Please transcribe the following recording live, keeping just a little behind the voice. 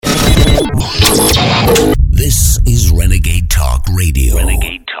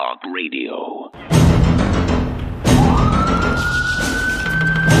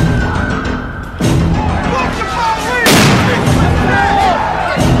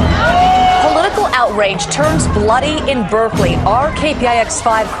outrage turns bloody in Berkeley. Our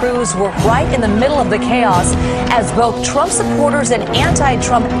KPIX5 crews were right in the middle of the chaos as both Trump supporters and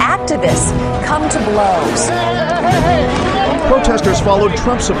anti-Trump activists come to blows. Protesters followed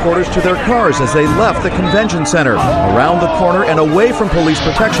Trump supporters to their cars as they left the convention center. Around the corner and away from police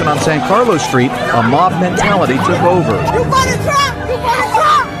protection on San Carlos Street, a mob mentality took over. You voted Trump! You voted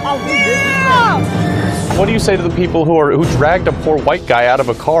Trump! Oh, yeah! What do you say to the people who dragged a poor white guy out of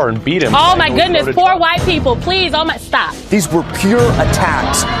a car and beat him? Oh my goodness, poor white people, please, stop. These were pure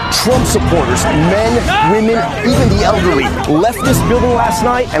attacks. Trump supporters, men, women, even the elderly, left this building last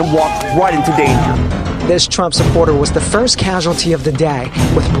night and walked right into danger. This Trump supporter was the first casualty of the day,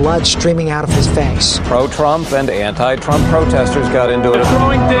 with blood streaming out of his face. Pro-Trump and anti-Trump protesters got into it.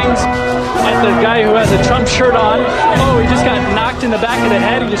 Throwing things at the guy who has a Trump shirt on. Oh, he just got knocked in the back of the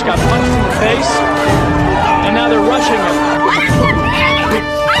head. He just got punched in the face. And now they're rushing him.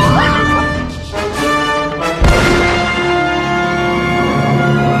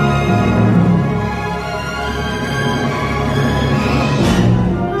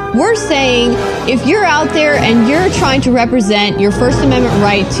 We're saying if you're out there and you're trying to represent your First Amendment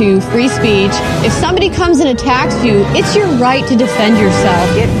right to free speech, if somebody comes and attacks you, it's your right to defend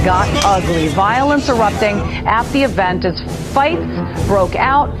yourself. It got ugly. Violence erupting at the event as fights broke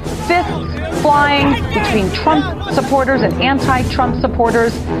out, fists flying between Trump supporters and anti-Trump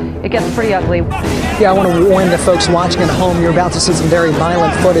supporters. It gets pretty ugly. Yeah, I want to warn the folks watching at home, you're about to see some very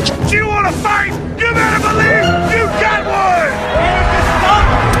violent footage. Do you want to fight? You better believe you got one!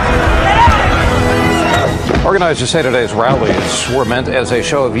 Organizers say today's rallies were meant as a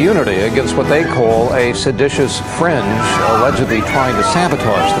show of unity against what they call a seditious fringe, allegedly trying to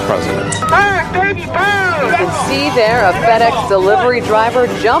sabotage the president. You can see there a FedEx delivery driver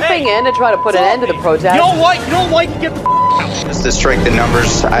jumping in to try to put an end to the protest. You don't like, get the out. It's the strength in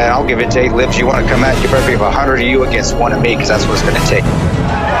numbers. I'll give it to 8 libs. You want to come out, you better be 100 of you against 1 of me, because that's what it's going to take.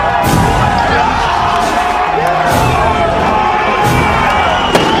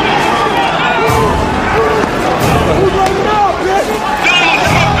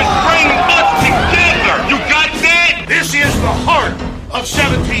 Of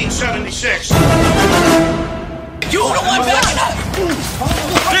 1776. You the one backing up.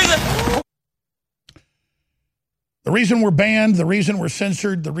 The reason we're banned, the reason we're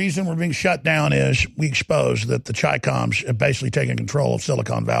censored, the reason we're being shut down is we expose that the Chi-Coms have basically taken control of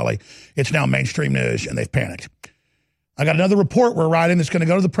Silicon Valley. It's now mainstream news, and they've panicked. I got another report we're writing that's going to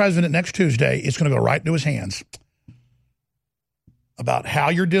go to the president next Tuesday. It's going to go right into his hands about how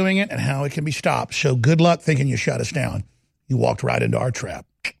you're doing it and how it can be stopped. So good luck thinking you shut us down. You walked right into our trap.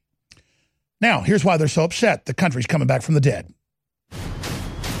 Now, here's why they're so upset. The country's coming back from the dead.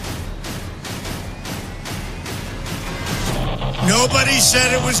 Nobody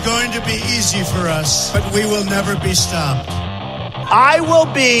said it was going to be easy for us, but we will never be stopped. I will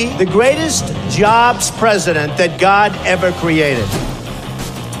be the greatest jobs president that God ever created.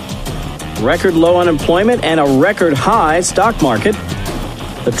 Record low unemployment and a record high stock market.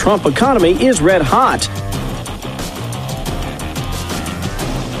 The Trump economy is red hot.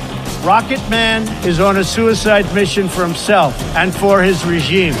 Rocket Man is on a suicide mission for himself and for his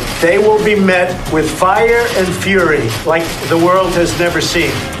regime. They will be met with fire and fury like the world has never seen.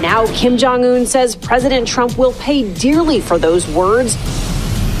 Now Kim Jong-un says President Trump will pay dearly for those words.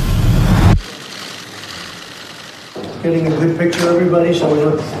 Getting a good picture, everybody, so we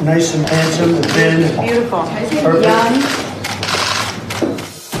look nice and handsome and thin. Beautiful. Perfect.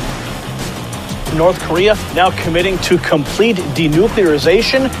 North Korea now committing to complete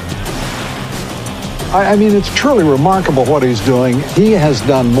denuclearization. I mean, it's truly remarkable what he's doing. He has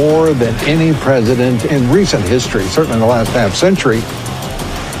done more than any president in recent history, certainly in the last half century.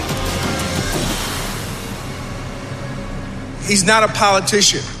 He's not a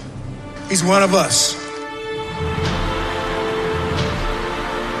politician. He's one of us.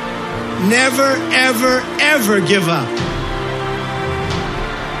 Never, ever, ever give up.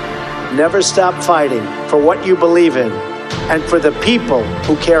 Never stop fighting for what you believe in and for the people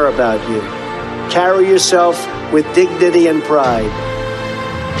who care about you. Carry yourself with dignity and pride.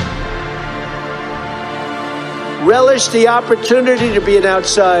 Relish the opportunity to be an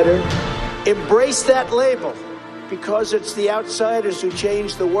outsider. Embrace that label, because it's the outsiders who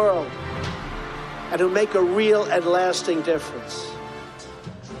change the world and who make a real and lasting difference.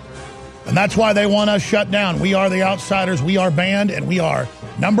 And that's why they want us shut down. We are the outsiders. We are banned, and we are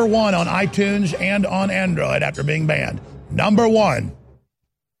 #1 on iTunes and on Android after being banned. #1.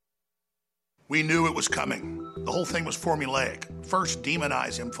 We knew it was coming. The whole thing was formulaic. First,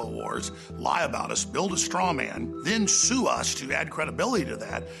 demonize InfoWars, lie about us, build a straw man, then sue us to add credibility to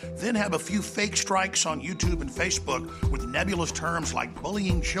that, then have a few fake strikes on YouTube and Facebook with nebulous terms like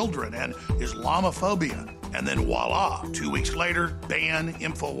bullying children and Islamophobia. And then voila, 2 weeks later, ban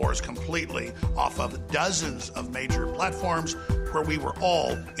InfoWars completely off of dozens of major platforms where we were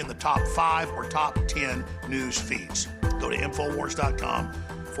all in the top 5 or top 10 news feeds. Go to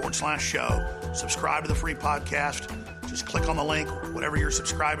Infowars.com/show. Subscribe to the free podcast. Just click on the link, whatever you're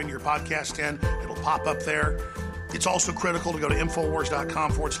subscribing your podcast in, it'll pop up there. It's also critical to go to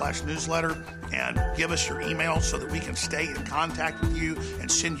Infowars.com/newsletter and give us your email so that we can stay in contact with you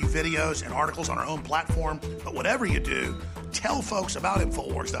and send you videos and articles on our own platform. But whatever you do, tell folks about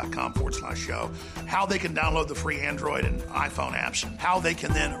Infowars.com/show, how they can download the free Android and iPhone apps, how they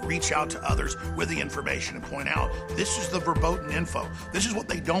can then reach out to others with the information and point out, this is the verboten info. This is what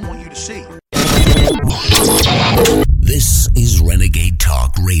they don't want you to see. This is Renegade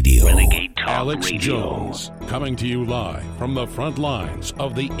Talk Radio. Renegade Talk Alex Radio. Jones, coming to you live from the front lines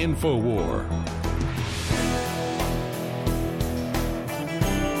of the Info War.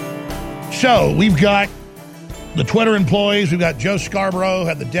 So, we've got the Twitter employees. We've got Joe Scarborough,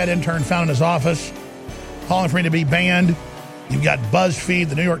 had the dead intern found in his office, calling for him to be banned. You've got BuzzFeed,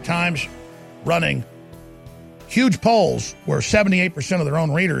 the New York Times, running huge polls where 78% of their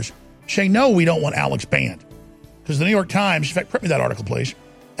own readers say, no, we don't want Alex banned. Because the New York Times, in fact, print me that article, please,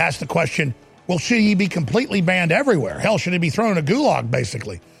 asked the question, well, should he be completely banned everywhere? Hell, should he be thrown in a gulag,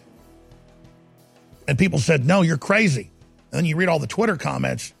 basically? And people said, no, you're crazy. And then you read all the Twitter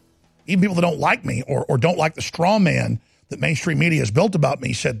comments. Even people that don't like me or don't like the straw man that mainstream media has built about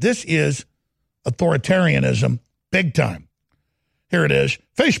me said, this is authoritarianism big time. Here it is.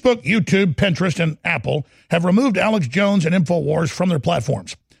 Facebook, YouTube, Pinterest, and Apple have removed Alex Jones and InfoWars from their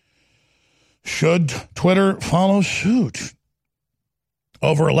platforms. Should Twitter follow suit?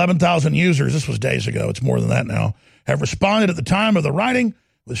 Over 11,000 users, this was days ago, it's more than that now, have responded at the time of the writing,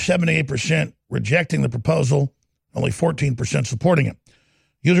 with 78% rejecting the proposal, only 14% supporting it.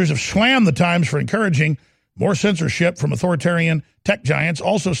 Users have slammed the Times for encouraging more censorship from authoritarian tech giants,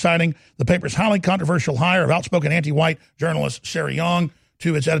 also citing the paper's highly controversial hire of outspoken anti-white journalist Sarah Young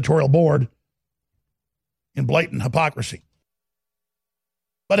to its editorial board in blatant hypocrisy.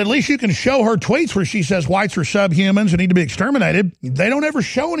 But at least you can show her tweets where she says whites are subhumans and need to be exterminated. They don't ever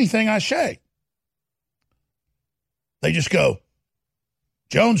show anything I say. They just go,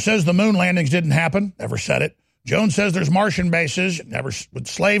 Jones says the moon landings didn't happen, never said it. Jones says there's Martian bases, never with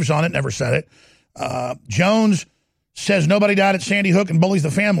slaves on it, never said it. Jones says nobody died at Sandy Hook and bullies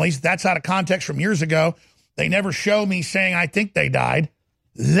the families. That's out of context from years ago. They never show me saying I think they died.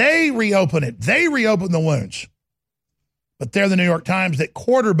 They reopen it. They reopen the wounds. But they're the New York Times that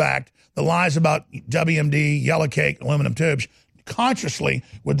quarterbacked the lies about WMD, yellow cake, aluminum tubes, consciously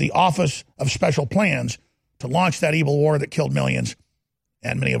with the Office of Special Plans to launch that evil war that killed millions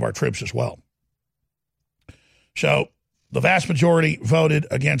and many of our troops as well. So the vast majority voted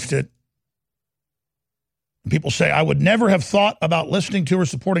against it. People say, I would never have thought about listening to or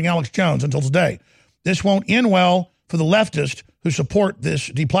supporting Alex Jones until today. This won't end well for the leftists who support this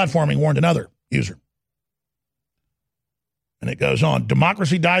deplatforming, warned another user. And it goes on.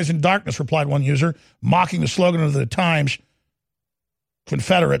 Democracy dies in darkness, replied one user, mocking the slogan of the Times,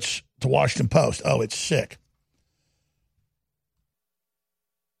 Confederates to Washington Post. Oh, it's sick.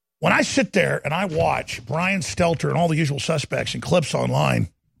 When I sit there and I watch Brian Stelter and all the usual suspects and clips online,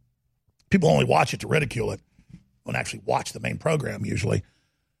 people only watch it to ridicule it. Don't actually watch the main program usually.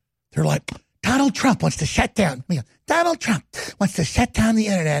 They're like, Donald Trump wants to shut down. Donald Trump wants to shut down the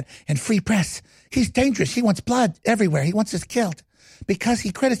internet and free press. He's dangerous. He wants blood everywhere. He wants us killed because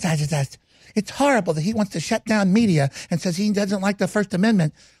he criticizes us. It's horrible that he wants to shut down media and says he doesn't like the First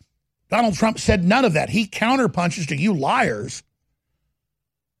Amendment. Donald Trump said none of that. He counterpunches to you liars.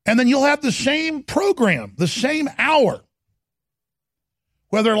 And then you'll have the same program, the same hour,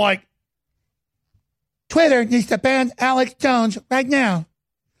 where they're like, Twitter needs to ban Alex Jones right now.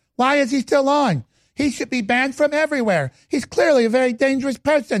 Why is he still on? He should be banned from everywhere. He's clearly a very dangerous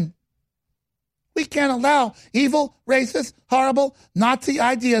person. We can't allow evil, racist, horrible, Nazi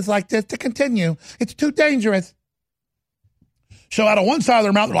ideas like this to continue. It's too dangerous. So out of one side of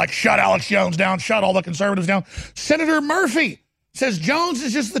their mouth, they're like, shut Alex Jones down, shut all the conservatives down. Senator Murphy says Jones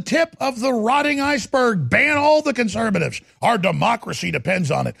is just the tip of the rotting iceberg. Ban all the conservatives. Our democracy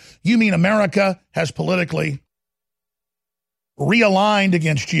depends on it. You mean America has politically realigned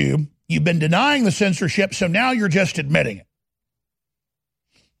against you. You've been denying the censorship, so now you're just admitting it.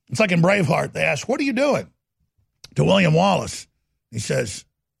 It's like in Braveheart. They ask, what are you doing? To William Wallace. He says,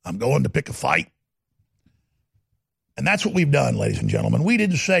 I'm going to pick a fight. And that's what we've done, ladies and gentlemen. We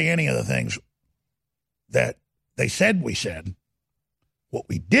didn't say any of the things that they said we said. What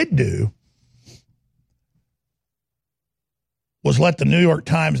we did do was let the New York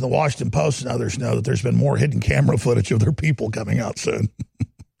Times and the Washington Post and others know that there's been more hidden camera footage of their people coming out soon.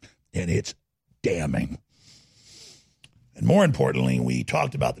 And it's damning. And more importantly, we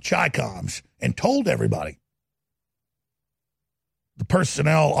talked about the Chi-Coms and told everybody the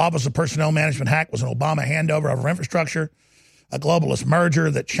Office of Personnel Management hack was an Obama handover of our infrastructure, a globalist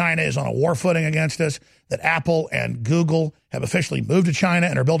merger, that China is on a war footing against us, that Apple and Google have officially moved to China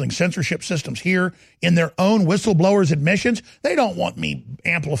and are building censorship systems here in their own whistleblowers' admissions. They don't want me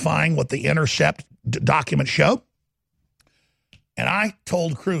amplifying what the Intercept documents show. And I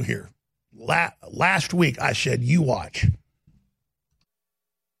told crew here last week, I said, you watch.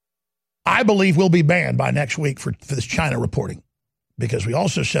 I believe we'll be banned by next week for this China reporting, because we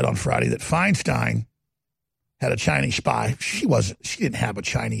also said on Friday that Feinstein had a Chinese spy. She didn't have a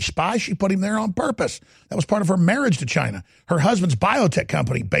Chinese spy. She put him there on purpose. That was part of her marriage to China. Her husband's biotech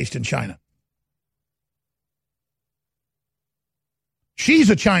company based in China.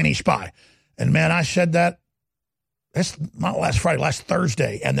 She's a Chinese spy. And man, I said that's not last Friday, last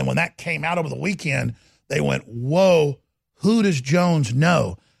Thursday. And then when that came out over the weekend, they went, whoa, who does Jones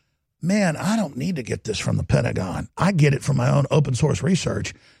know? Man, I don't need to get this from the Pentagon. I get it from my own open source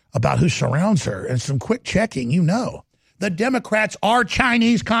research about who surrounds her and some quick checking. The Democrats are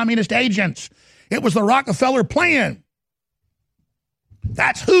Chinese communist agents. It was the Rockefeller plan.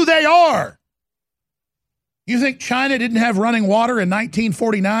 That's who they are. You think China didn't have running water in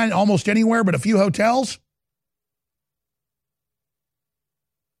 1949 almost anywhere but a few hotels?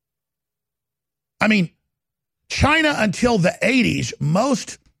 I mean, China until the 80s,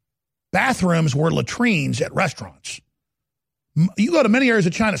 most bathrooms were latrines at restaurants. You go to many areas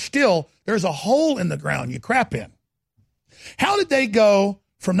of China, still, there's a hole in the ground you crap in. How did they go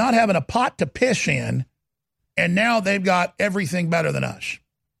from not having a pot to piss in, and now they've got everything better than us?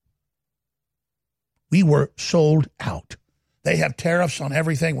 We were sold out. They have tariffs on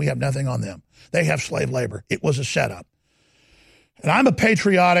everything. We have nothing on them. They have slave labor. It was a setup. And I'm a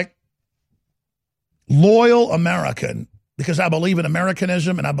patriotic, loyal American because I believe in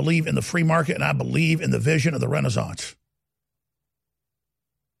Americanism, and I believe in the free market, and I believe in the vision of the Renaissance.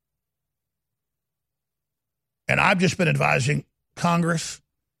 And I've just been advising Congress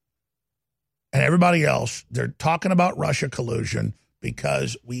and everybody else. They're talking about Russia collusion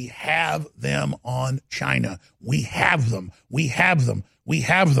because we have them on China. We have them. We have them. We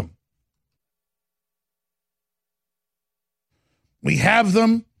have them. We have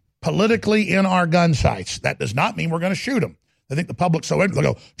them politically in our gun sights. That does not mean we're going to shoot them. They think the public's so ignorant.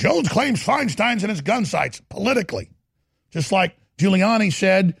 They'll go, Jones claims Feinstein's in his gun sights politically. Just like Giuliani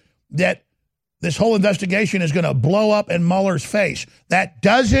said that this whole investigation is going to blow up in Mueller's face. That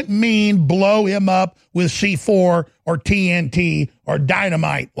doesn't mean blow him up with C4 or TNT or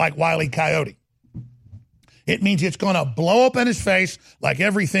dynamite like Wile E. Coyote. It means it's going to blow up in his face like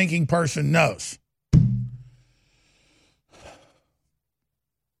every thinking person knows.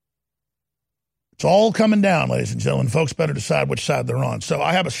 It's all coming down, ladies and gentlemen. Folks better decide which side they're on. So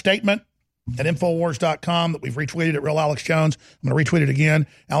I have a statement at Infowars.com that we've retweeted at Real Alex Jones. I'm going to retweet it again.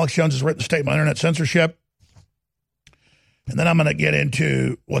 Alex Jones has written a statement on internet censorship. And then I'm going to get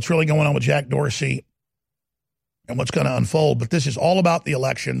into what's really going on with Jack Dorsey and what's going to unfold. But this is all about the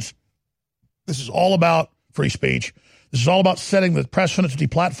elections. This is all about free speech. This is all about setting the precedent to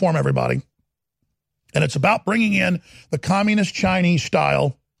deplatform everybody. And it's about bringing in the communist Chinese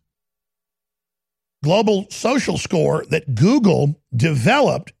style global social score that Google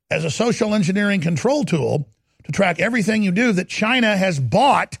developed as a social engineering control tool to track everything you do that China has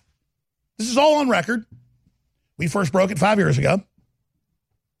bought. This is all on record. We first broke it 5 years ago.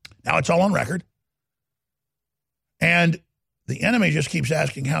 Now it's all on record. And the enemy just keeps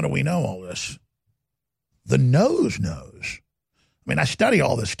asking, how do we know all this? The nose knows. I mean, I study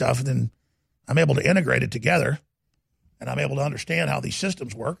all this stuff, and then I'm able to integrate it together, and I'm able to understand how these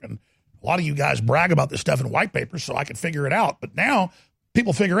systems work. And a lot of you guys brag about this stuff in white papers so I can figure it out. But now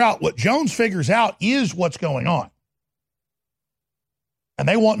people figure out what Jones figures out is what's going on. And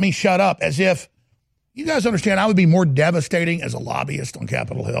they want me shut up as if, you guys understand, I would be more devastating as a lobbyist on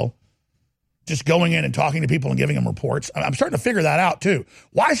Capitol Hill, just going in and talking to people and giving them reports. I'm starting to figure that out too.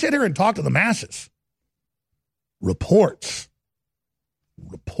 Why sit here and talk to the masses? Reports.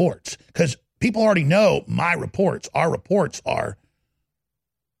 Because people already know my reports. Our reports are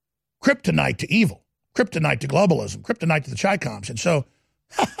kryptonite to evil, kryptonite to globalism, kryptonite to the Chi-Coms. And so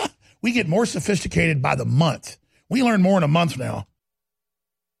we get more sophisticated by the month. We learn more in a month now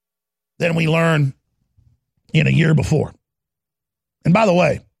than we learn in a year before. And by the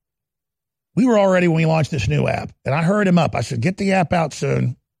way, we were already, when we launched this new app, and I hurried him up. I said, get the app out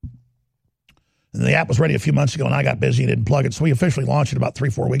soon. And the app was ready a few months ago, and I got busy and didn't plug it. So we officially launched it about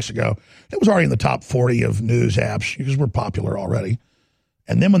 3-4 weeks ago. It was already in the top 40 of news apps because we're popular already.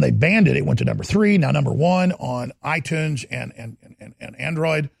 And then when they banned it, it went to number 3, now number 1 on iTunes and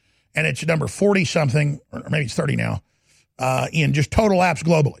Android. And it's number 40-something, or maybe it's 30 now, in just total apps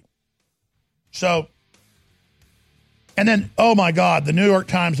globally. So, and then, oh my God, the New York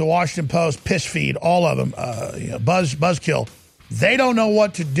Times, the Washington Post, Piss Feed, all of them, Buzzkill, they don't know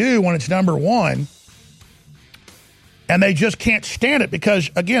what to do when it's number 1. And they just can't stand it because,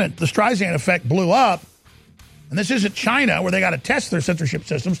 again, the Streisand effect blew up. And this isn't China where they got to test their censorship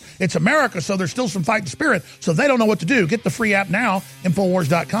systems. It's America, so there's still some fighting spirit. So they don't know what to do. Get the free app now,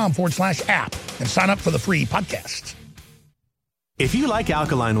 Infowars.com/app, and sign up for the free podcast. If you like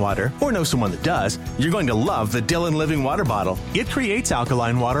alkaline water, or know someone that does, you're going to love the Dylan Living Water Bottle. It creates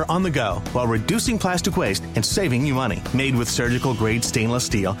alkaline water on the go while reducing plastic waste and saving you money. Made with surgical-grade stainless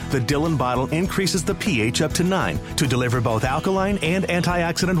steel, the Dylan bottle increases the pH up to 9 to deliver both alkaline and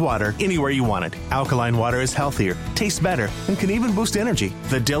antioxidant water anywhere you want it. Alkaline water is healthier, tastes better, and can even boost energy.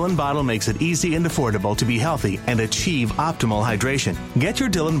 The Dylan bottle makes it easy and affordable to be healthy and achieve optimal hydration. Get your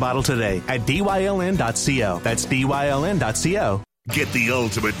Dylan bottle today at dyln.co. That's dyln.co. Get the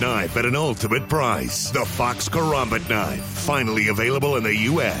ultimate knife at an ultimate price. The Fox Karambit knife. Finally available in the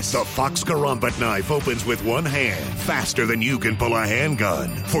U.S. The Fox Karambit knife opens with one hand, faster than you can pull a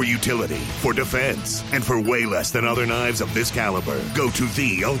handgun. For utility, for defense, and for way less than other knives of this caliber. Go to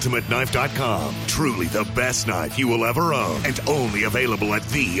theultimateknife.com. Truly the best knife you will ever own. And only available at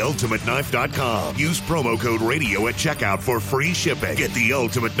theultimateknife.com. Use promo code radio at checkout for free shipping. Get the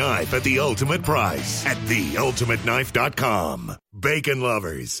ultimate knife at the ultimate price at theultimateknife.com. Bacon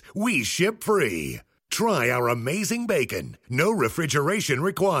lovers, we ship free. Try our amazing bacon. No refrigeration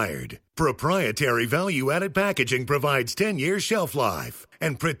required. Proprietary value-added packaging provides 10 years shelf life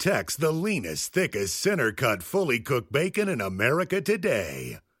and protects the leanest, thickest, center-cut, fully cooked bacon in America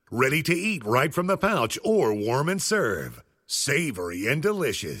today. Ready to eat right from the pouch or warm and serve. Savory and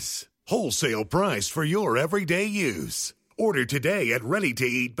delicious. Wholesale price for your everyday use. Order today at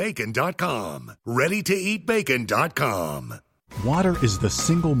readytoeatbacon.com. readytoeatbacon.com. Water is the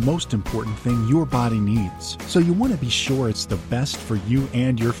single most important thing your body needs, so you want to be sure it's the best for you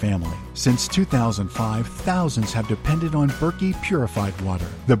and your family. Since 2005, thousands have depended on Berkey purified water.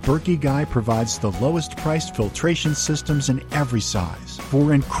 The Berkey Guy provides the lowest priced filtration systems in every size.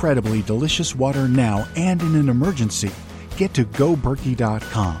 For incredibly delicious water now and in an emergency, get to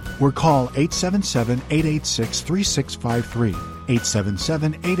GoBerkey.com or call 877-886-3653.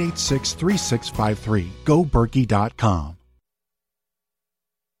 877-886-3653. GoBerkey.com.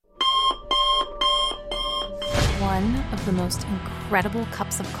 One of the most incredible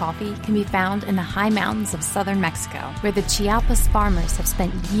cups of coffee can be found in the high mountains of southern Mexico, where the Chiapas farmers have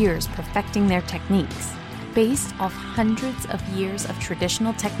spent years perfecting their techniques. Based off hundreds of years of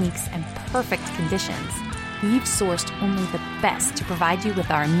traditional techniques and perfect conditions, we've sourced only the best to provide you with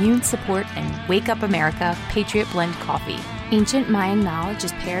our immune support and Wake Up America Patriot Blend coffee. Ancient Mayan knowledge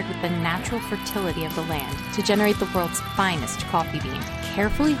is paired with the natural fertility of the land to generate the world's finest coffee bean,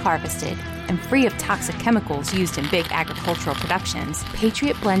 carefully harvested and free of toxic chemicals used in big agricultural productions.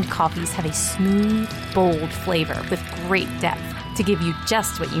 Patriot Blend coffees have a smooth, bold flavor with great depth to give you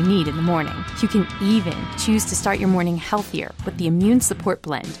just what you need in the morning. You can even choose to start your morning healthier with the Immune Support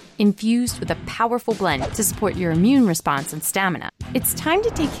Blend, infused with a powerful blend to support your immune response and stamina. It's time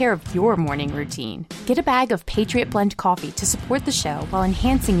to take care of your morning routine. Get a bag of Patriot Blend coffee to support the show while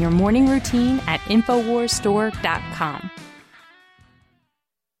enhancing your morning routine at InfoWarsStore.com.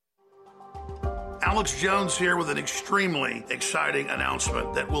 Alex Jones here with an extremely exciting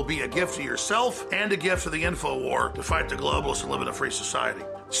announcement that will be a gift to yourself and a gift to the InfoWar to fight the globalists and live in a free society.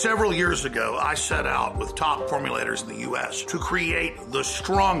 Several years ago, I set out with top formulators in the U.S. to create the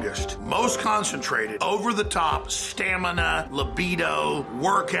strongest, most concentrated, over-the-top stamina, libido,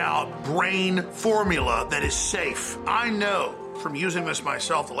 workout, brain formula that is safe. I know from using this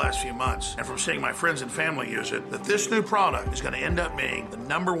myself the last few months and from seeing my friends and family use it, that this new product is going to end up being the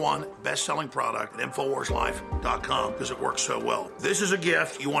 #1 best-selling product at InfoWarsLife.com because it works so well. This is a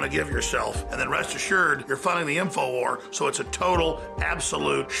gift you want to give yourself, and then rest assured you're funding the InfoWar, so it's a total,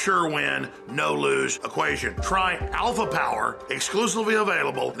 absolute, sure win, no-lose equation. Try Alpha Power, exclusively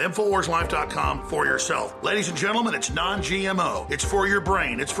available at InfoWarsLife.com for yourself. Ladies and gentlemen, it's non-GMO. It's for your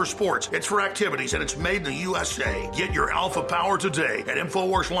brain. It's for sports. It's for activities, and it's made in the USA. Get your Alpha Power today at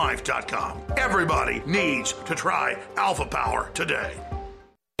InfoWarsLife.com. Everybody needs to try Alpha Power today.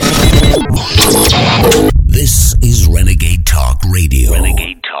 This is Renegade Talk Radio.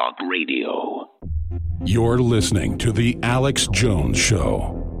 Renegade Talk Radio. You're listening to The Alex Jones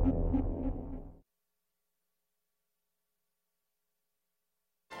Show.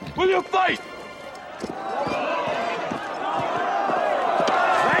 Will you fight? Fight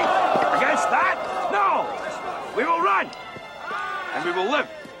against that? No! We will run! And we will live.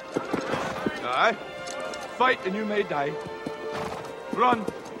 Aye. Fight and you may die. Run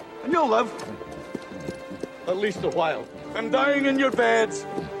and you'll live. At least a while. And dying in your beds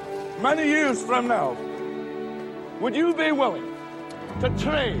many years from now. Would you be willing to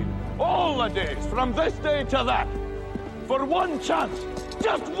trade all the days from this day to that for one chance,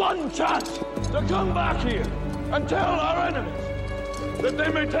 just one chance, to come back here and tell our enemies that they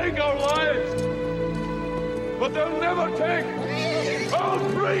may take our lives, but they'll never take our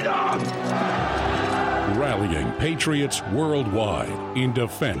freedom? Rallying patriots worldwide in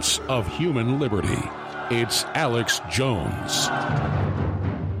defense of human liberty. It's Alex Jones.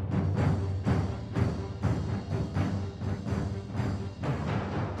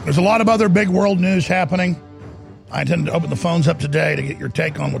 There's a lot of other big world news happening. I intend to open the phones up today to get your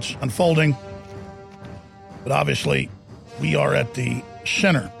take on what's unfolding. But obviously, we are at the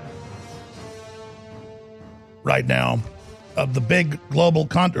center right now of the big global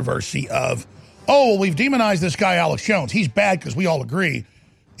controversy of, oh, well, we've demonized this guy, Alex Jones. He's bad because we all agree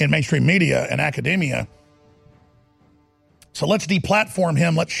in mainstream media and academia. So let's deplatform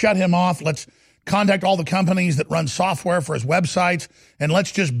him. Let's shut him off. Let's contact all the companies that run software for his websites, and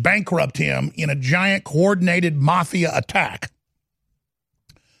let's just bankrupt him in a giant coordinated mafia attack.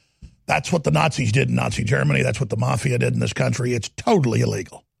 That's what the Nazis did in Nazi Germany. That's what the mafia did in this country. It's totally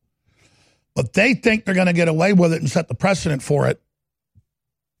illegal. But they think they're going to get away with it and set the precedent for it.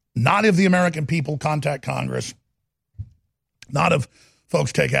 Not if the American people contact Congress. Not if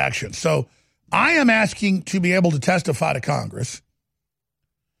folks take action. So I am asking to be able to testify to Congress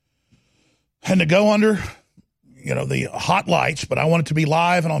and to go under, the hot lights, but I want it to be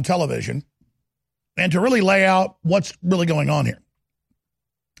live and on television, and to really lay out what's really going on here.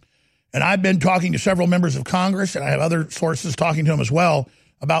 And I've been talking to several members of Congress, and I have other sources talking to them as well,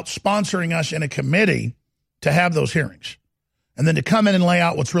 about sponsoring us in a committee to have those hearings, and then to come in and lay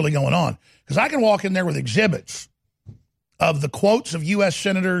out what's really going on. Because I can walk in there with exhibits of the quotes of U.S.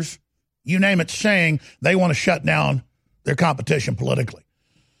 senators, you name it, saying they want to shut down their competition politically.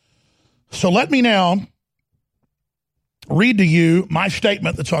 So let me now read to you my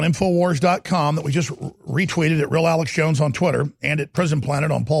statement that's on Infowars.com that we just retweeted at Real Alex Jones on Twitter and at Prison Planet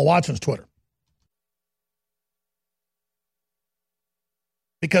on Paul Watson's Twitter.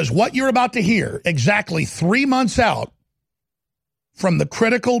 Because what you're about to hear exactly 3 months out from the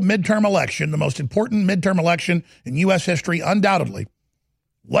critical midterm election, the most important midterm election in U.S. history, undoubtedly,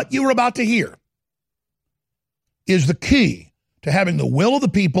 what you are about to hear is the key to having the will of the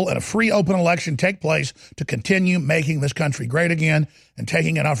people and a free, open election take place to continue making this country great again and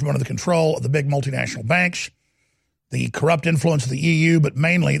taking it out from under the control of the big multinational banks, the corrupt influence of the EU, but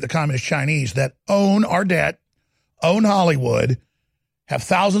mainly the communist Chinese that own our debt, own Hollywood, have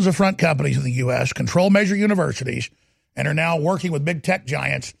thousands of front companies in the U.S., control major universities, and are now working with big tech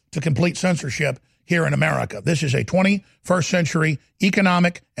giants to complete censorship here in America. This is a 21st century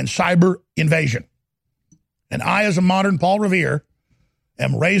economic and cyber invasion. And I, as a modern Paul Revere,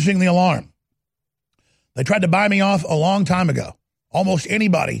 am raising the alarm. They tried to buy me off a long time ago. Almost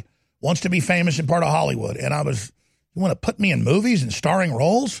anybody wants to be famous in part of Hollywood. And you want to put me in movies and starring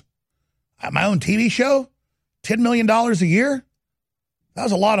roles? At my own TV show? $10 million a year? That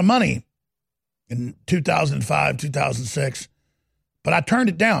was a lot of money in 2005, 2006. But I turned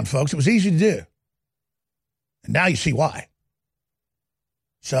it down, folks. It was easy to do. And now you see why.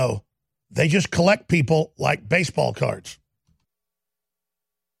 So they just collect people like baseball cards.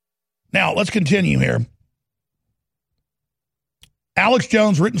 Now, let's continue here. Alex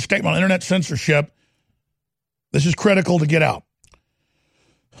Jones' written statement on internet censorship. This is critical to get out.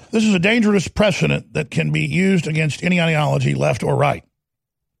 This is a dangerous precedent that can be used against any ideology, left or right.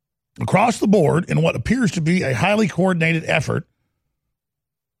 Across the board, in what appears to be a highly coordinated effort,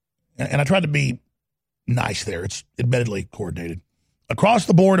 and I tried to be nice there, it's admittedly coordinated. Across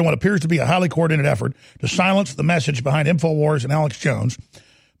the board, in what appears to be a highly coordinated effort to silence the message behind InfoWars and Alex Jones,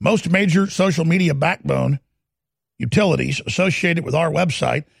 most major social media backbone utilities associated with our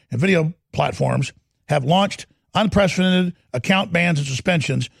website and video platforms have launched unprecedented account bans and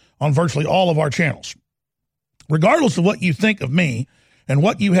suspensions on virtually all of our channels. Regardless of what you think of me and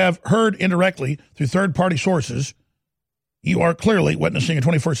what you have heard indirectly through third-party sources, you are clearly witnessing a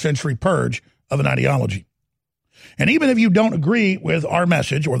 21st century purge of an ideology. And even if you don't agree with our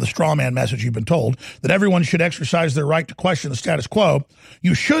message or the straw man message you've been told that everyone should exercise their right to question the status quo,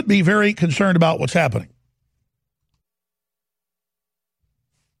 you should be very concerned about what's happening.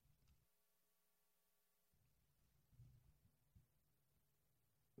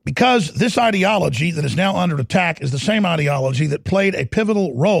 Because this ideology that is now under attack is the same ideology that played a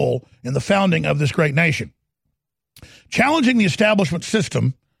pivotal role in the founding of this great nation. Challenging the establishment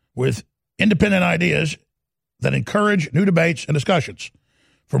system with independent ideas that encourage new debates and discussions.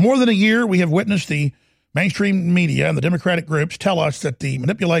 For more than a year, we have witnessed the mainstream media and the Democratic groups tell us that the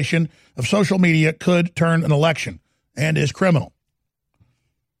manipulation of social media could turn an election and is criminal.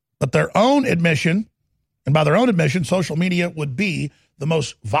 But their own admission, and by their own admission, social media would be the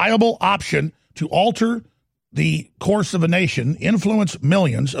most viable option to alter the course of a nation, influence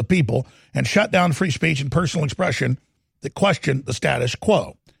millions of people, and shut down free speech and personal expression that question the status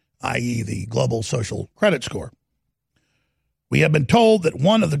quo, i.e. the global social credit score. We have been told that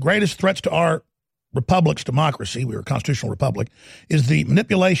one of the greatest threats to our republic's democracy, we are a constitutional republic, is the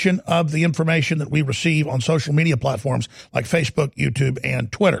manipulation of the information that we receive on social media platforms like Facebook, YouTube,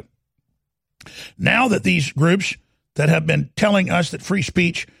 and Twitter. Now that these groups that have been telling us that free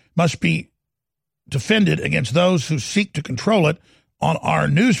speech must be defended against those who seek to control it on our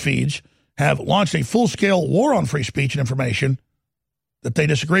news feeds have launched a full-scale war on free speech and information that they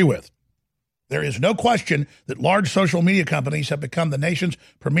disagree with. There is no question that large social media companies have become the nation's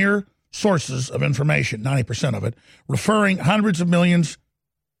premier sources of information, 90% of it, referring hundreds of millions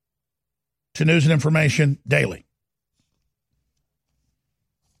to news and information daily.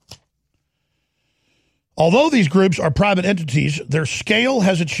 Although these groups are private entities, their scale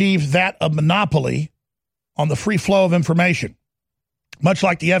has achieved that of monopoly on the free flow of information. Much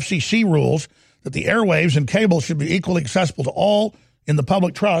like the FCC rules that the airwaves and cable should be equally accessible to all in the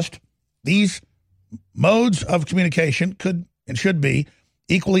public trust, these modes of communication could and should be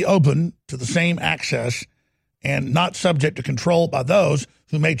equally open to the same access and not subject to control by those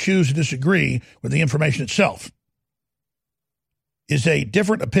who may choose to disagree with the information itself. Is a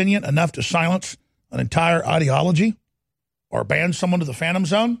different opinion enough to silence an entire ideology or ban someone to the phantom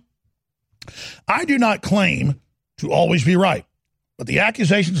zone? I do not claim to always be right, but the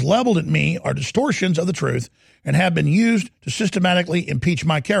accusations leveled at me are distortions of the truth and have been used to systematically impeach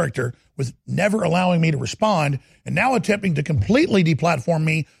my character, with never allowing me to respond and now attempting to completely deplatform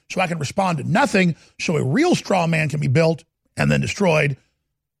me so I can respond to nothing, so a real straw man can be built and then destroyed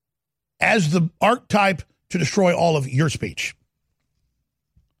as the archetype to destroy all of your speech.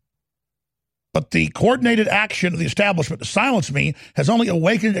 But the coordinated action of the establishment to silence me has only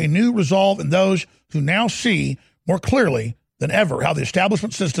awakened a new resolve in those who now see more clearly than ever how the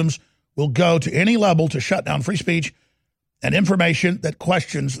establishment systems will go to any level to shut down free speech and information that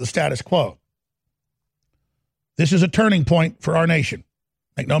questions the status quo. This is a turning point for our nation.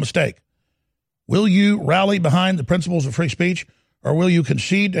 Make no mistake. Will you rally behind the principles of free speech, or will you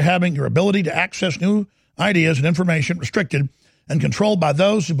concede to having your ability to access new ideas and information restricted and controlled by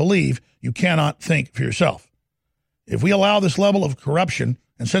those who believe you cannot think for yourself? If we allow this level of corruption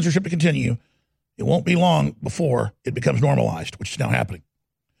and censorship to continue, it won't be long before it becomes normalized, which is now happening.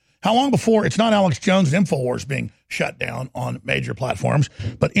 How long before it's not Alex Jones and InfoWars being shut down on major platforms,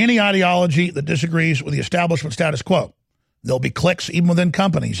 but any ideology that disagrees with the establishment status quo? There'll be cliques even within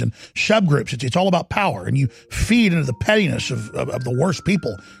companies and subgroups. It's all about power, and you feed into the pettiness of the worst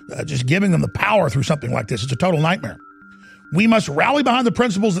people, just giving them the power through something like this. It's a total nightmare. We must rally behind the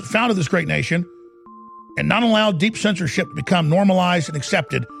principles that founded this great nation and not allow deep censorship to become normalized and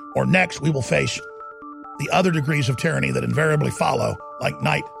accepted, or next we will face the other degrees of tyranny that invariably follow, like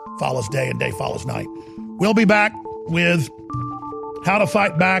night follows day and day follows night. We'll be back with how to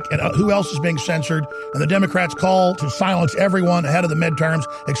fight back and who else is being censored, and the Democrats' call to silence everyone ahead of the midterms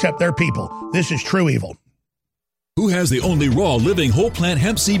except their people. This is True Evil. Who has the only raw, living, whole plant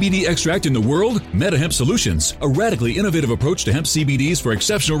hemp CBD extract in the world? MetaHemp Solutions, a radically innovative approach to hemp CBDs for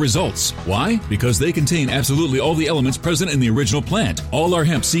exceptional results. Why? Because they contain absolutely all the elements present in the original plant. All our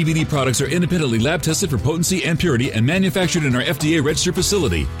hemp CBD products are independently lab tested for potency and purity and manufactured in our FDA registered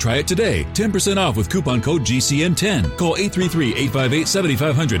facility. Try it today. 10% off with coupon code GCN10. Call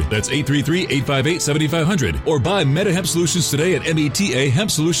 833-858-7500. That's 833-858-7500. Or buy MetaHemp Solutions today at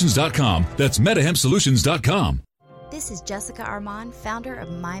metahempsolutions.com. That's metahempsolutions.com. This is Jessica Armand, founder of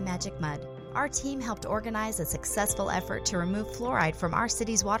My Magic Mud. Our team helped organize a successful effort to remove fluoride from our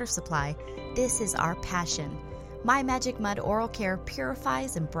city's water supply. This is our passion. My Magic Mud Oral Care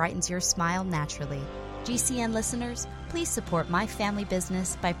purifies and brightens your smile naturally. GCN listeners, Please support my family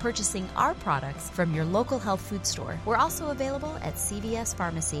business by purchasing our products from your local health food store. We're also available at CVS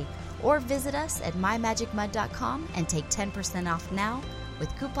Pharmacy, or visit us at mymagicmud.com and take 10% off now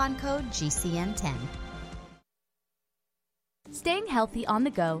with coupon code GCN10. Staying healthy on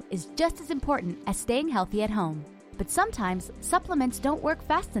the go is just as important as staying healthy at home. But sometimes supplements don't work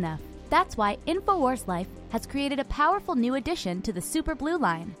fast enough. That's why InfoWars Life has created a powerful new addition to the Super Blue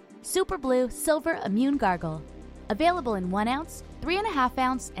line, Super Blue Silver Immune Gargle. Available in 1 ounce, 3.5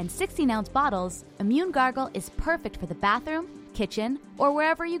 ounce, and 16 ounce bottles, Immune Gargle is perfect for the bathroom, kitchen, or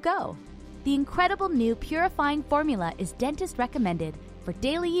wherever you go. The incredible new purifying formula is dentist recommended for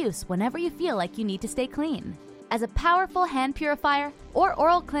daily use whenever you feel like you need to stay clean. As a powerful hand purifier or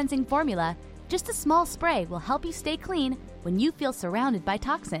oral cleansing formula, just a small spray will help you stay clean when you feel surrounded by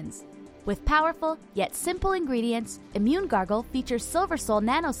toxins. With powerful yet simple ingredients, Immune Gargle features Silver Sol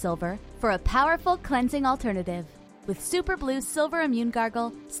Nano Silver for a powerful cleansing alternative. With Super Blue Silver Immune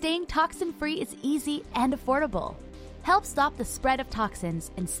Gargle, staying toxin-free is easy and affordable. Help stop the spread of toxins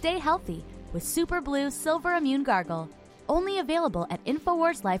and stay healthy with Super Blue Silver Immune Gargle. Only available at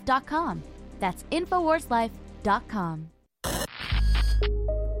InfoWarsLife.com. That's InfoWarsLife.com.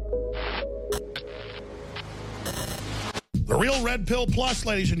 The Real Red Pill Plus,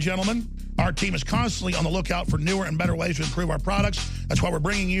 ladies and gentlemen. Our team is constantly on the lookout for newer and better ways to improve our products. That's why we're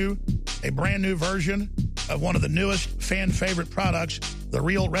bringing you a brand new version of one of the newest fan favorite products, the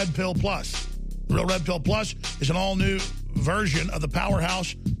Real Red Pill Plus. The Real Red Pill Plus is an all-new version of the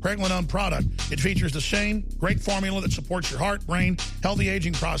powerhouse Pregnenolone product. It features the same great formula that supports your heart, brain, healthy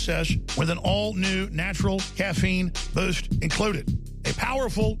aging process with an all-new natural caffeine boost included. A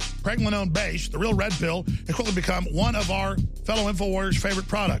powerful Pregnenolone base, the Real Red Pill, has quickly become one of our fellow InfoWarriors' favorite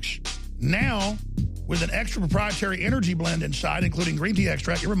products. Now, with an extra proprietary energy blend inside, including green tea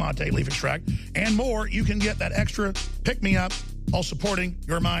extract, yerba mate, leaf extract, and more, you can get that extra pick-me-up while supporting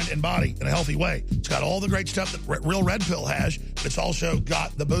your mind and body in a healthy way. It's got all the great stuff that Real Red Pill has, but it's also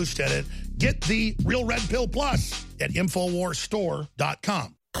got the boost in it. Get the Real Red Pill Plus at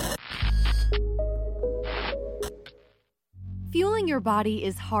InfoWarsStore.com. Fueling your body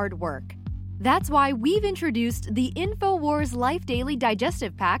is hard work. That's why we've introduced the InfoWars Life Daily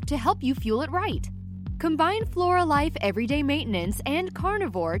Digestive Pack to help you fuel it right. Combine Flora Life Everyday Maintenance and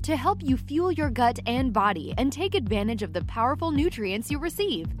Carnivore to help you fuel your gut and body and take advantage of the powerful nutrients you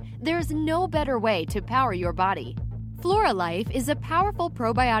receive. There's no better way to power your body. Flora Life is a powerful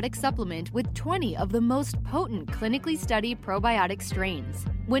probiotic supplement with 20 of the most potent clinically studied probiotic strains.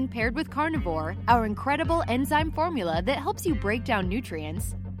 When paired with Carnivore, our incredible enzyme formula that helps you break down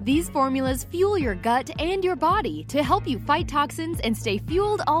nutrients, these formulas fuel your gut and your body to help you fight toxins and stay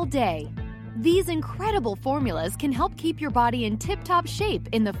fueled all day. These incredible formulas can help keep your body in tip-top shape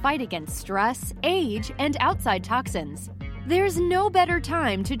in the fight against stress, age, and outside toxins. There's no better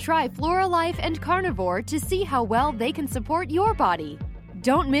time to try Flora Life and Carnivore to see how well they can support your body.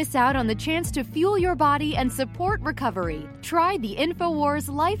 Don't miss out on the chance to fuel your body and support recovery. Try the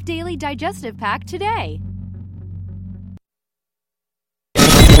InfoWars Life Daily Digestive Pack today.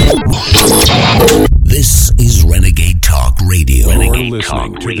 This is Renegade Talk Radio. You're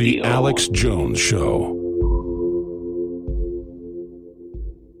listening to The Alex Jones Show.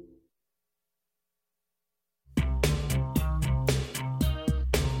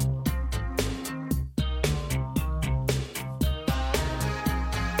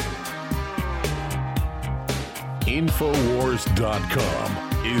 Infowars.com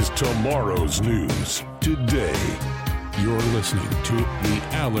is tomorrow's news today. You're listening to The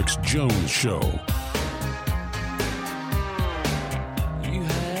Alex Jones Show. You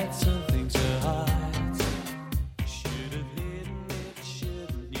had something to hide. Should have hidden it,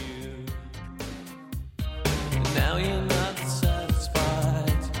 shouldn't you? And now you're not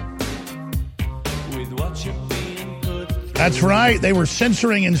satisfied with what you're being put through. That's right. They were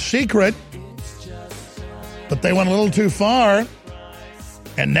censoring in secret, but they went a little too far.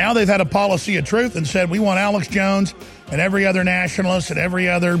 And now they've had a policy of truth and said, we want Alex Jones and every other nationalist and every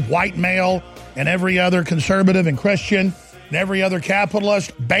other white male and every other conservative and Christian and every other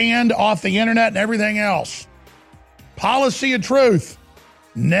capitalist banned off the internet and everything else. Policy of truth.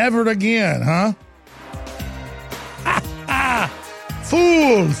 Never again, huh?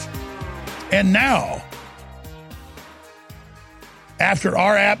 Fools. And now, after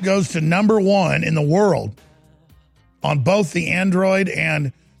our app goes to #1 in the world on both the Android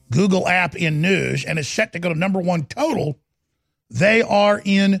and Google app in news and is set to go to #1 total, they are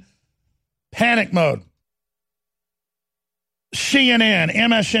in panic mode. CNN,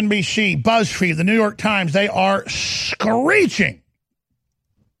 MSNBC, BuzzFeed, the New York Times, they are screeching.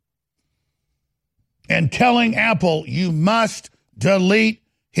 and telling Apple, you must delete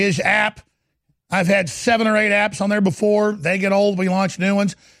his app. I've had 7 or 8 apps on there before. They get old. We launch new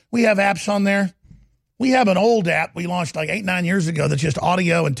ones. We have apps on there. We have an old app we launched like 8-9 years ago that's just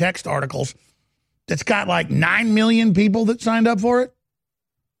audio and text articles that's got like 9 million people that signed up for it.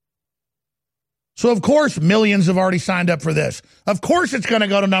 So, of course, millions have already signed up for this. Of course it's going to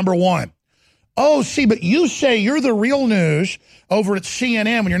go to number 1. Oh, see, but you say you're the real news over at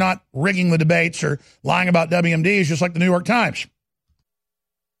CNN when you're not rigging the debates or lying about WMDs, just like the New York Times.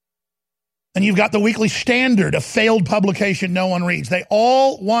 And you've got the Weekly Standard, a failed publication no one reads. They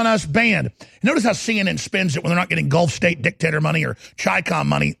all want us banned. Notice how CNN spins it when they're not getting Gulf State dictator money or Chi-Com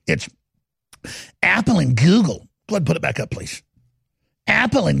money. It's Apple and Google. Go ahead and put it back up, please.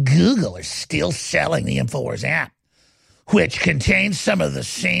 Apple and Google are still selling the InfoWars app, which contains some of the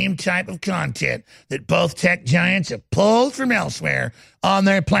same type of content that both tech giants have pulled from elsewhere on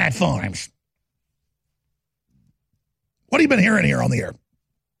their platforms. What have you been hearing here on the air?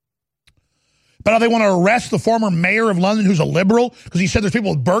 But they want to arrest the former mayor of London who's a liberal because he said there's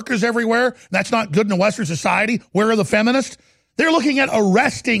people with burqas everywhere. That's not good in a Western society. Where are the feminists? They're looking at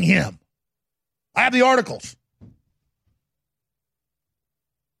arresting him. I have the articles.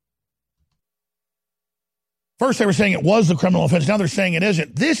 First they were saying it was a criminal offense. Now they're saying it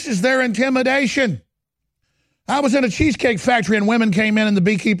isn't. This is their intimidation. I was in a cheesecake factory and women came in the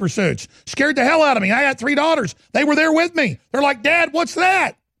beekeeper suits. Scared the hell out of me. I had 3 daughters. They were there with me. They're like, Dad, what's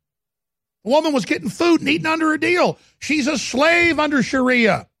that? A woman was getting food and eating under a deal. She's a slave under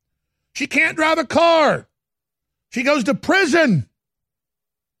Sharia. She can't drive a car. She goes to prison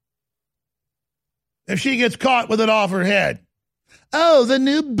if she gets caught with it off her head. Oh, the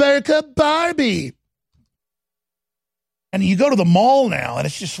new burqa Barbie. And you go to the mall now, and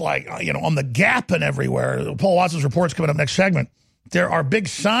it's just like, on the Gap and everywhere. Paul Watson's report's coming up next segment. There are big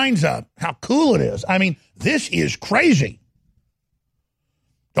signs up how cool it is. I mean, this is crazy.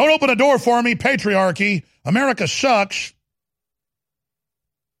 Don't open a door for me, patriarchy. America sucks.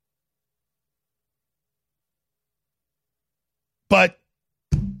 But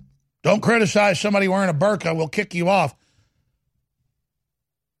don't criticize somebody wearing a burqa. We'll kick you off.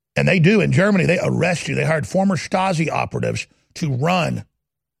 And they do. In Germany, they arrest you. They hired former Stasi operatives to run,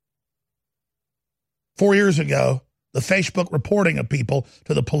 4 years ago, the Facebook reporting of people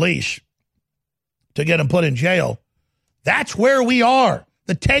to the police to get them put in jail. That's where we are.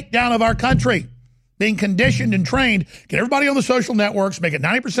 The takedown of our country, being conditioned and trained, get everybody on the social networks, make it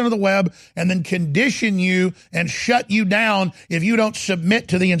 90% of the web, and then condition you and shut you down if you don't submit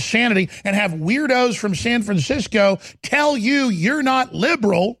to the insanity, and have weirdos from San Francisco tell you you're not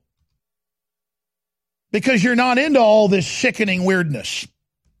liberal because you're not into all this sickening weirdness.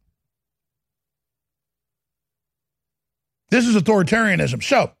 This is authoritarianism.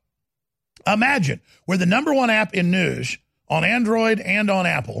 So imagine we're the number 1 app in news on Android and on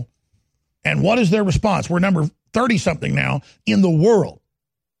Apple. And what is their response? We're number 30-something now in the world.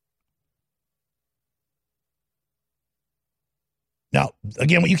 Now,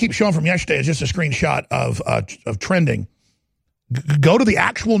 again, what you keep showing from yesterday is just a screenshot of trending. Go to the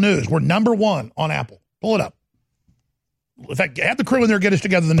actual news. We're number 1 on Apple. Pull it up. In fact, have the crew in there get us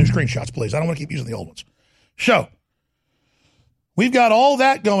together the new screenshots, please. I don't want to keep using the old ones. So, we've got all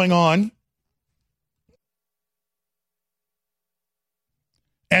that going on.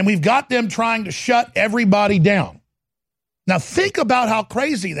 And we've got them trying to shut everybody down. Now, think about how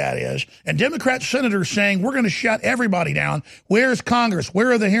crazy that is. And Democrat senators saying, we're going to shut everybody down. Where's Congress?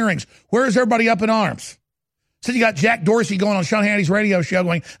 Where are the hearings? Where is everybody up in arms? So you got Jack Dorsey going on Sean Hannity's radio show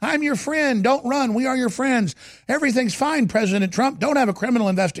going, I'm your friend. Don't run. We are your friends. Everything's fine, President Trump. Don't have a criminal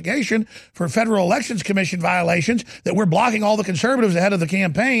investigation for Federal Elections Commission violations that we're blocking all the conservatives ahead of the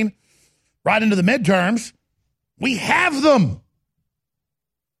campaign right into the midterms. We have them.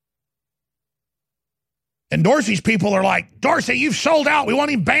 And Dorsey's people are like, Dorsey, you've sold out. We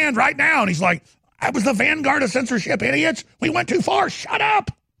want him banned right now. And he's like, I was the vanguard of censorship, idiots. We went too far. Shut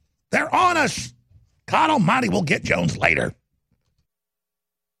up. They're on us. God almighty, we'll get Jones later.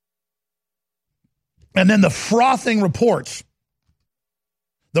 And then the frothing reports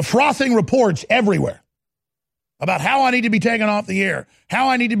everywhere about how I need to be taken off the air, how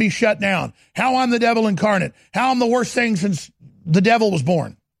I need to be shut down, how I'm the devil incarnate, how I'm the worst thing since the devil was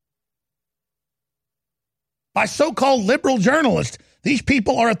born. By so-called liberal journalists, these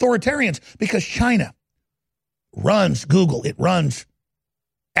people are authoritarians because China runs Google. It runs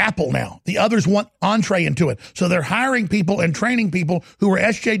Apple now. The others want entree into it. So they're hiring people and training people who are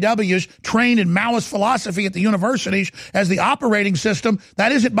SJWs trained in Maoist philosophy at the universities as the operating system.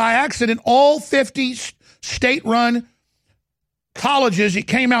 That isn't by accident. All 50 state-run colleges, it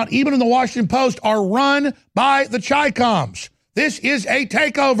came out even in the Washington Post, are run by the Chi-Coms. This is a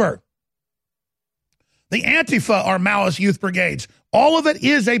takeover. The Antifa are Maoist youth brigades. All of it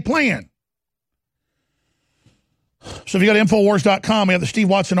is a plan. So if you go to Infowars.com, we have the Steve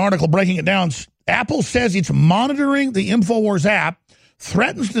Watson article breaking it down. Apple says it's monitoring the Infowars app,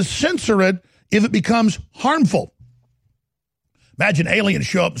 threatens to censor it if it becomes harmful. Imagine aliens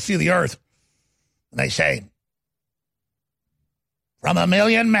show up and see the Earth, and they say, from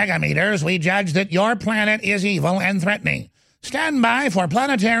 1,000,000 megameters, we judge that your planet is evil and threatening. Stand by for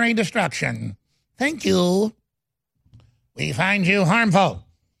planetary destruction. Thank you. We find you harmful.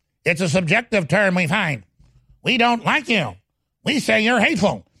 It's a subjective term we find. We don't like you. We say you're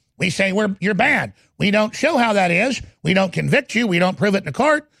hateful. We say you're bad. We don't show how that is. We don't convict you. We don't prove it in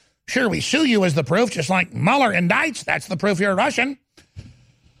court. Sure, we sue you as the proof, just like Mueller indicts. That's the proof you're Russian.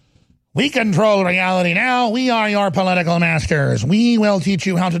 We control reality now. We are your political masters. We will teach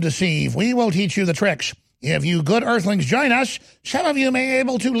you how to deceive. We will teach you the tricks. If you good earthlings join us, some of you may be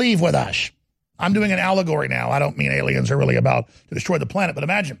able to leave with us. I'm doing an allegory now. I don't mean aliens are really about to destroy the planet, but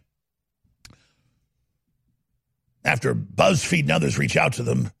imagine after BuzzFeed and others reach out to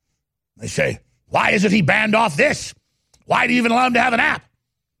them, they say, why isn't he banned off this? Why do you even allow him to have an app?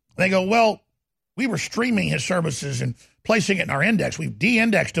 And they go, well, we were streaming his services and placing it in our index. We've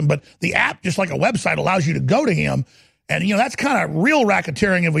de-indexed him, but the app, just like a website, allows you to go to him. And, that's kind of real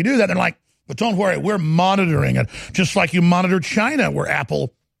racketeering if we do that. They're like, but don't worry, we're monitoring it, just like you monitor China, where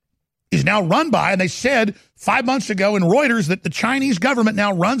Apple is now run by. And they said 5 months ago in Reuters that the Chinese government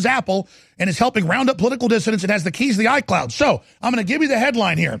now runs Apple and is helping round up political dissidents and has the keys to the iCloud. So I'm going to give you the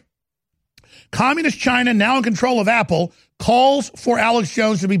headline here. Communist China, now in control of Apple, calls for Alex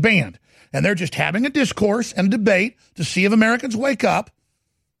Jones to be banned. And they're just having a discourse and a debate to see if Americans wake up.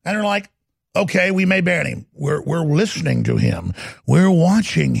 And they're like, okay, we may ban him. We're listening to him. We're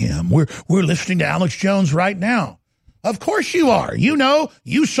watching him. We're listening to Alex Jones right now. Of course you are. You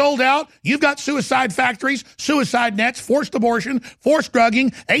sold out. You've got suicide factories, suicide nets, forced abortion, forced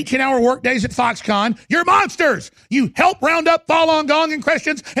drugging, 18-hour workdays at Foxconn. You're monsters. You help round up Falun Gong and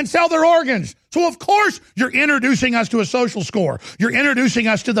Christians and sell their organs. So, of course, you're introducing us to a social score. You're introducing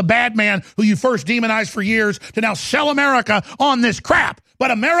us to the bad man who you first demonized for years to now sell America on this crap.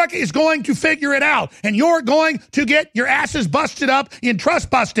 But America is going to figure it out, and you're going to get your asses busted up in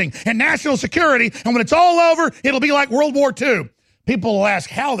trust busting and national security, and when it's all over, it'll be like World War II. People will ask,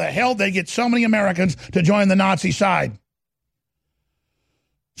 how the hell did they get so many Americans to join the Nazi side?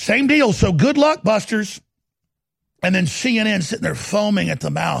 Same deal. So good luck, busters. And then CNN sitting there foaming at the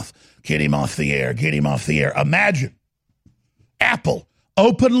mouth. Get him off the air. Get him off the air. Imagine Apple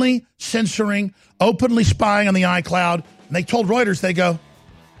openly censoring, openly spying on the iCloud. And they told Reuters, they go,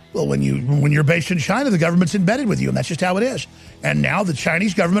 well, when you're based in China, the government's embedded with you, and that's just how it is. And now the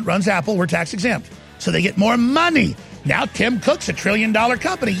Chinese government runs Apple. We're tax exempt. So they get more money. Now Tim Cook's $1 trillion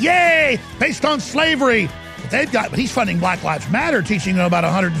company. Yay! Based on slavery. But he's funding Black Lives Matter, teaching them about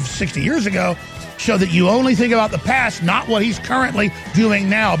 160 years ago, so that you only think about the past, not what he's currently doing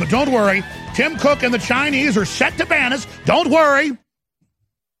now. But don't worry, Tim Cook and the Chinese are set to ban us. Don't worry.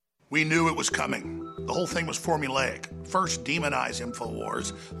 We knew it was coming. The whole thing was formulaic. First, demonize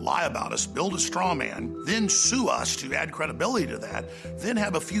InfoWars, lie about us, build a straw man, then sue us to add credibility to that, then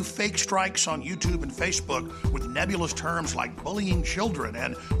have a few fake strikes on YouTube and Facebook with nebulous terms like bullying children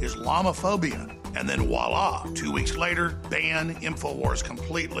and Islamophobia. And then voila, 2 weeks later, ban InfoWars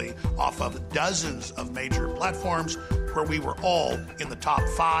completely off of dozens of major platforms where we were all in the top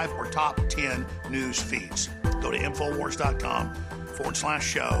 5 or top 10 news feeds. Go to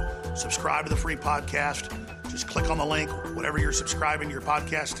Infowars.com/show. Subscribe to the free podcast. Just click on the link, whatever you're subscribing your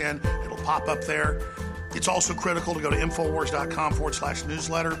podcast in, it'll pop up there. It's also critical to go to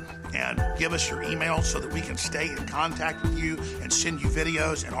Infowars.com/newsletter and give us your email so that we can stay in contact with you and send you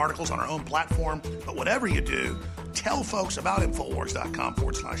videos and articles on our own platform. But whatever you do, tell folks about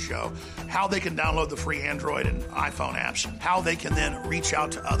Infowars.com/show, how they can download the free Android and iPhone apps, how they can then reach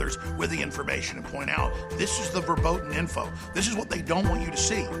out to others with the information and point out, this is the verboten info. This is what they don't want you to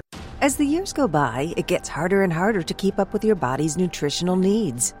see. As the years go by, it gets harder and harder to keep up with your body's nutritional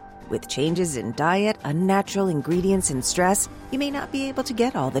needs. With changes in diet, unnatural ingredients, and stress, you may not be able to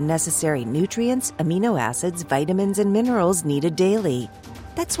get all the necessary nutrients, amino acids, vitamins, and minerals needed daily.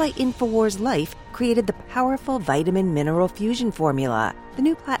 That's why InfoWars Life created the powerful Vitamin Mineral Fusion formula. The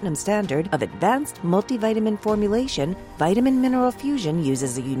new platinum standard of advanced multivitamin formulation, Vitamin Mineral Fusion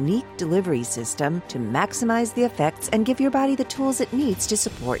uses a unique delivery system to maximize the effects and give your body the tools it needs to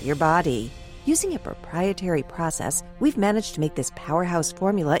support your body. Using a proprietary process, we've managed to make this powerhouse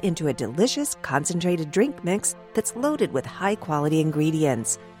formula into a delicious, concentrated drink mix that's loaded with high-quality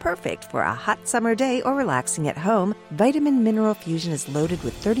ingredients. Perfect for a hot summer day or relaxing at home, Vitamin Mineral Fusion is loaded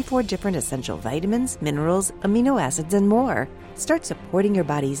with 34 different essential vitamins, minerals, amino acids, and more. Start supporting your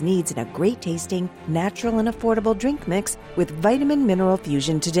body's needs in a great-tasting, natural, and affordable drink mix with Vitamin Mineral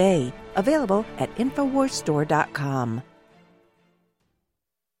Fusion today. Available at InfoWarsStore.com.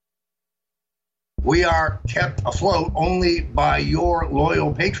 We are kept afloat only by your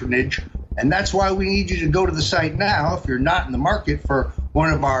loyal patronage, and that's why we need you to go to the site now. If you're not in the market for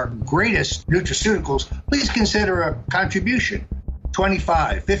one of our greatest nutraceuticals, please consider a contribution.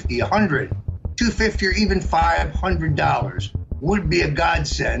 $25, $50, $100, $250, or even $500 would be a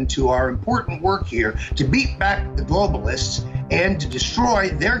godsend to our important work here to beat back the globalists and to destroy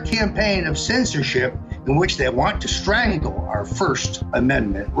their campaign of censorship in which they want to strangle our First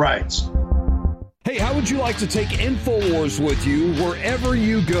Amendment rights. Hey, how would you like to take InfoWars with you wherever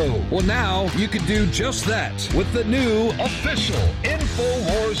you go? Well, now you can do just that with the new official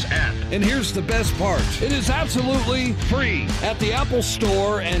InfoWars app. And here's the best part. It is absolutely free. At the Apple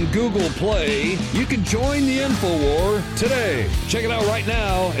Store and Google Play, you can join the InfoWar today. Check it out right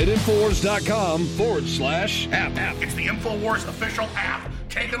now at InfoWars.com/app. It's the InfoWars official app.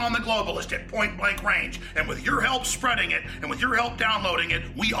 Taking on the globalist at point blank range. And with your help spreading it, and with your help downloading it,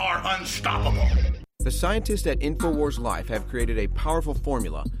 we are unstoppable. The scientists at InfoWars Life have created a powerful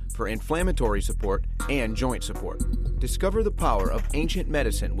formula for inflammatory support and joint support. Discover the power of ancient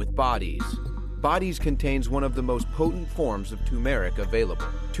medicine with Bodies. Bodies contains one of the most potent forms of turmeric available.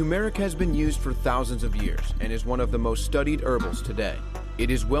 Turmeric has been used for thousands of years and is one of the most studied herbals today. It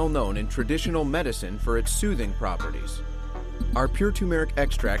is well known in traditional medicine for its soothing properties. Our pure turmeric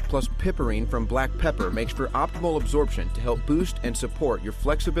extract plus piperine from black pepper makes for optimal absorption to help boost and support your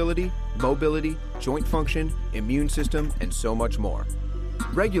flexibility, mobility, joint function, immune system, and so much more.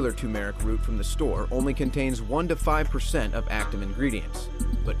 Regular turmeric root from the store only contains 1 to 5% of active ingredients,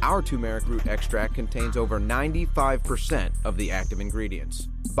 but our turmeric root extract contains over 95% of the active ingredients.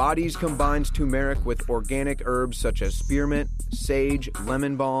 Bodies combines turmeric with organic herbs such as spearmint, sage,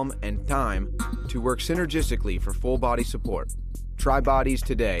 lemon balm, and thyme to work synergistically for full body support. Try Bodies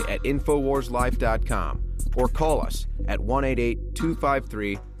today at InfoWarsLife.com or call us at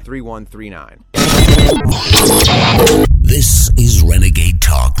 1-888-253-3139. This is Renegade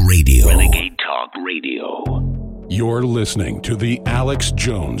Talk Radio. Renegade Talk Radio. You're listening to The Alex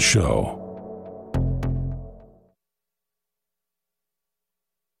Jones Show.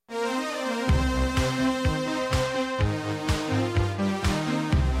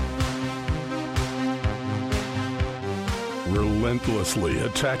 Relentlessly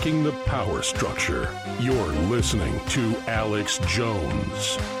attacking the power structure. You're listening to Alex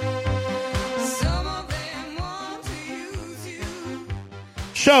Jones.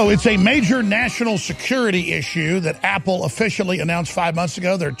 So it's a major national security issue that Apple officially announced 5 months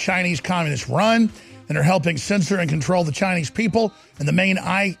ago. They're Chinese communist run, and they're helping censor and control the Chinese people. And the main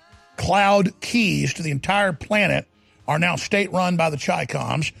iCloud keys to the entire planet are now state-run by the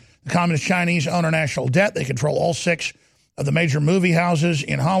Chi-Coms. The Communist Chinese own our national debt. They control all 6 of the major movie houses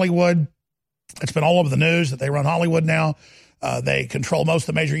in Hollywood. It's been all over the news that they run Hollywood now. They control most of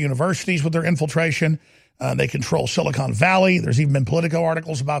the major universities with their infiltration. They control Silicon Valley. There's even been Politico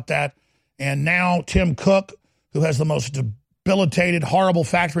articles about that. And now Tim Cook, who has the most debilitated, horrible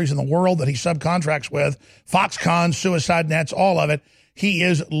factories in the world that he subcontracts with, Foxconn, Suicide Nets, all of it, he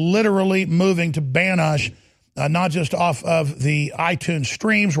is literally moving to ban us, not just off of the iTunes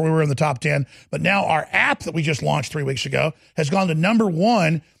streams where we were in the top 10, but now our app that we just launched 3 weeks ago has gone to number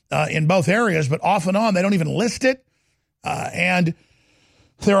 1 in both areas, but off and on, they don't even list it. And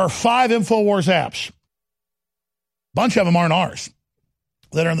there are 5 InfoWars apps. A bunch of them aren't ours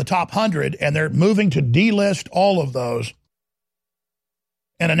that are in the top 100, and they're moving to delist all of those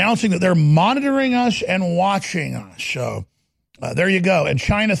and announcing that they're monitoring us and watching us. So there you go. And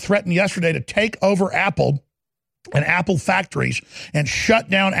China threatened yesterday to take over Apple and Apple factories and shut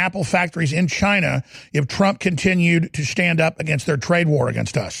down Apple factories in China if Trump continued to stand up against their trade war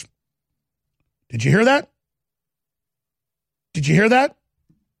against us. Did you hear that? Did you hear that?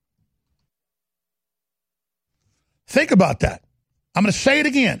 Think about that. I'm going to say it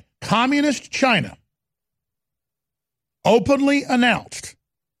again. Communist China openly announced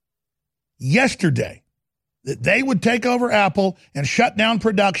yesterday that they would take over Apple and shut down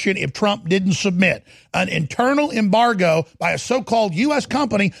production if Trump didn't submit an internal embargo by a so-called U.S.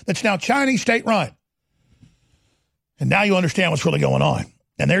 company that's now Chinese state-run. And now you understand what's really going on.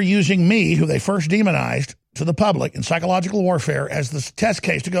 And they're using me, who they first demonized to the public in psychological warfare as this test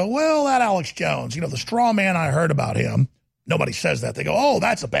case to go, well, that Alex Jones, the straw man I heard about him, nobody says that. They go, oh,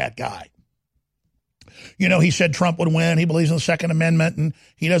 that's a bad guy. He said Trump would win. He believes in the Second Amendment, and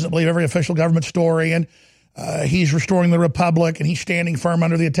he doesn't believe every official government story, and he's restoring the republic, and he's standing firm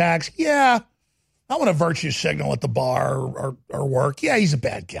under the attacks. Yeah, I want a virtue signal at the bar or work. Yeah, he's a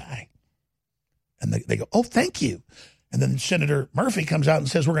bad guy. And they go, oh, thank you. And then Senator Murphy comes out and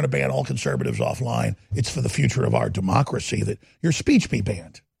says, we're going to ban all conservatives offline. It's for the future of our democracy that your speech be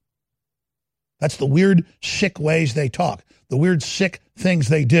banned. That's the weird, sick ways they talk, the weird, sick things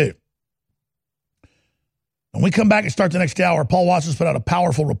they do. When we come back and start the next hour, Paul Watson's put out a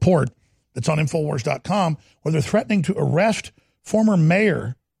powerful report that's on Infowars.com where they're threatening to arrest former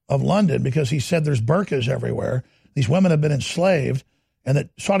mayor of London because he said there's burqas everywhere. These women have been enslaved, and that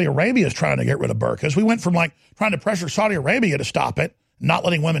Saudi Arabia is trying to get rid of burqas. We went from trying to pressure Saudi Arabia to stop it, not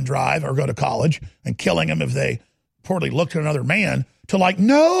letting women drive or go to college and killing them if they poorly looked at another man, to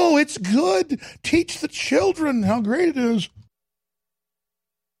no, it's good. Teach the children how great it is.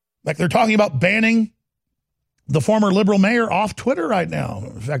 They're talking about banning the former liberal mayor off Twitter right now.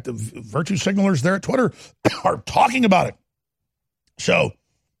 In fact, the virtue signalers there at Twitter are talking about it. So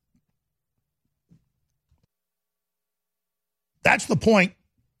that's the point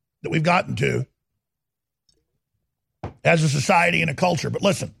that we've gotten to as a society and a culture. But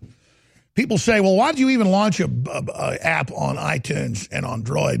listen, people say, well, why did you even launch a app on iTunes and on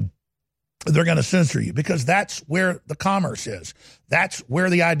Droid? They're going to censor you because that's where the commerce is. That's where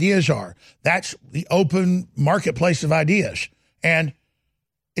the ideas are. That's the open marketplace of ideas. And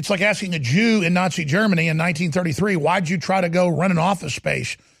it's like asking a Jew in Nazi Germany in 1933, why'd you try to go run an office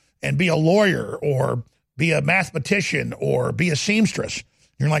space and be a lawyer or be a mathematician or be a seamstress?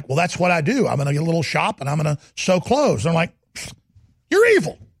 You're like, well, that's what I do. I'm going to get a little shop and I'm going to sew clothes. And I'm like, you're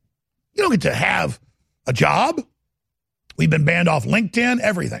evil. You don't get to have a job. We've been banned off LinkedIn,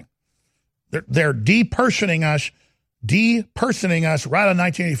 everything. They're depersoning us right on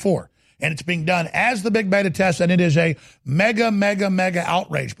 1984. And it's being done as the big beta test, and it is a mega, mega, mega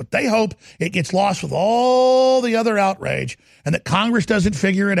outrage. But they hope it gets lost with all the other outrage and that Congress doesn't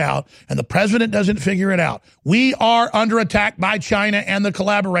figure it out and the president doesn't figure it out. We are under attack by China and the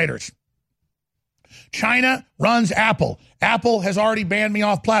collaborators. China runs Apple. Apple has already banned me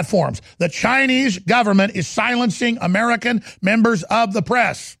off platforms. The Chinese government is silencing American members of the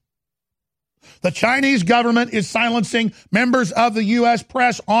press. The Chinese government is silencing members of the U.S.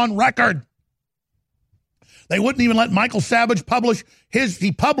 press on record. They wouldn't even let Michael Savage publish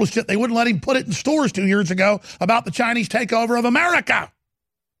he published it. They wouldn't let him put it in stores 2 years ago about the Chinese takeover of America.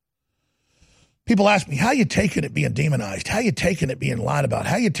 People ask me, how you taking it being demonized? How you taking it being lied about?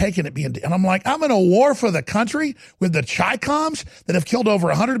 How you taking it being... And I'm like, I'm in a war for the country with the Chi-Coms that have killed over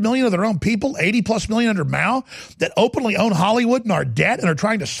 100 million of their own people, 80 plus million under Mao, that openly own Hollywood and are dead and are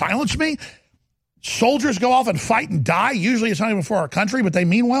trying to silence me. Soldiers go off and fight and die. Usually it's not even for our country, but they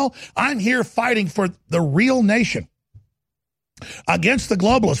mean well. I'm here fighting for the real nation against the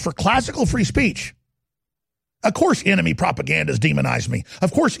globalists for classical free speech. Of course, enemy propaganda has demonized me.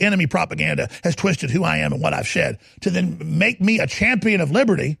 Of course, enemy propaganda has twisted who I am and what I've said to then make me a champion of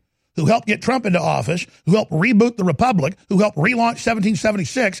liberty who helped get Trump into office, who helped reboot the republic, who helped relaunch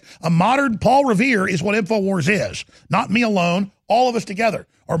 1776. A modern Paul Revere is what InfoWars is. Not me alone, all of us together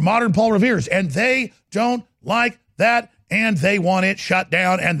are modern Paul Reveres. And they don't like that, and they want it shut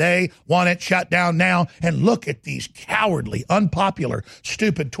down, and they want it shut down now. And look at these cowardly, unpopular,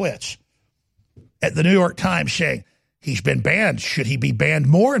 stupid twits at the New York Times saying, he's been banned. Should he be banned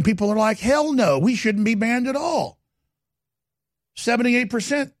more? And people are like, hell no, we shouldn't be banned at all.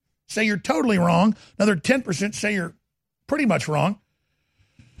 78% say you're totally wrong. Another 10% say you're pretty much wrong.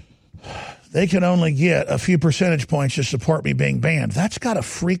 They can only get a few percentage points to support me being banned. That's got to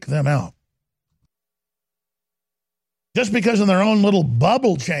freak them out. Just because in their own little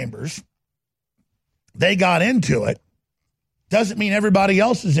bubble chambers, they got into it, doesn't mean everybody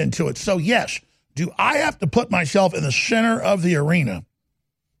else is into it. So yes, do I have to put myself in the center of the arena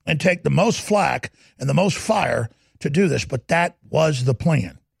and take the most flack and the most fire to do this? But that was the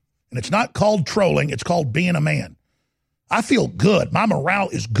plan. And it's not called trolling. It's called being a man. I feel good. My morale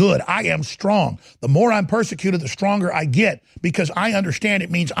is good. I am strong. The more I'm persecuted, the stronger I get because I understand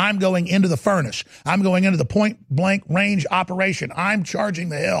it means I'm going into the furnace. I'm going into the point-blank range operation. I'm charging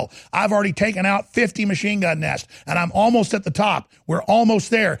the hill. I've already taken out 50 machine gun nests, and I'm almost at the top. We're almost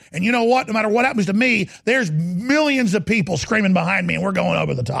there. And you know what? No matter what happens to me, there's millions of people screaming behind me, and we're going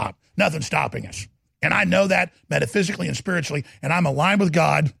over the top. Nothing's stopping us. And I know that metaphysically and spiritually, and I'm aligned with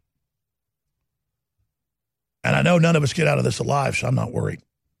God. And I know none of us get out of this alive, so I'm not worried.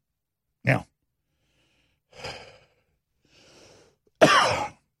 Now,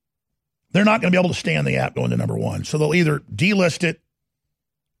 they're not going to be able to stand the app going to number one. So they'll either delist it,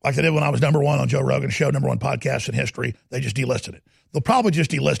 like they did when I was number one on Joe Rogan's show, number one podcast in history. They just delisted it. They'll probably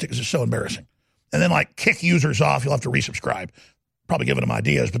just delist it because it's so embarrassing. And then, like, kick users off. You'll have to resubscribe. Probably giving them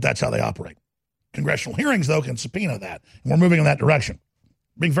ideas, but that's how they operate. Congressional hearings, though, can subpoena that. And we're moving in that direction.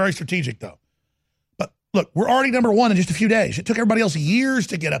 Being very strategic, though. But, look, we're already number one in just a few days. It took everybody else years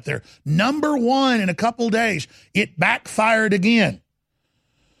to get up there. Number one in a couple days. It backfired again.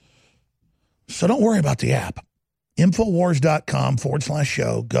 So don't worry about the app.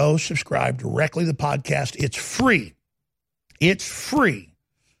 Infowars.com/show. Go subscribe directly to the podcast. It's free. It's free.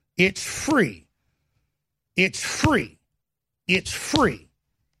 It's free. It's free. It's free.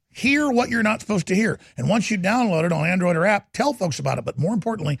 Hear what you're not supposed to hear. And once you download it on Android or app, tell folks about it. But more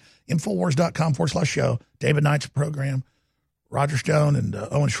importantly, Infowars.com/show. David Knight's program, Roger Stone and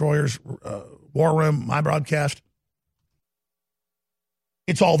Owen Schroyer's War Room, my broadcast.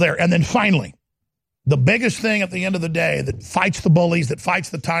 It's all there. And then finally, the biggest thing at the end of the day that fights the bullies, that fights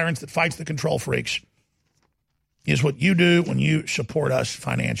the tyrants, that fights the control freaks is what you do when you support us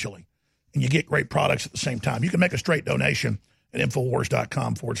financially. And you get great products at the same time. You can make a straight donation at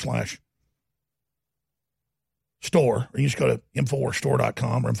Infowars.com/store, or you just go to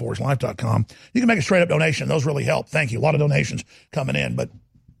InfoWarsStore.com or InfoWarsLife.com. You can make a straight up donation. Those really help. Thank you. A lot of donations coming in. But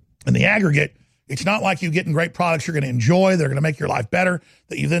in the aggregate, it's not like you getting great products you're going to enjoy. They're going to make your life better.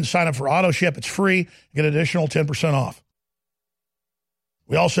 That you then sign up for auto ship. It's free. You get an additional 10% off.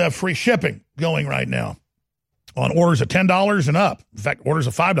 We also have free shipping going right now on orders of $10 and up. In fact, orders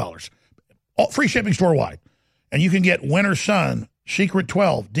of $5. All free shipping store-wide. And you can get Winter Sun, Secret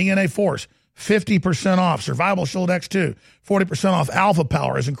 12, DNA Force, 50% off. Survival Shield X2, 40% off. Alpha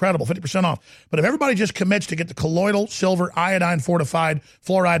Power is incredible, 50% off. But if everybody just commits to get the colloidal silver, iodine fortified,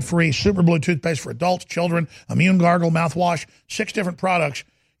 fluoride-free, super blue toothpaste for adults, children, immune gargle, mouthwash, 6 different products.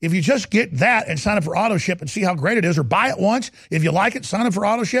 If you just get that and sign up for auto ship and see how great it is, or buy it once, if you like it, sign up for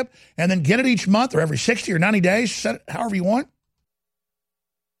auto ship, and then get it each month or every 60 or 90 days, set it however you want.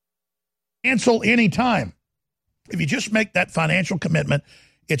 Cancel anytime. If you just make that financial commitment,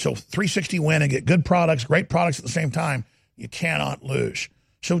 it's a 360 win and get good products, great products at the same time. You cannot lose.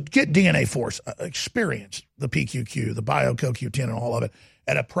 So get DNA Force, experience the PQQ, the BioCoQ10 and all of it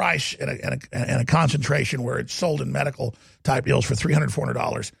at a price and a concentration where it's sold in medical type deals for $300,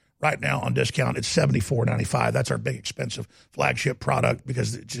 $400. Right now on discount, it's $74.95. That's our big expensive flagship product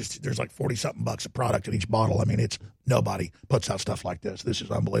because it's just there's like 40-something bucks a product in each bottle. I mean, it's nobody puts out stuff like this. This is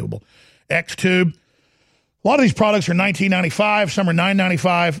unbelievable. X-Tube. A lot of these products are $19.95. Some are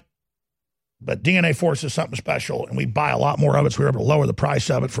 $9.95. But DNA Force is something special, and we buy a lot more of it, so we were able to lower the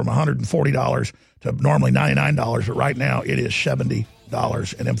price of it from $140 to normally $99. But right now, it is $70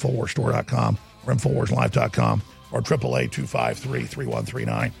 at InfoWarsStore.com or InfoWarsLife.com or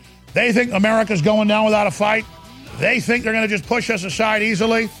 888-253-3139. They think America's going down without a fight. They think they're going to just push us aside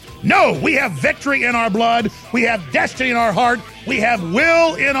easily. No, we have victory in our blood. We have destiny in our heart. We have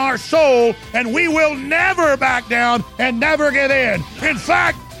will in our soul, and we will never back down and never give in. In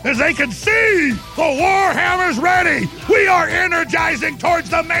fact, as they can see, the war hammer's ready. We are energizing towards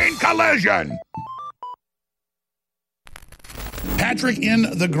the main collision. Patrick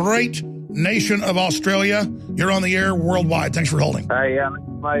in the great nation of Australia. You're on the air worldwide. Thanks for holding. Hey,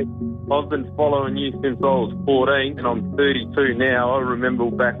 mate. I've been following you since I was 14, and I'm 32 now. I remember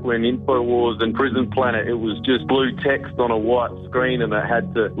back when InfoWars and Prison Planet, it was just blue text on a white screen, and I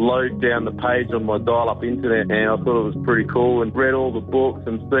had to load down the page on my dial-up internet, and I thought it was pretty cool, and read all the books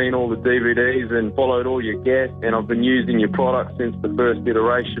and seen all the DVDs and followed all your guests, and I've been using your product since the first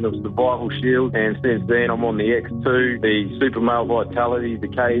iteration of Survival Shield, and since then I'm on the X2, the Super Male Vitality, the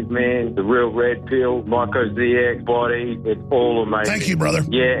Caveman, the Real Red Pill, Myco ZX, Body. It's all amazing. Thank you, brother.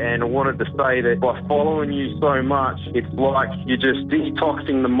 Yeah, and I wanted to say that by following you so much, it's like you're just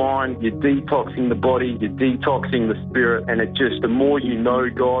detoxing the mind, you're detoxing the body, you're detoxing the spirit, and it just, the more you know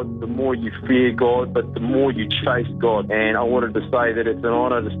God, the more you fear God, but the more you chase God. And I wanted to say that it's an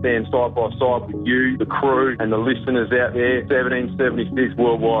honour to stand side by side with you, the crew, and the listeners out there, 1776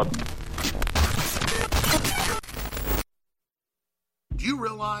 worldwide. Do you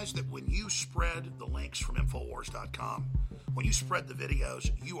realize that when you spread the links from Infowars.com, when you spread the videos,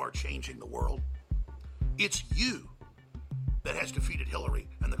 you are changing the world? It's you that has defeated Hillary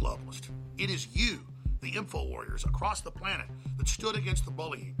and the globalists. It is you, the info warriors across the planet, that stood against the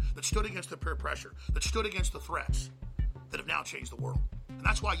bullying, that stood against the peer pressure, that stood against the threats, that have now changed the world. And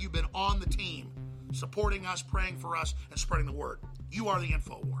that's why you've been on the team, supporting us, praying for us, and spreading the word. You are the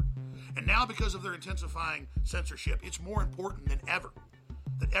info war. And now, because of their intensifying censorship, it's more important than ever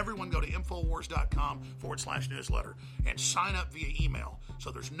that everyone go to Infowars.com/newsletter and sign up via email.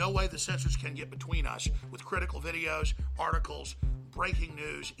 So there's no way the censors can get between us with critical videos, articles, breaking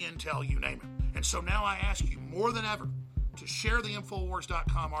news, intel, you name it. And so now I ask you more than ever to share the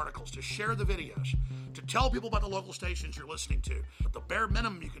Infowars.com articles, to share the videos, to tell people about the local stations you're listening to. But the bare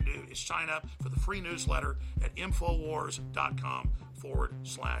minimum you can do is sign up for the free newsletter at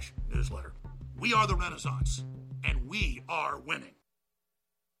Infowars.com/newsletter. We are the Renaissance, and we are winning.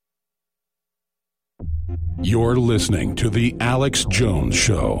 You're listening to The Alex Jones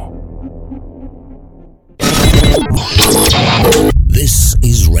Show. This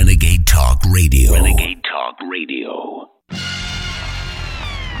is Renegade Talk Radio. Renegade Talk Radio.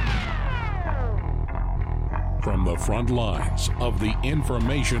 From the front lines of the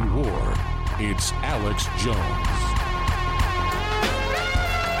information war, it's Alex Jones.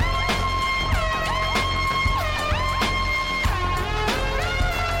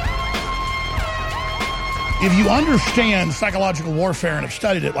 If you understand psychological warfare and have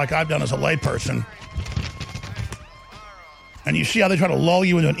studied it like I've done as a layperson, and you see how they try to lull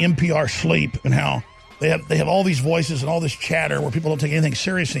you into an NPR sleep and how they have all these voices and all this chatter where people don't take anything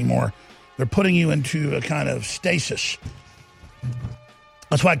serious anymore, they're putting you into a kind of stasis.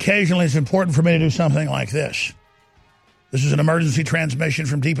 That's why occasionally it's important for me to do something like this. This is an emergency transmission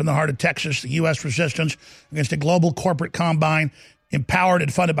from deep in the heart of Texas, the U.S. resistance against a global corporate combine empowered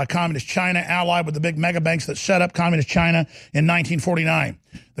and funded by Communist China, allied with the big mega banks that set up Communist China in 1949.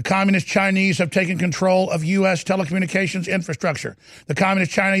 The Communist Chinese have taken control of U.S. telecommunications infrastructure. The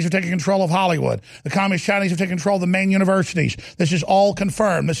Communist Chinese have taken control of Hollywood. The Communist Chinese have taken control of the main universities. This is all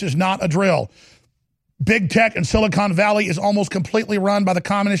confirmed. This is not a drill. Big tech in Silicon Valley is almost completely run by the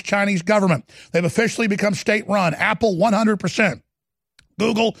Communist Chinese government. They've officially become state-run. Apple, 100%.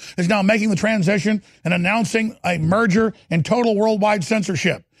 Google is now making the transition and announcing a merger and total worldwide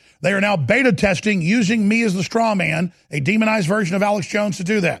censorship. They are now beta testing using me as the straw man, a demonized version of Alex Jones, to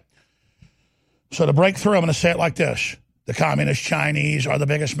do that. So to break through, I'm going to say it like this. The Communist Chinese are the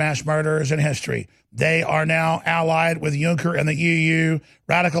biggest mass murderers in history. They are now allied with Juncker and the EU,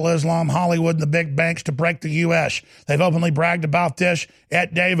 radical Islam, Hollywood, and the big banks to break the U.S. They've openly bragged about this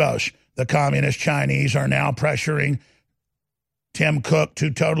at Davos. The Communist Chinese are now pressuring Tim Cook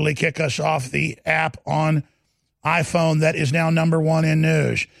to totally kick us off the app on iPhone that is now #1 in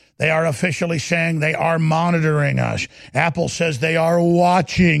news. They are officially saying they are monitoring us. Apple says they are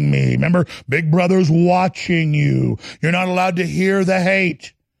watching me. Remember, Big Brother's watching you. You're not allowed to hear the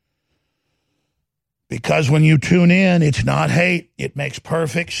hate. Because when you tune in, it's not hate. It makes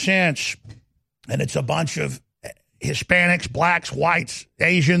perfect sense. And it's a bunch of Hispanics, blacks, whites,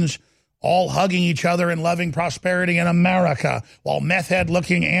 Asians, all hugging each other and loving prosperity in America, while meth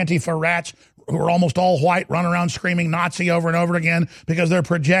head-looking Antifa rats who are almost all white run around screaming Nazi over and over again because they're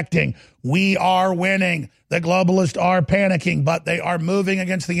projecting. We are winning. The globalists are panicking, but they are moving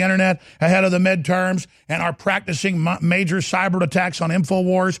against the internet ahead of the midterms and are practicing major cyber attacks on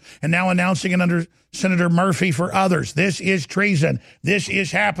InfoWars and now announcing it under Senator Murphy for others. This is treason. This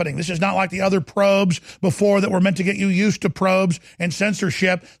is happening. This is not like the other probes before that were meant to get you used to probes and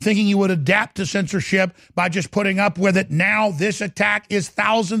censorship, thinking you would adapt to censorship by just putting up with it. Now this attack is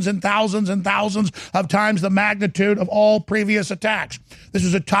thousands and thousands and thousands of times the magnitude of all previous attacks. This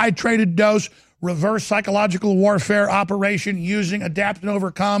is a titrated dose reverse psychological warfare operation using adapt and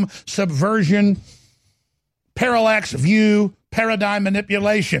overcome, subversion, parallax view, paradigm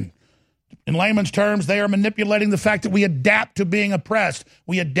manipulation. In layman's terms, they are manipulating the fact that we adapt to being oppressed.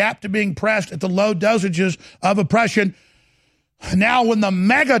 We adapt to being pressed at the low dosages of oppression. Now, when the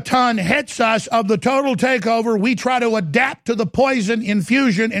megaton hits us of the total takeover, we try to adapt to the poison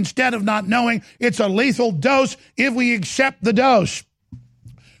infusion instead of not knowing it's a lethal dose if we accept the dose.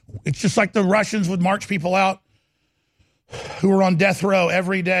 It's just like the Russians would march people out who were on death row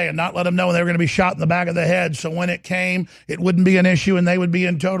every day and not let them know when they were going to be shot in the back of the head. So when it came, it wouldn't be an issue and they would be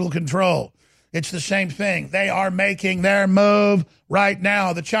in total control. It's the same thing. They are making their move right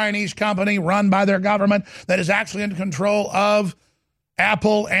now. The Chinese company run by their government that is actually in control of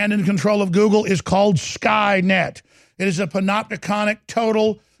Apple and in control of Google is called Skynet. It is a panopticonic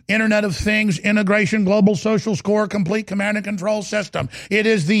total Internet of Things, integration, global social score, complete command and control system. It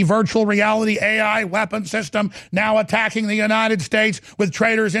is the virtual reality AI weapon system now attacking the United States with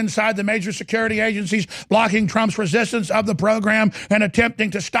traitors inside the major security agencies, blocking Trump's resistance of the program and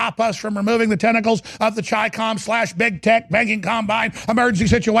attempting to stop us from removing the tentacles of the Chi-Com/Big Tech banking combine emergency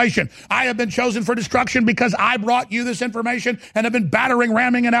situation. I have been chosen for destruction because I brought you this information and have been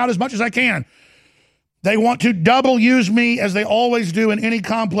ramming it out as much as I can. They want to double use me, as they always do in any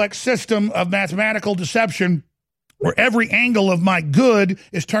complex system of mathematical deception, where every angle of my good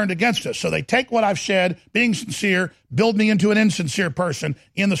is turned against us. So they take what I've said, being sincere, build me into an insincere person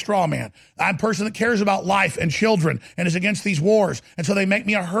in the straw man. I'm a person that cares about life and children and is against these wars. And so they make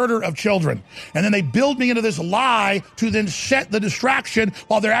me a herder of children. And then they build me into this lie to then set the distraction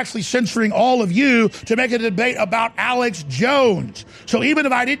while they're actually censoring all of you to make a debate about Alex Jones. So even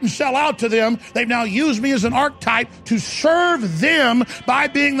if I didn't sell out to them, they've now used me as an archetype to serve them by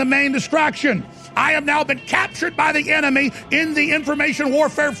being the main distraction. I have now been captured by the enemy in the information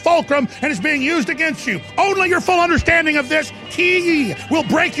warfare fulcrum and is being used against you. Only your full understanding of this key will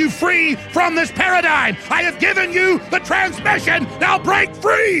break you free from this paradigm. I have given you the transmission. Now break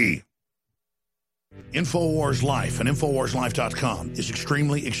free. InfoWars Life and InfoWarsLife.com is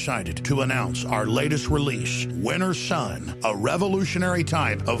extremely excited to announce our latest release, Winter Sun, a revolutionary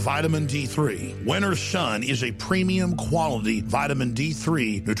type of vitamin D3. Winter Sun is a premium quality vitamin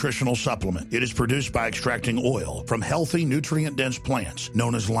D3 nutritional supplement. It is produced by extracting oil from healthy, nutrient-dense plants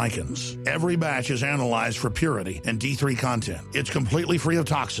known as lichens. Every batch is analyzed for purity and D3 content. It's completely free of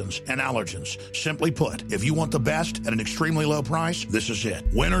toxins and allergens. Simply put, if you want the best at an extremely low price, this is it.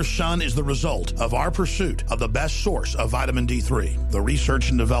 Winter Sun is the result of our pursuit of the best source of vitamin D3. The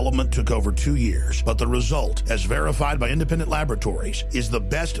research and development took over 2 years, but the result, as verified by independent laboratories, is the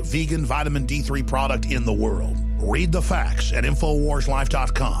best vegan vitamin D3 product in the world. Read the facts at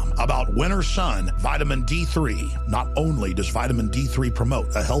InfoWarsLife.com about Winter Sun Vitamin D3. Not only does vitamin D3 promote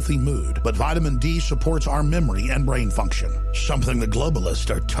a healthy mood, but vitamin D supports our memory and brain function, something the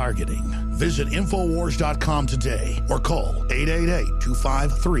globalists are targeting. Visit InfoWars.com today or call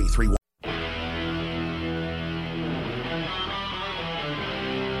 888-253-31.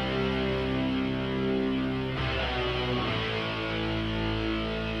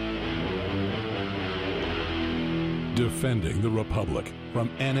 Defending the Republic from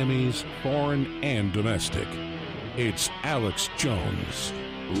enemies, foreign and domestic. It's Alex Jones,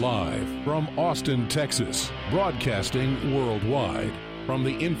 live from Austin, Texas, broadcasting worldwide from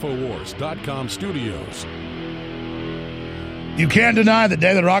the Infowars.com studios. You can't deny that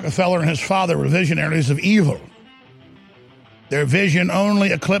David Rockefeller and his father were visionaries of evil. Their vision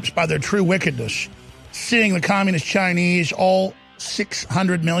only eclipsed by their true wickedness. Seeing the communist Chinese, all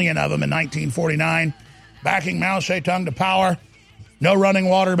 600 million of them in 1949, backing Mao Zedong to power, no running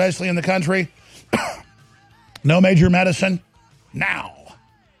water basically in the country, no major medicine. Now,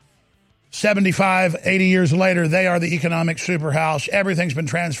 75, 80 years later, they are the economic superhouse. Everything's been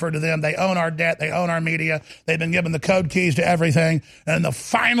transferred to them. They own our debt. They own our media. They've been given the code keys to everything. And in the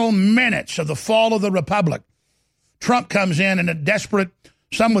final minutes of the fall of the Republic, Trump comes in a desperate,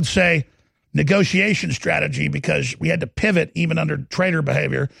 some would say, negotiation strategy, because we had to pivot even under traitor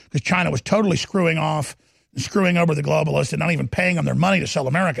behavior because China was totally screwing off, screwing over the globalists and not even paying them their money to sell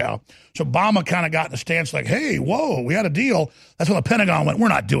America out. So Obama kind of got in a stance like, hey, whoa, we had a deal. That's when the Pentagon went, we're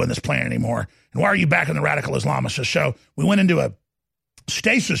not doing this plan anymore. And why are you backing the radical Islamists? So we went into a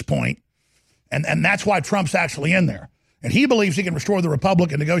stasis point, and that's why Trump's actually in there. And he believes he can restore the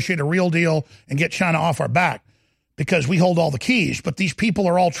Republic and negotiate a real deal and get China off our back because we hold all the keys. But these people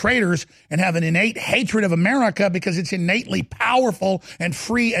are all traitors and have an innate hatred of America because it's innately powerful and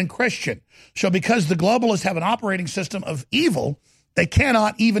free and Christian. So because the globalists have an operating system of evil, they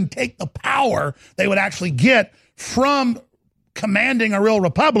cannot even take the power they would actually get from commanding a real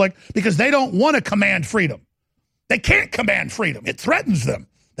republic because they don't want to command freedom. They can't command freedom. It threatens them.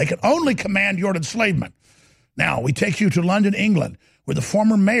 They can only command your enslavement. Now, we take you to London, England, where the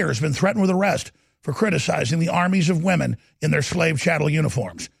former mayor has been threatened with arrest for criticizing the armies of women in their slave chattel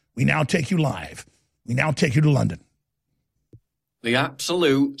uniforms. We now take you live. We now take you to London. The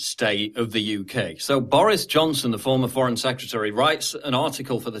absolute state of the UK. So Boris Johnson, the former Foreign Secretary, writes an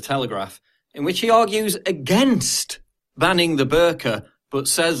article for The Telegraph in which he argues against banning the burqa, but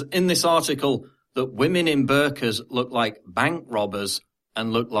says in this article that women in burqas look like bank robbers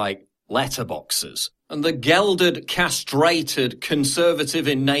and look like letterboxers. And the gelded, castrated, conservative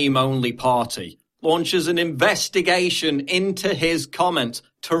in name-only party launches an investigation into his comments.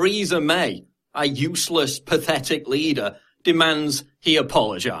 Theresa May, a useless, pathetic leader, demands he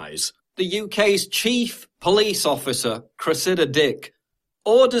apologise. The UK's chief police officer, Cressida Dick,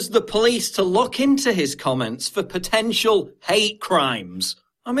 orders the police to look into his comments for potential hate crimes.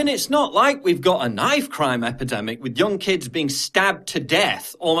 I mean, it's not like we've got a knife crime epidemic with young kids being stabbed to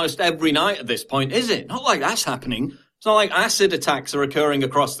death almost every night at this point, is it? Not like that's happening. It's not like acid attacks are occurring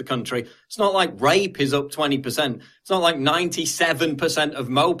across the country. It's not like rape is up 20%. It's not like 97% of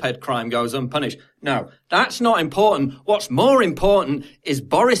moped crime goes unpunished. No, that's not important. What's more important is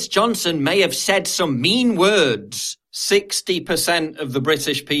Boris Johnson may have said some mean words. 60% of the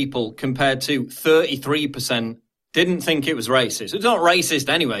British people compared to 33% didn't think it was racist. It's not racist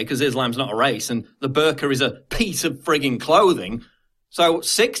anyway, because Islam's not a race, and the burqa is a piece of frigging clothing. So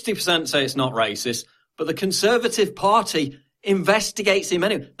 60% say it's not racist, but the Conservative Party investigates him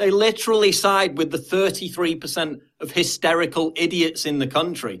anyway. They literally side with the 33% of hysterical idiots in the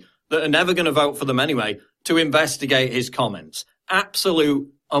country that are never going to vote for them anyway to investigate his comments. Absolute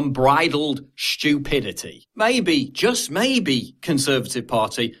unbridled stupidity. Maybe, just maybe, Conservative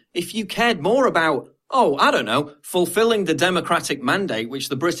Party, if you cared more about, fulfilling the democratic mandate which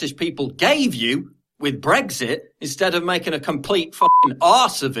the British people gave you with Brexit, instead of making a complete fucking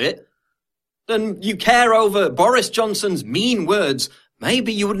arse of it, then you care over Boris Johnson's mean words,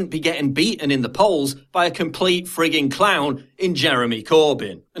 maybe you wouldn't be getting beaten in the polls by a complete frigging clown in Jeremy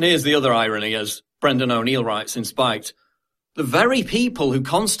Corbyn. And here's the other irony, as Brendan O'Neill writes in Spiked. The very people who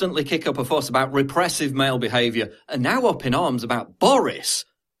constantly kick up a fuss about repressive male behaviour are now up in arms about Boris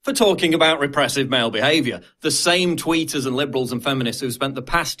for talking about repressive male behaviour. The same tweeters and liberals and feminists who spent the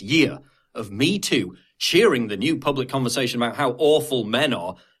past year of Me Too cheering the new public conversation about how awful men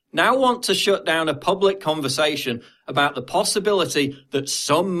are now want to shut down a public conversation about the possibility that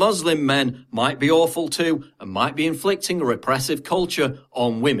some Muslim men might be awful too and might be inflicting a repressive culture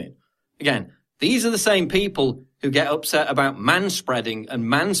on women. Again, these are the same people who get upset about manspreading and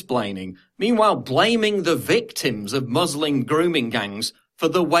mansplaining, meanwhile blaming the victims of Muslim grooming gangs for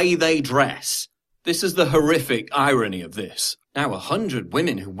the way they dress. This is the horrific irony of this. Now 100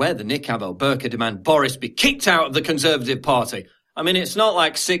 women who wear the niqab or burqa demand Boris be kicked out of the Conservative Party. I mean, it's not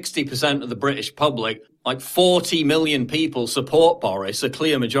like 60% of the British public, like 40 million people support Boris, a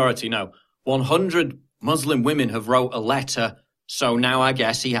clear majority. No, 100 Muslim women have wrote a letter, so now I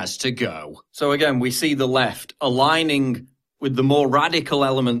guess he has to go. So again, we see the left aligning with the more radical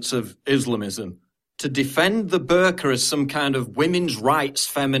elements of Islamism to defend the burqa as some kind of women's rights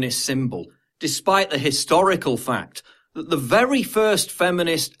feminist symbol, despite the historical fact that the very first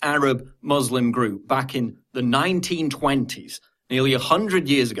feminist Arab Muslim group back in the 1920s, nearly 100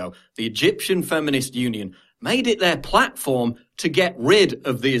 years ago, the Egyptian Feminist Union, made it their platform to get rid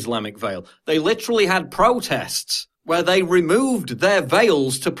of the Islamic veil. They literally had protests where they removed their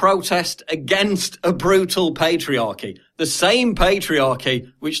veils to protest against a brutal patriarchy, the same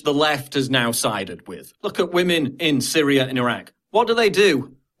patriarchy which the left has now sided with. Look at women in Syria and Iraq. What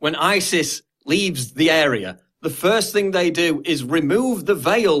do when ISIS leaves the area? The first thing they do is remove the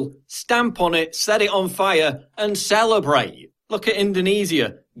veil, stamp on it, set it on fire, and celebrate. Look at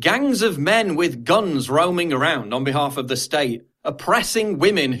Indonesia. Gangs of men with guns roaming around on behalf of the state, oppressing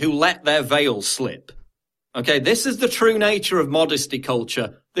women who let their veils slip. Okay, this is the true nature of modesty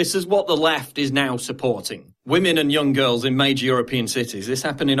culture. This is what the left is now supporting. Women and young girls in major European cities, this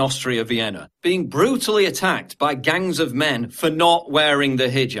happened in Austria, Vienna, being brutally attacked by gangs of men for not wearing the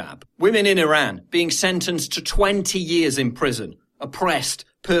hijab. Women in Iran being sentenced to 20 years in prison, oppressed,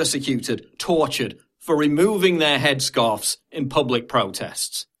 persecuted, tortured, for removing their headscarves in public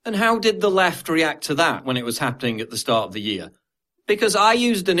protests. And how did the left react to that when it was happening at the start of the year? Because I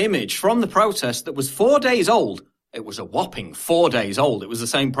used an image from the protest that was 4 days old. It was a whopping 4 days old. It was the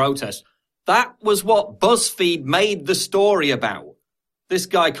same protest. That was what BuzzFeed made the story about. This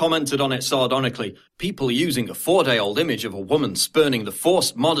guy commented on it sardonically. People are using a 4-day-old image of a woman spurning the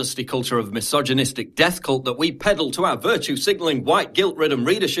forced modesty culture of misogynistic death cult that we peddle to our virtue-signaling, white guilt-ridden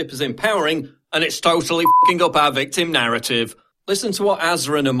readership as empowering, and it's totally f***ing up our victim narrative. Listen to what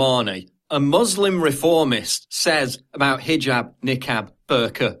Azra Nomani, a Muslim reformist, says about hijab, niqab,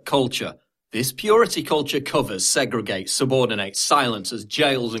 burqa culture. This purity culture covers, segregates, subordinates, silences,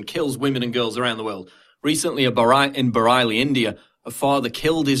 jails and kills women and girls around the world. Recently in Bareilly, India, a father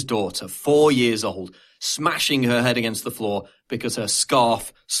killed his daughter, 4 years old, smashing her head against the floor because her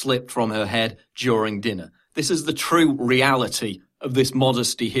scarf slipped from her head during dinner. This is the true reality of this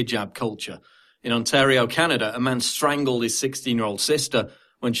modesty hijab culture. In Ontario, Canada, a man strangled his 16-year-old sister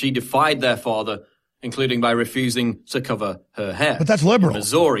when she defied their father, including by refusing to cover her hair. But that's liberal. In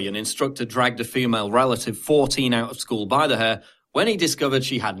Missouri, an instructor dragged a female relative 14 out of school by the hair when he discovered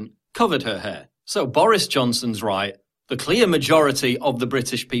she hadn't covered her hair. So Boris Johnson's right. The clear majority of the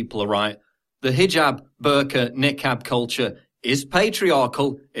British people are right. The hijab, burqa, niqab culture is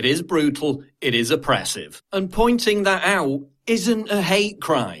patriarchal, it is brutal, it is oppressive. And pointing that out isn't a hate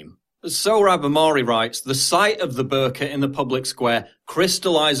crime. As Sohrab Ahmari writes, the sight of the burqa in the public square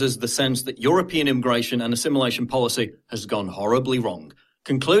crystallizes the sense that European immigration and assimilation policy has gone horribly wrong.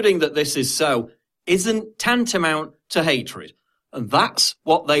 Concluding that this is so isn't tantamount to hatred. And that's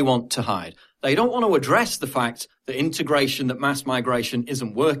what they want to hide. They don't want to address the fact that integration, that mass migration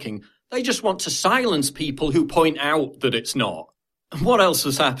isn't working. They just want to silence people who point out that it's not. And what else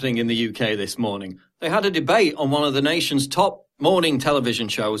was happening in the UK this morning? They had a debate on one of the nation's top morning television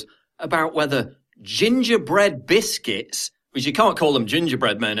shows about whether gingerbread biscuits, which you can't call them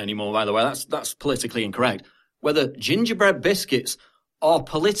gingerbread men anymore, by the way, that's politically incorrect, whether gingerbread biscuits are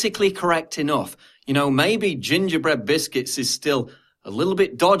politically correct enough. You know, maybe gingerbread biscuits is still a little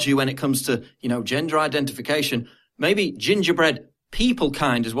bit dodgy when it comes to, you know, gender identification. Maybe gingerbread people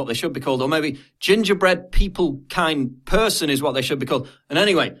kind is what they should be called, or maybe gingerbread people kind person is what they should be called. And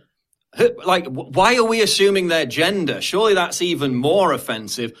anyway, like, why are we assuming their gender? Surely that's even more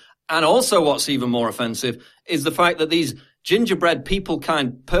offensive. And also what's even more offensive is the fact that these gingerbread people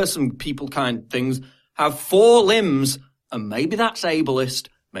kind, person people kind things have 4 limbs, and maybe that's ableist,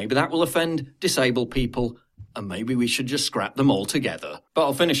 maybe that will offend disabled people, and maybe we should just scrap them all together. But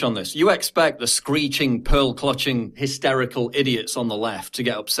I'll finish on this. You expect the screeching, pearl-clutching, hysterical idiots on the left to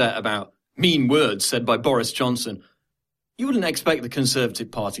get upset about mean words said by Boris Johnson. You wouldn't expect the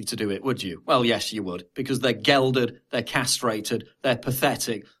Conservative Party to do it, would you? Well, yes, you would, because they're gelded, they're castrated, they're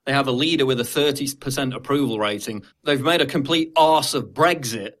pathetic. They have a leader with a 30% approval rating. They've made a complete arse of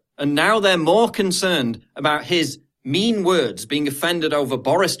Brexit, and now they're more concerned about his mean words, being offended over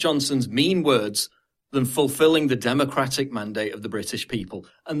Boris Johnson's mean words, than fulfilling the democratic mandate of the British people.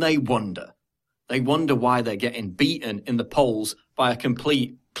 And they wonder why they're getting beaten in the polls by a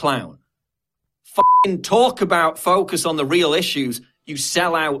complete clown. Fucking talk about focus on the real issues, you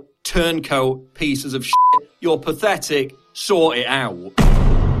sell-out turncoat pieces of shit. You're pathetic. Sort it out.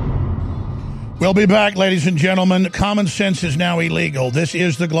 We'll be back, ladies and gentlemen. Common sense is now illegal. This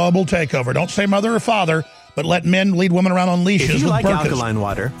is the global takeover. Don't say mother or father, but let men lead women around on leashes. If you like burkas. alkaline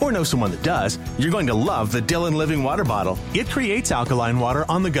water, or know someone that does, you're going to love the Dylan Living Water Bottle. It creates alkaline water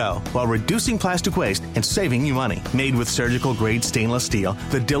on the go while reducing plastic waste and saving you money. Made with surgical-grade stainless steel,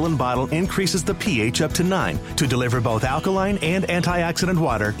 the Dylan bottle increases the pH up to 9 to deliver both alkaline and antioxidant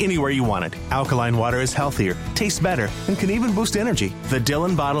water anywhere you want it. Alkaline water is healthier, tastes better, and can even boost energy. The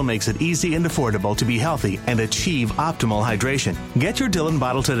Dylan bottle makes it easy and affordable to be healthy and achieve optimal hydration. Get your Dylan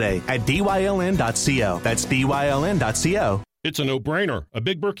bottle today at byln.co. That's byln.co. It's a no-brainer. A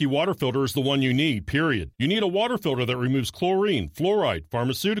Big Berkey water filter is the one you need, period. You need a water filter that removes chlorine, fluoride,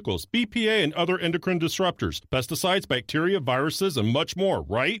 pharmaceuticals, BPA, and other endocrine disruptors, pesticides, bacteria, viruses, and much more,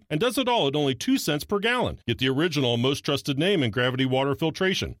 right? And does it all at only 2 cents per gallon. Get the original and most trusted name in gravity water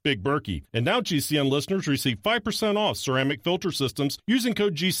filtration, Big Berkey. And now GCN listeners receive 5% off ceramic filter systems using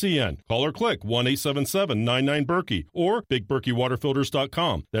code GCN. Call or click 1-877-99-BERKEY or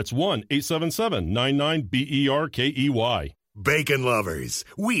BigBerkeyWaterFilters.com. That's 1-877-99-BERKEY. Bacon lovers,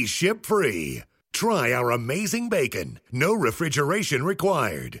 we ship free. Try our amazing bacon. No refrigeration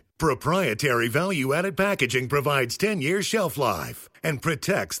required. Proprietary value-added packaging provides 10-year shelf life and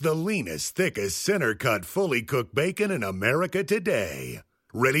protects the leanest, thickest, center-cut, fully cooked bacon in America today.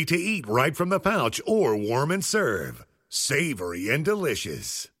 Ready to eat right from the pouch or warm and serve. Savory and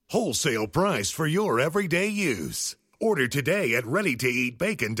delicious. Wholesale price for your everyday use. Order today at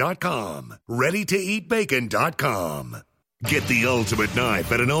ReadyToEatBacon.com. ReadyToEatBacon.com. Get the ultimate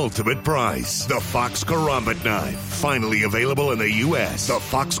knife at an ultimate price. The Fox Karambit Knife. Finally available in the U.S. The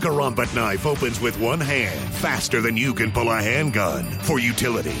Fox Karambit Knife opens with one hand, faster than you can pull a handgun. For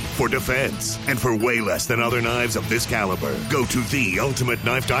utility, for defense, and for way less than other knives of this caliber. Go to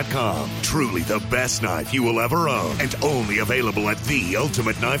TheUltimateKnife.com. Truly the best knife you will ever own. And only available at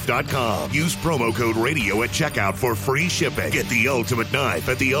TheUltimateKnife.com. Use promo code RADIO at checkout for free shipping. Get the ultimate knife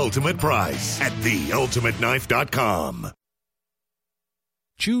at the ultimate price at TheUltimateKnife.com.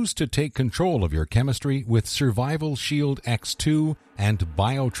 Choose to take control of your chemistry with Survival Shield X2 and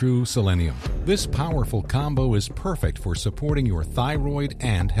BioTrue Selenium. This powerful combo is perfect for supporting your thyroid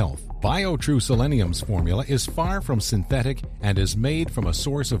and health. BioTrue Selenium's formula is far from synthetic and is made from a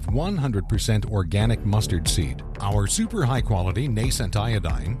source of 100% organic mustard seed. Our super high-quality nascent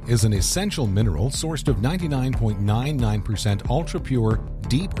iodine is an essential mineral sourced of 99.99% ultra-pure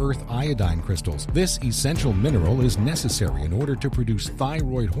deep earth iodine crystals. This essential mineral is necessary in order to produce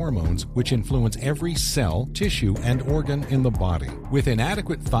thyroid hormones, which influence every cell, tissue, and organ in the body. With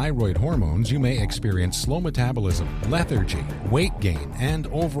inadequate thyroid hormones, you may experience slow metabolism, lethargy, weight gain, and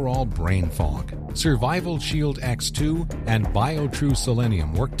overall brain fog. Survival Shield X2 and BioTrue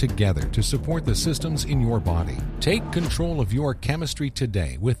Selenium work together to support the systems in your body. Take control of your chemistry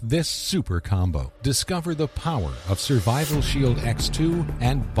today with this super combo. Discover the power of Survival Shield X2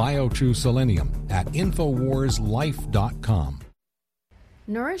 and BioTrue Selenium at InfoWarsLife.com.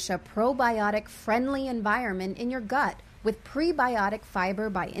 Nourish a probiotic-friendly environment in your gut with prebiotic fiber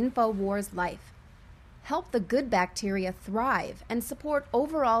by InfoWars Life. Help the good bacteria thrive and support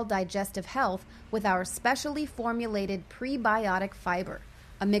overall digestive health with our specially formulated prebiotic fiber.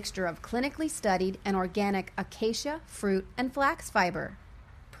 a mixture of clinically studied and organic acacia, fruit, and flax fiber.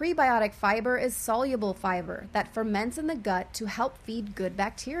 Prebiotic fiber is soluble fiber that ferments in the gut to help feed good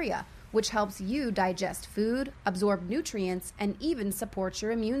bacteria, which helps you digest food, absorb nutrients, and even support your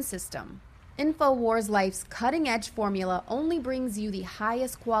immune system. InfoWars Life's cutting-edge formula only brings you the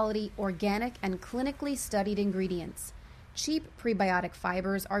highest quality, organic, and clinically studied ingredients. Cheap prebiotic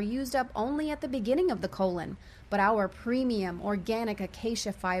fibers are used up only at the beginning of the colon, but our premium organic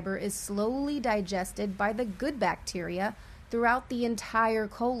acacia fiber is slowly digested by the good bacteria throughout the entire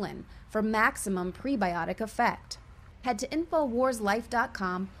colon for maximum prebiotic effect. Head to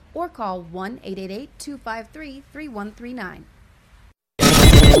InfoWarsLife.com or call 1-888-253-3139.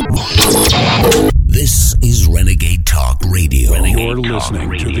 This is Renegade Talk Radio. You're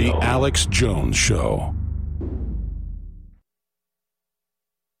listening to The Alex Jones Show.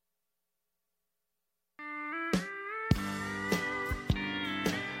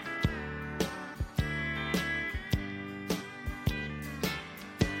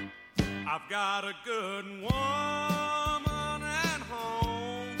 I've got a good woman at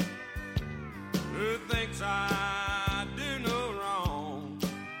home who thinks I do no wrong,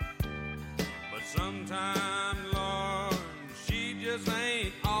 but sometimes, Lord, she just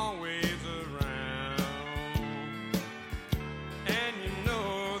ain't always around, and you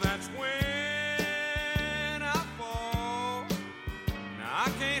know that's when I fall. Now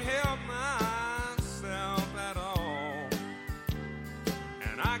I can't help myself at all,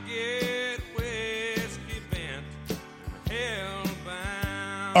 and I get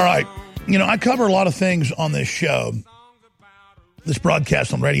All right. You know, I cover a lot of things on this show, this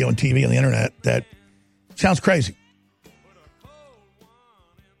broadcast on radio and TV and the internet that sounds crazy.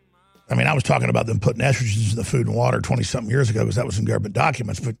 I mean, I was talking about them putting estrogens in the food and water 20-something years ago because that was in government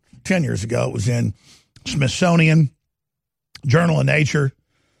documents. But 10 years ago, it was in Smithsonian, Journal of Nature,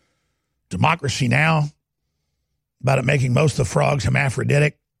 Democracy Now!, about it making most of the frogs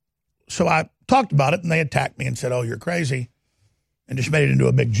hermaphroditic. So I talked about it, and they attacked me and said, oh, you're crazy, and just made it into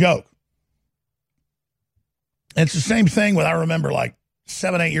a big joke. And it's the same thing with, I remember like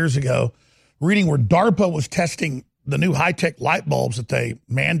 7-8 years ago, reading where DARPA was testing the new high-tech light bulbs that they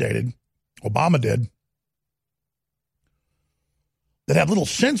mandated, Obama did, that have little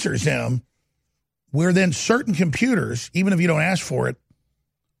sensors in them, where then certain computers, even if you don't ask for it,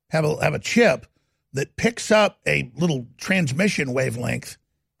 have a chip that picks up a little transmission wavelength,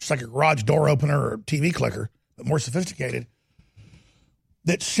 just like a garage door opener or a TV clicker, but more sophisticated,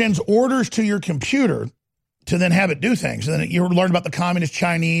 that sends orders to your computer to then have it do things. And then you learned about the communist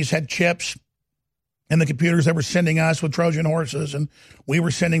Chinese had chips in the computers they were sending us with Trojan horses, and we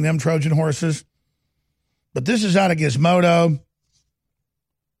were sending them Trojan horses. But this is out of Gizmodo.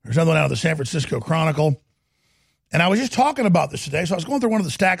 There's another one out of the San Francisco Chronicle. And I was just talking about this today, so I was going through one of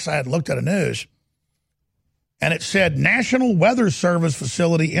the stacks I had looked at a news, and it said National Weather Service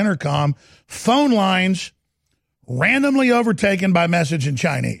Facility intercom phone lines randomly overtaken by message in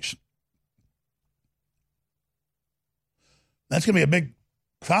Chinese. That's going to be a big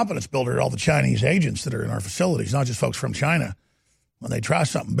confidence builder to all the Chinese agents that are in our facilities, not just folks from China, when they try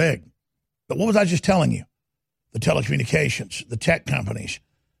something big. But what was I just telling you? The telecommunications, the tech companies,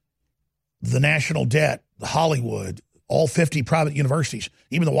 the national debt, the Hollywood, all 50 private universities,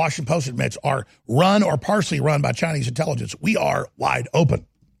 even the Washington Post admits are run or partially run by Chinese intelligence. We are wide open.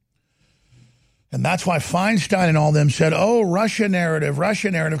 And that's why Feinstein and all them said, oh, Russia narrative,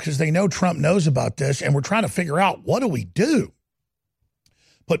 because they know Trump knows about this, and we're trying to figure out, what do we do?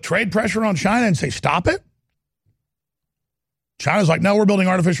 Put trade pressure on China and say, stop it? China's like, no, we're building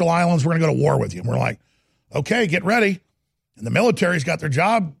artificial islands. We're going to go to war with you. And we're like, okay, get ready. And the military's got their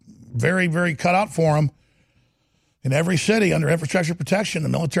job very, very cut out for them. In every city under infrastructure protection, the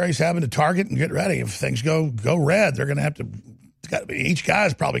military's having to target and get ready. If things go red, they're going to have to. Each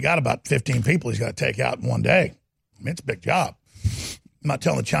guy's probably got about 15 people he's got to take out in one day. I mean, it's a big job. I'm not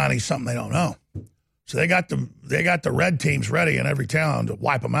telling the Chinese something they don't know. So they got the red teams ready in every town to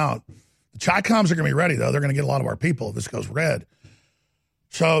wipe them out. The Chi-Coms are going to be ready, though. They're going to get a lot of our people if this goes red.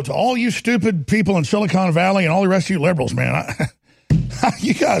 So to all you stupid people in Silicon Valley and all the rest of you liberals, man,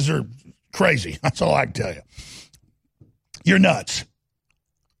 you guys are crazy. That's all I can tell you. You're nuts.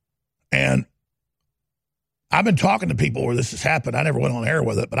 And I've been talking to people where this has happened. I never went on air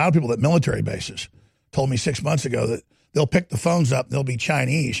with it, but I have people at military bases told me 6 months ago that they'll pick the phones up, they'll be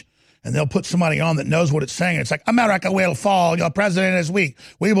Chinese, and they'll put somebody on that knows what it's saying. It's like, America will fall, your president is weak,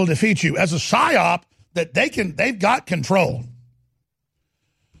 we will defeat you, as a psyop that they've got control.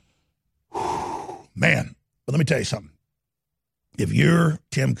 Man, but let me tell you something. If you're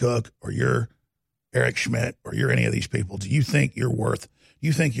Tim Cook or you're Eric Schmidt or you're any of these people, do you think you're worth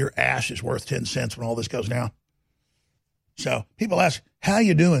you think your ass is worth 10 cents when all this goes down? So people ask, how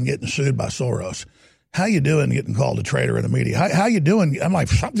you doing getting sued by Soros? How you doing getting called a traitor in the media? How you doing? I'm like,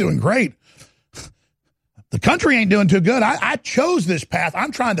 I'm doing great. The country ain't doing too good. I chose this path.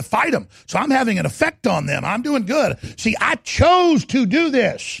 I'm trying to fight them. So I'm having an effect on them. I'm doing good. See, I chose to do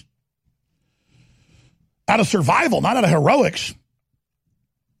this out of survival, not out of heroics.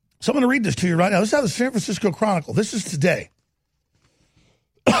 So I'm going to read this to you right now. This is out of the San Francisco Chronicle. This is today.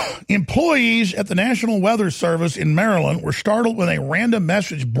 Employees at the National Weather Service in Maryland were startled when a random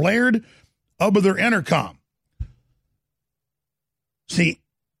message blared over their intercom. See,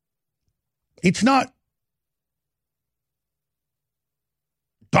 it's not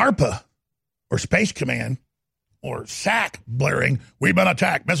DARPA or Space Command or SAC blaring, we've been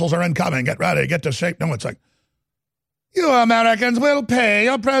attacked, missiles are incoming, get ready, get to safe. No, it's like, you Americans will pay,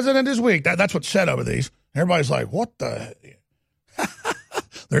 your president is weak. That's what's said over these. Everybody's like, what the?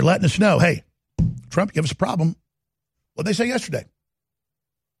 They're letting us know, hey, Trump, give us a problem. What'd they say yesterday?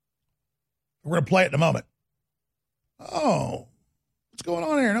 We're going to play it in a moment. Oh, what's going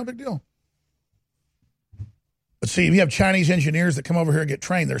on here? No big deal. But see, we have Chinese engineers that come over here and get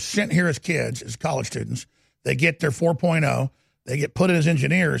trained. They're sent here as kids, as college students. They get their 4.0. They get put in as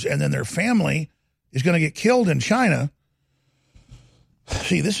engineers, and then their family is going to get killed in China.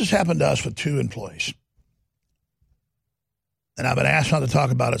 See, this has happened to us with 2 employees. And I've been asked not to talk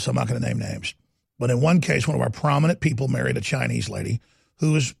about it, so I'm not going to name names. But in one case, one of our prominent people married a Chinese lady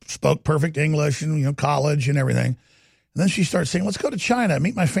who spoke perfect English and college and everything. And then she starts saying, let's go to China and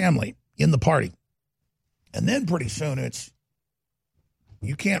meet my family in the party. And then pretty soon it's,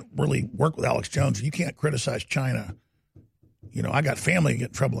 you can't really work with Alex Jones. You can't criticize China. I got family get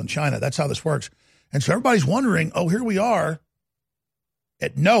in trouble in China. That's how this works. And so everybody's wondering, oh, here we are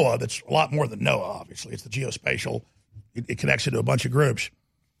at NOAA. That's a lot more than NOAA, obviously. It's the geospatial. It connects it to a bunch of groups.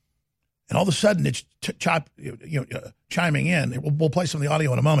 And all of a sudden, it's chiming in. We'll play some of the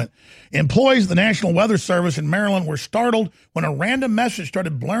audio in a moment. Employees of the National Weather Service in Maryland were startled when a random message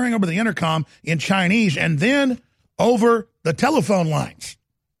started blaring over the intercom in Chinese and then over the telephone lines.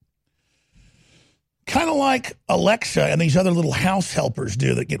 Kind of like Alexa and these other little house helpers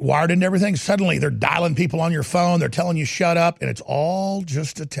do that get wired into everything. Suddenly, they're dialing people on your phone. They're telling you shut up, and it's all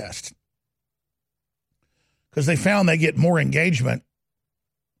just a test. Because they found they get more engagement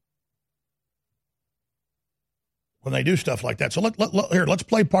when they do stuff like that. So let's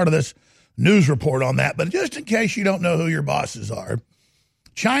play part of this news report on that. But just in case you don't know who your bosses are,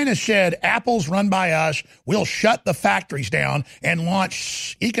 China said, Apple's run by us. We'll shut the factories down and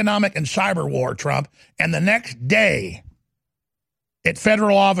launch economic and cyber war, Trump. And the next day, at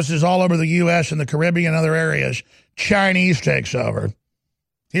federal offices all over the U.S. and the Caribbean and other areas, Chinese takes over.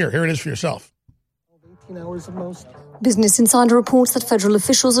 Here it is for yourself. 18 hours at most. Business Insider reports that federal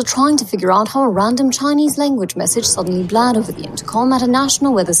officials are trying to figure out how a random Chinese language message suddenly blared over the intercom at a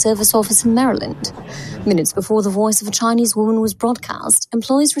National Weather Service office in Maryland. Minutes before the voice of a Chinese woman was broadcast,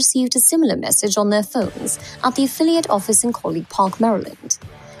 employees received a similar message on their phones at the affiliate office in Colleague Park, Maryland.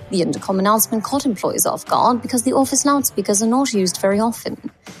 The intercom announcement caught employees off guard because the office loudspeakers are not used very often.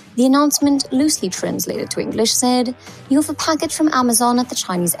 The announcement, loosely translated to English, said, "You have a package from Amazon at the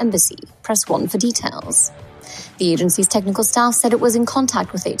Chinese embassy. Press 1 for details." The agency's technical staff said it was in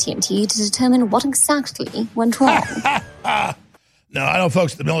contact with AT&T to determine what exactly went wrong. No, I know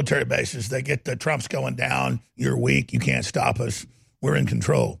folks at the military bases, they get the Trump's going down, you're weak, you can't stop us, we're in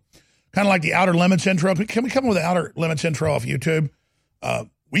control. Kind of like the Outer Limits intro. Can we come up with the Outer Limits intro off YouTube?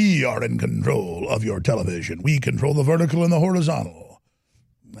 We are in control of your television. We control the vertical and the horizontal.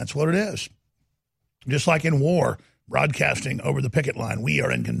 That's what it is. Just like in war, broadcasting over the picket line, we are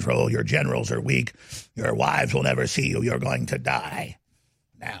in control. Your generals are weak. Your wives will never see you. You're going to die.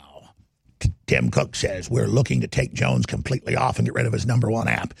 Now, Tim Cook says, we're looking to take Jones completely off and get rid of his #1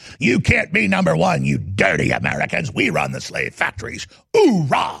 app. You can't be #1, you dirty Americans. We run the slave factories.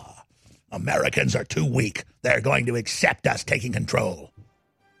 Hoorah! Americans are too weak. They're going to accept us taking control.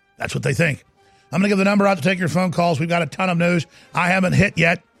 That's what they think. I'm going to give the number out to take your phone calls. We've got a ton of news I haven't hit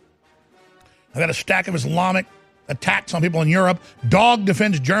yet. I've got a stack of Islamic attacks on people in Europe. Dog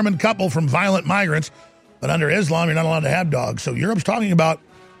defends German couple from violent migrants. But under Islam, you're not allowed to have dogs. So Europe's talking about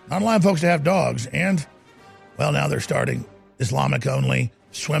not allowing folks to have dogs. And, well, now they're starting Islamic-only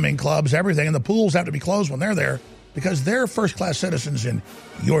swimming clubs, everything. And the pools have to be closed when they're there because they're first-class citizens and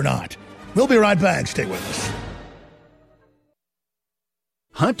you're not. We'll be right back. Stay with us.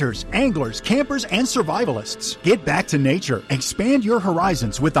 Hunters, anglers, campers, and survivalists. Get back to nature. Expand your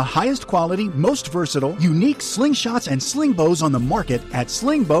horizons with the highest quality, most versatile, unique slingshots and sling bows on the market at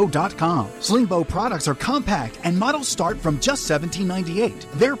slingbow.com. Slingbow products are compact and models start from just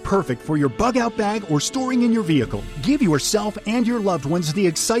 $17.98. They're perfect for your bug out bag or storing in your vehicle. Give yourself and your loved ones the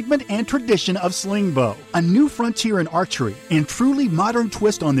excitement and tradition of Slingbow, a new frontier in archery and truly modern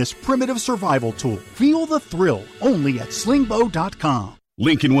twist on this primitive survival tool. Feel the thrill only at slingbow.com.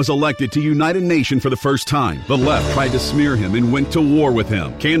 Lincoln was elected to unite a nation for the first time. The left tried to smear him and went to war with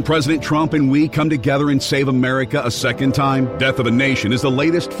him. Can President Trump and we come together and save America a second time? Death of a Nation is the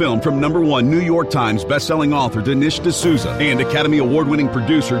latest film from #1 New York Times bestselling author Dinesh D'Souza and Academy Award-winning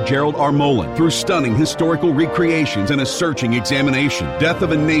producer Gerald R. Molen. Through stunning historical recreations and a searching examination, Death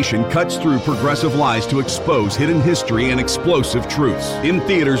of a Nation cuts through progressive lies to expose hidden history and explosive truths. In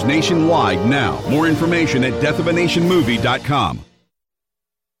theaters nationwide now. More information at deathofanationmovie.com.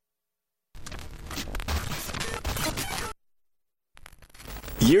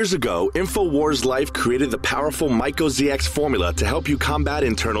 Years ago, InfoWars Life created the powerful MycoZX formula to help you combat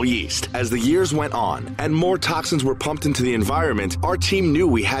internal yeast. As the years went on and more toxins were pumped into the environment, our team knew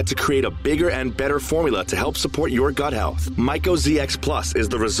we had to create a bigger and better formula to help support your gut health. MycoZX Plus is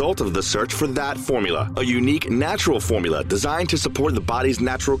the result of the search for that formula, a unique natural formula designed to support the body's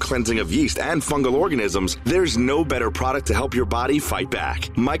natural cleansing of yeast and fungal organisms. There's no better product to help your body fight back.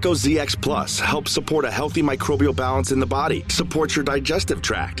 MycoZX Plus helps support a healthy microbial balance in the body, supports your digestive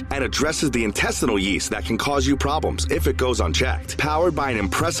tract, and addresses the intestinal yeast that can cause you problems if it goes unchecked. Powered by an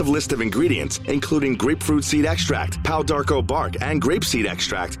impressive list of ingredients, including grapefruit seed extract, Palo d'Arco bark, and grapeseed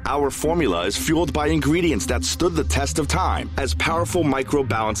extract, our formula is fueled by ingredients that stood the test of time as powerful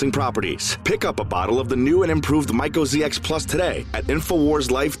microbalancing properties. Pick up a bottle of the new and improved MycoZX Plus today at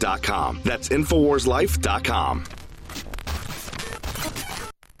InfoWarsLife.com. That's InfoWarsLife.com.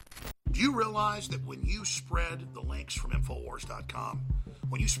 Do you realize that when you spread the links from Infowars.com,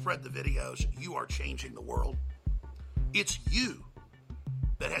 when you spread the videos, you are changing the world? It's you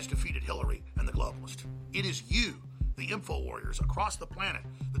that has defeated Hillary and the globalists. It is you, the info warriors across the planet,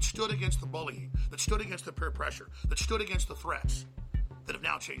 that stood against the bullying, that stood against the peer pressure, that stood against the threats, that have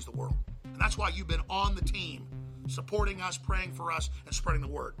now changed the world. And that's why you've been on the team, supporting us, praying for us, and spreading the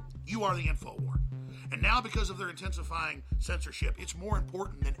word. You are the info war. And now, because of their intensifying censorship, it's more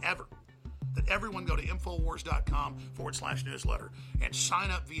important than ever that everyone go to Infowars.com/newsletter and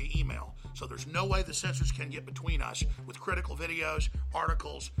sign up via email. So there's no way the censors can get between us with critical videos,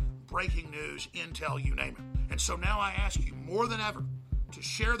 articles, breaking news, intel, you name it. And so now I ask you more than ever to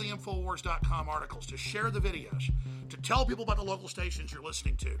share the Infowars.com articles, to share the videos, to tell people about the local stations you're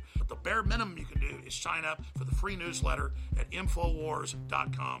listening to. But the bare minimum you can do is sign up for the free newsletter at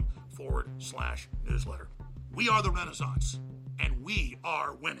Infowars.com/newsletter. We are the Renaissance, and we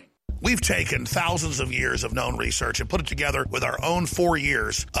are winning. We've taken thousands of years of known research and put it together with our own 4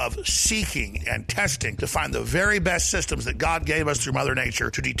 years of seeking and testing to find the very best systems that God gave us through Mother Nature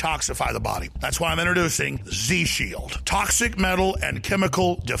to detoxify the body. That's why I'm introducing Z-Shield, Toxic Metal and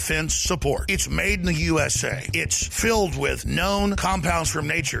Chemical Defense Support. It's made in the USA. It's filled with known compounds from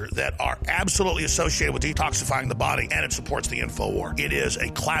nature that are absolutely associated with detoxifying the body, and it supports the InfoWar. It is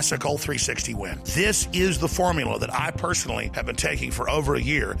a classical 360 win. This is the formula that I personally have been taking for over a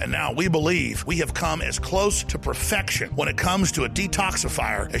year, and now we believe we have come as close to perfection when it comes to a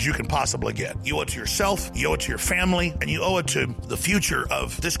detoxifier as you can possibly get. You owe it to yourself, you owe it to your family, and you owe it to the future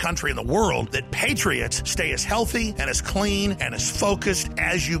of this country and the world that patriots stay as healthy and as clean and as focused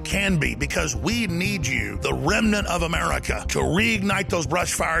as you can be, because we need you, the remnant of America, to reignite those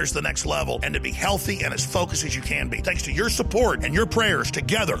brush fires to the next level and to be healthy and as focused as you can be. Thanks to your support and your prayers,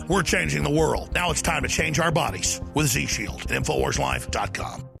 together we're changing the world. Now it's time to change our bodies with Z-Shield at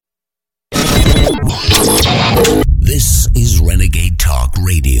InfoWarsLife.com. This is Renegade Talk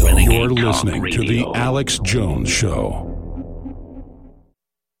Radio. You're listening to The Alex Jones Show.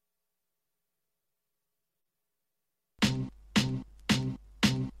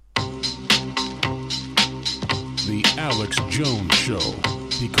 The Alex Jones Show,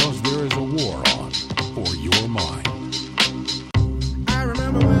 because there is a war on for your mind. I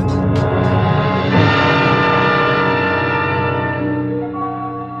remember when...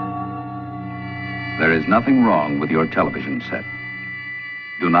 There is nothing wrong with your television set.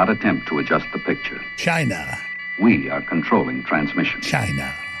 Do not attempt to adjust the picture. China. We are controlling transmission.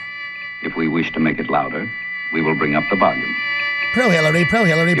 China. If we wish to make it louder, we will bring up the volume. Pro-Hillary,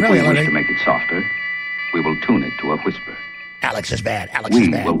 pro-Hillary, pro-Hillary. If we wish to make it softer, we will tune it to a whisper. Alex is bad. Alex is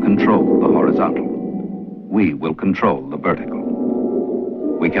bad. We will control the horizontal. We will control the vertical.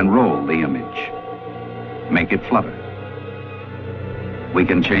 We can roll the image, make it flutter, We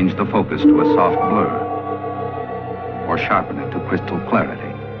can change the focus to a soft blur or sharpen it to crystal clarity.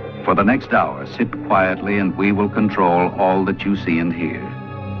 For the next hour, sit quietly and we will control all that you see and hear.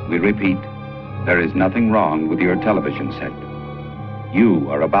 We repeat, there is nothing wrong with your television set. You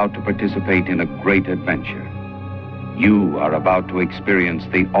are about to participate in a great adventure. You are about to experience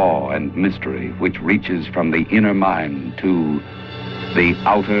the awe and mystery which reaches from the inner mind to the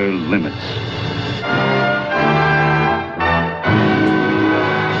outer limits.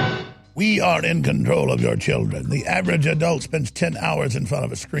 We are in control of your children. The average adult spends 10 hours in front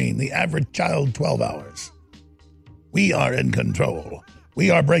of a screen. The average child, 12 hours. We are in control.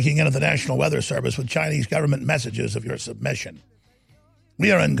 We are breaking into the National Weather Service with Chinese government messages of your submission.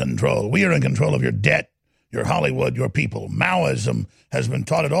 We are in control. We are in control of your debt, your Hollywood, your people. Maoism has been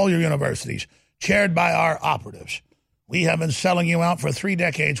taught at all your universities, chaired by our operatives. We have been selling you out for 3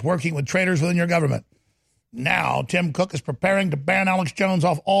 decades, working with traitors within your government. Now, Tim Cook is preparing to ban Alex Jones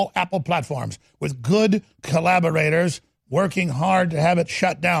off all Apple platforms with good collaborators working hard to have it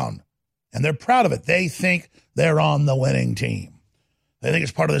shut down. And they're proud of it. They think they're on the winning team. They think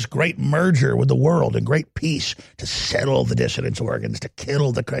it's part of this great merger with the world and great peace to settle the dissidents' organs, to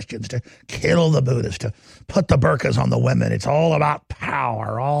kill the Christians, to kill the Buddhists, to put the burqas on the women. It's all about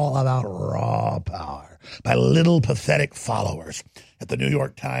power, all about raw power by little pathetic followers at the New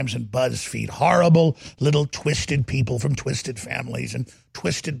York Times and BuzzFeed. Horrible little twisted people from twisted families and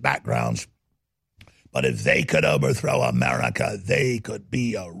twisted backgrounds. But if they could overthrow America, they could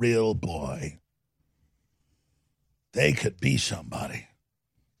be a real boy. They could be somebody.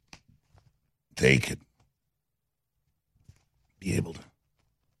 They could be able to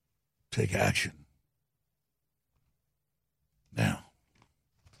take action. Now,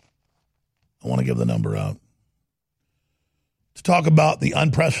 I want to give the number out to talk about the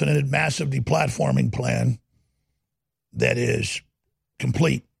unprecedented massive deplatforming plan that is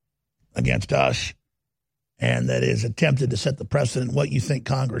complete against us and that is attempted to set the precedent what you think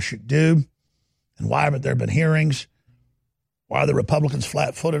Congress should do and why haven't there been hearings? Why are the Republicans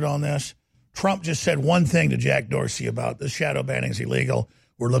flat-footed on this? Trump just said one thing to Jack Dorsey about this shadow banning is illegal.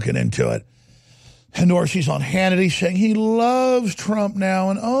 We're looking into it. And Dorsey's on Hannity saying he loves Trump now.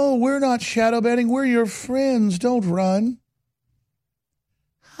 And, oh, we're not shadow banning. We're your friends. Don't run.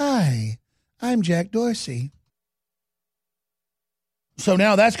 Hi, I'm Jack Dorsey. So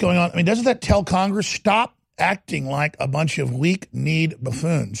now that's going on. I mean, doesn't that tell Congress, stop acting like a bunch of weak-kneed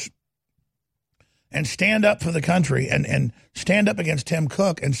buffoons and stand up for the country and stand up against Tim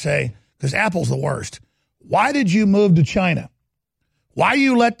Cook and say, because Apple's the worst. Why did you move to China? Why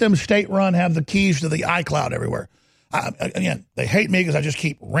you let them state-run have the keys to the iCloud everywhere? Again, they hate me because I just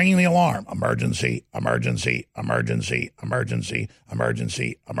keep ringing the alarm. Emergency, emergency, emergency, emergency,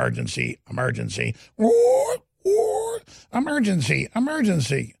 emergency, emergency, emergency. Emergency,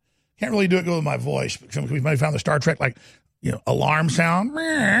 emergency. Can't really do it good with my voice. We might have found the Star Trek, like, alarm sound.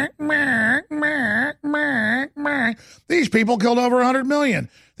 These people killed over 100 million.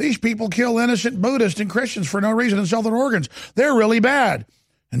 These people kill innocent Buddhists and Christians for no reason and sell their organs. They're really bad.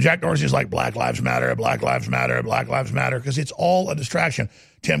 And Jack Dorsey's like, Black Lives Matter, Black Lives Matter, Black Lives Matter, because it's all a distraction.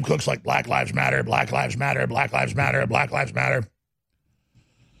 Tim Cook's like, Black Lives Matter, Black Lives Matter, Black Lives Matter, Black Lives Matter.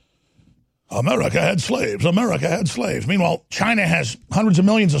 America had slaves. America had slaves. Meanwhile, China has hundreds of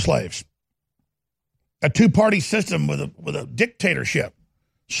millions of slaves. A two-party system with a dictatorship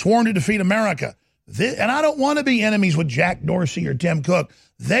sworn to defeat America. And I don't want to be enemies with Jack Dorsey or Tim Cook.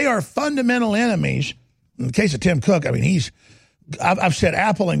 They are fundamental enemies. In the case of Tim Cook, I mean, I've said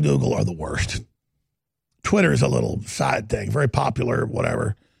Apple and Google are the worst. Twitter is a little side thing, very popular,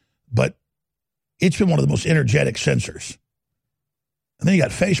 whatever. But it's been one of the most energetic censors. And then you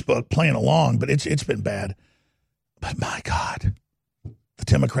got Facebook playing along, but it's been bad. But my God, the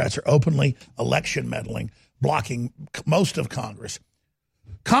Democrats are openly election meddling, blocking most of Congress.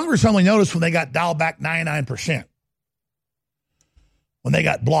 Congress only noticed when they got dialed back 99%. When they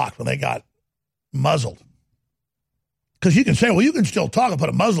got blocked, when they got muzzled. Because you can say, well, you can still talk and put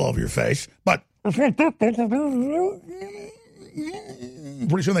a muzzle over your face, but pretty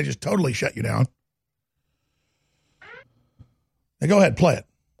soon they just totally shut you down. Now go ahead, play it.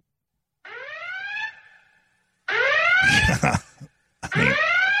 I mean,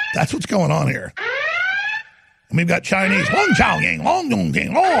 that's what's going on here. And we've got Chinese,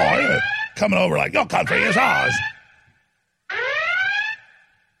 coming over like, your country is ours.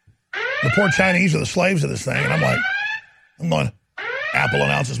 The poor Chinese are the slaves of this thing. And I'm going, Apple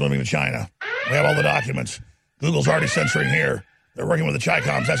announces moving to China. We have all the documents. Google's already censoring here. They're working with the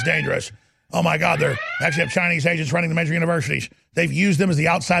Chi-Coms. That's dangerous. Oh, my God, they actually have Chinese agents running the major universities. They've used them as the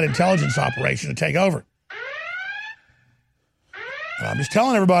outside intelligence operation to take over. I'm just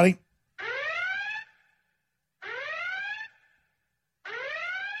telling everybody.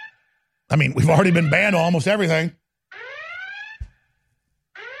 I mean, we've already been banned on almost everything.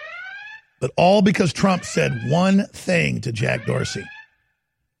 But all because Trump said one thing to Jack Dorsey.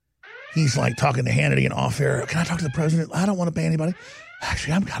 He's like talking to Hannity and off air. Can I talk to the president? I don't want to ban anybody.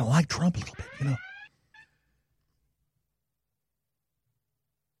 Actually, I'm kind of like Trump a little bit, you know.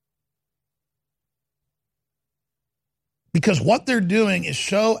 Because what they're doing is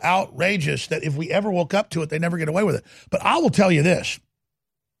so outrageous that if we ever woke up to it, they never get away with it. But I will tell you this.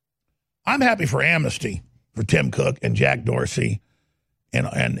 I'm happy for amnesty for Tim Cook and Jack Dorsey and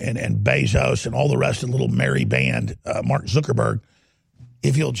Bezos and all the rest of the little merry band, Mark Zuckerberg.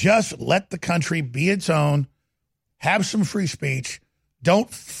 If you'll just let the country be its own, have some free speech, don't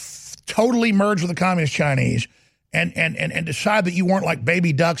totally merge with the communist Chinese, and decide that you weren't like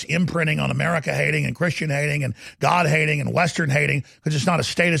baby ducks imprinting on America hating and Christian hating and God hating and Western hating because it's not a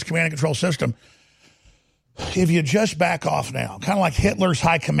statist command and control system. If you just back off now, kind of like Hitler's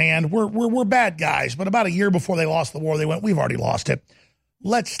high command, we're bad guys, but about a year before they lost the war, they went, we've already lost it.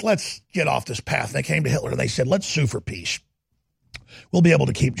 Let's get off this path. They came to Hitler and they said, let's sue for peace. We'll be able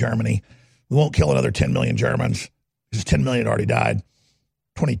to keep Germany. We won't kill another 10 million Germans because 10 million already died.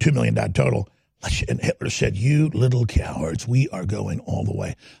 22 million died total. And Hitler said, you little cowards, we are going all the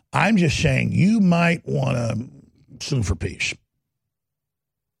way. I'm just saying you might want to sue for peace.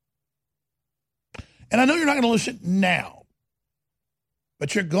 And I know you're not going to listen now,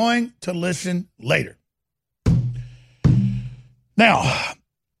 but you're going to listen later. Now,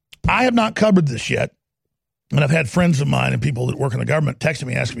 I have not covered this yet, and I've had friends of mine and people that work in the government texting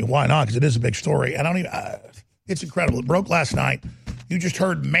me asking me why not, because it is a big story. And I don't even, it's incredible. It broke last night. You just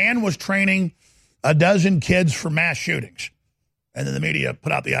heard man was training a dozen kids for mass shootings. And then the media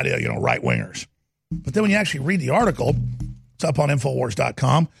put out the idea, right-wingers. But then when you actually read the article, it's up on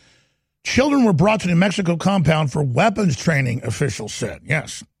Infowars.com. Children were brought to New Mexico compound for weapons training, officials said.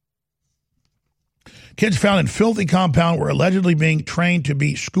 Yes. Kids found in filthy compound were allegedly being trained to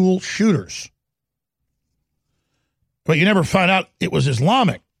be school shooters. But you never find out it was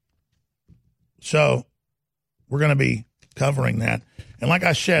Islamic. So we're going to be covering that. And like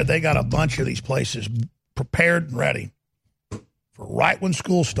I said, they got a bunch of these places prepared and ready for right when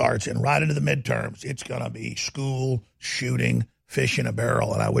school starts and right into the midterms. It's going to be school shooting, fish in a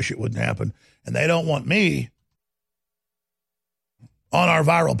barrel, and I wish it wouldn't happen. And they don't want me on our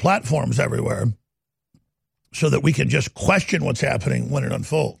viral platforms everywhere so that we can just question what's happening when it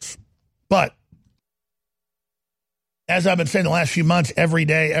unfolds. But as I've been saying the last few months, every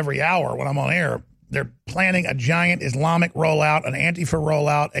day, every hour when I'm on air, they're planning a giant Islamic rollout, an Antifa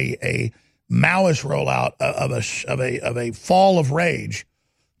rollout, a Maoist rollout of a fall of rage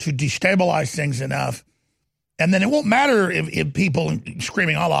to destabilize things enough. And then it won't matter if people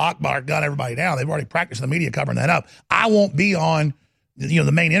screaming Allah Akbar gun everybody down. They've already practiced the media covering that up. I won't be on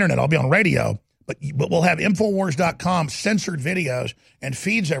the main internet. I'll be on radio. But we'll have Infowars.com censored videos and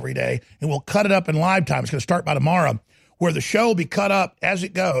feeds every day, and we'll cut it up in live time. It's going to start by tomorrow, where the show will be cut up as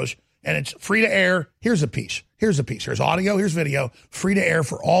it goes. And it's free to air. Here's a piece. Here's a piece. Here's audio. Here's video. Free to air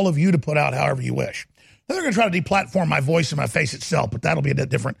for all of you to put out however you wish. Then they're going to try to deplatform my voice and my face itself, but that'll be a little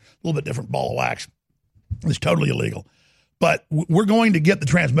bit different ball of wax. It's totally illegal. But we're going to get the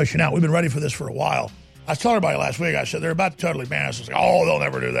transmission out. We've been ready for this for a while. I was telling everybody last week, I said, they're about to totally ban us. I was like, oh, they'll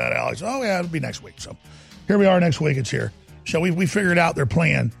never do that, Alex. Oh, yeah, it'll be next week. So here we are next week. It's here. So we figured out their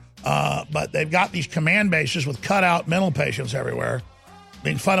plan. But they've got these command bases with cutout mental patients everywhere,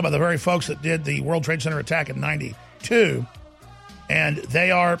 being funded by the very folks that did the World Trade Center attack in 92. And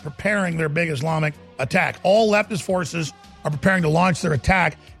they are preparing their big Islamic attack. All leftist forces are preparing to launch their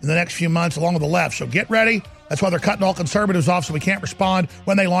attack in the next few months along with the left. So get ready. That's why they're cutting all conservatives off so we can't respond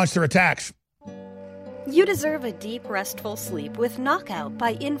when they launch their attacks. You deserve a deep, restful sleep with Knockout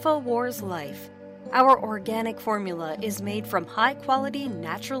by Infowars Life. Our organic formula is made from high-quality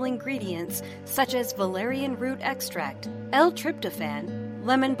natural ingredients such as valerian root extract, L-tryptophan,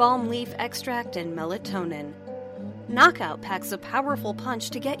 lemon balm leaf extract, and melatonin. Knockout packs a powerful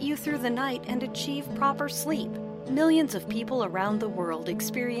punch to get you through the night and achieve proper sleep. Millions of people around the world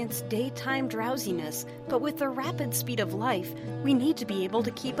experience daytime drowsiness, but with the rapid speed of life, we need to be able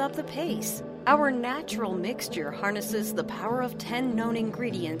to keep up the pace. Our natural mixture harnesses the power of 10 known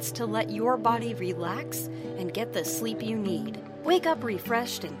ingredients to let your body relax and get the sleep you need. Wake up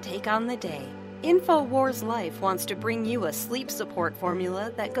refreshed and take on the day. Infowars Life wants to bring you a sleep support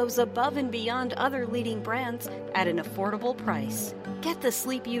formula that goes above and beyond other leading brands at an affordable price. Get the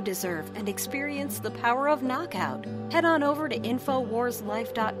sleep you deserve and experience the power of Knockout. Head on over to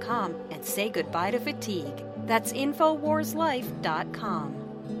InfoWarsLife.com and say goodbye to fatigue. That's InfoWarsLife.com.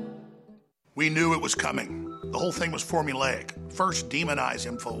 We knew it was coming. The whole thing was formulaic. First, demonize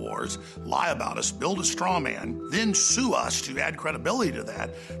InfoWars, lie about us, build a straw man, then sue us to add credibility to that,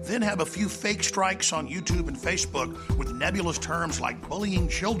 then have a few fake strikes on YouTube and Facebook with nebulous terms like bullying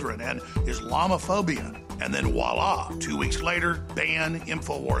children and Islamophobia. And then voila, 2 weeks later, ban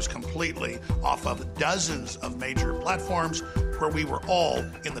InfoWars completely off of dozens of major platforms where we were all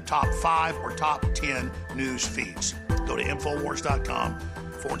in the top 5 or top 10 news feeds. Go to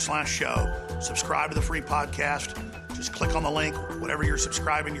InfoWars.com/show. Subscribe to the free podcast. Just click on the link, whatever you're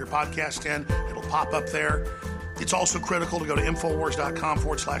subscribing your podcast in, it'll pop up there. It's also critical to go to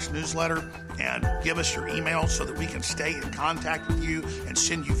InfoWars.com/newsletter and give us your email so that we can stay in contact with you and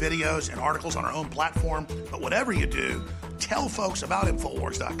send you videos and articles on our own platform. But whatever you do, tell folks about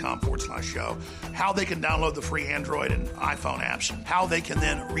InfoWars.com/show, how they can download the free Android and iPhone apps, how they can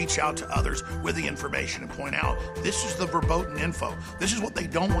then reach out to others with the information and point out, this is the verboten info. This is what they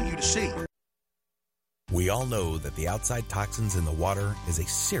don't want you to see. We all know that the outside toxins in the water is a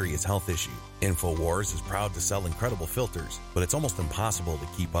serious health issue. InfoWars is proud to sell incredible filters, but it's almost impossible to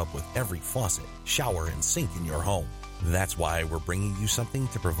keep up with every faucet, shower, and sink in your home. That's why we're bringing you something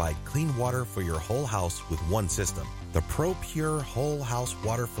to provide clean water for your whole house with one system. The ProPure Whole House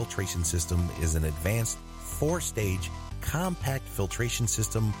Water Filtration System is an advanced 4-stage compact filtration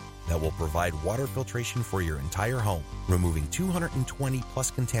system that will provide water filtration for your entire home, removing 220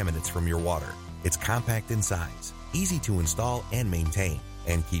 plus contaminants from your water. It's compact in size, easy to install and maintain,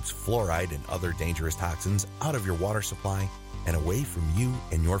 and keeps fluoride and other dangerous toxins out of your water supply and away from you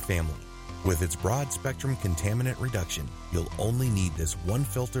and your family. With its broad spectrum contaminant reduction, you'll only need this one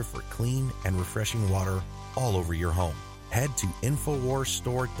filter for clean and refreshing water all over your home. Head to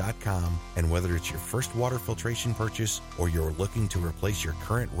InfoWarsStore.com, and whether it's your first water filtration purchase or you're looking to replace your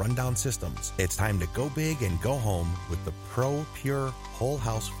current rundown systems, it's time to go big and go home with the ProPure Whole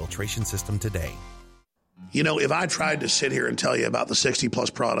House Filtration System today. You know, if I tried to sit here and tell you about the 60-plus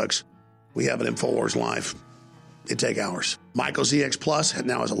products we have at InfoWars Life, it'd take hours. MycoZX Plus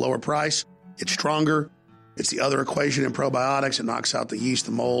now has a lower price. It's stronger. It's the other equation in probiotics. It knocks out the yeast,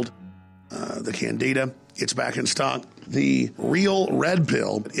 the mold, the candida. It's back in stock. The Real Red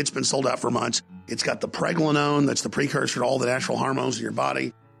Pill, it's been sold out for months. It's got the pregnenolone, that's the precursor to all the natural hormones in your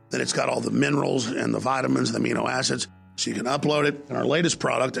body. Then it's got all the minerals and the vitamins and the amino acids, so you can upload it. And our latest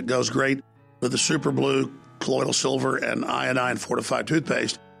product that goes great with the Super Blue, colloidal silver, and iodine fortified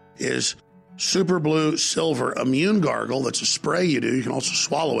toothpaste is Super Blue Silver Immune Gargle. That's a spray you do. You can also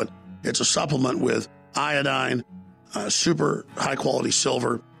swallow it. It's a supplement with iodine, super high-quality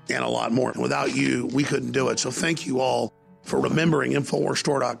silver, and a lot more. And without you, we couldn't do it. So thank you all for remembering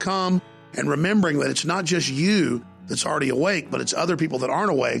InfoWarsStore.com and remembering that it's not just you that's already awake, but it's other people that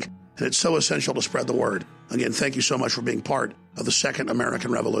aren't awake, and it's so essential to spread the word. Again, thank you so much for being part of the Second American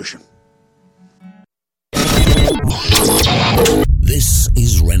Revolution. This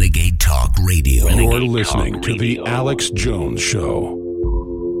is Renegade Talk Radio. You're listening to The Alex Jones Show.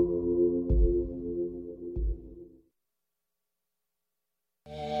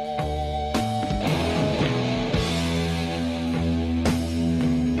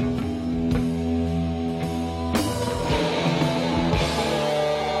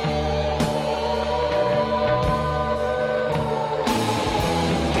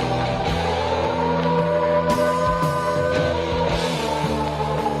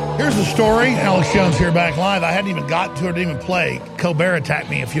 Story. Alex Jones here, back live. I hadn't even gotten to it, didn't even play. Colbert attacked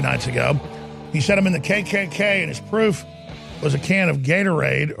me a few nights ago. He said I'm in the KKK, and his proof was a can of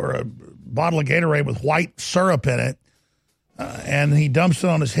Gatorade, or a bottle of Gatorade with white syrup in it, and he dumps it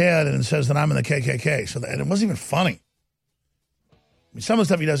on his head and says that I'm in the KKK. So and it wasn't even funny. I mean, some of the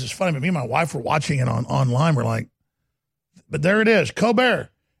stuff he does is funny, but me and my wife were watching it online. We're like, but there it is. Colbert,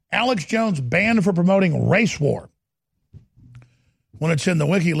 Alex Jones banned for promoting race war. When it's in the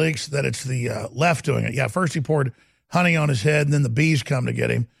WikiLeaks that it's the left doing it. Yeah, first he poured honey on his head, and then the bees come to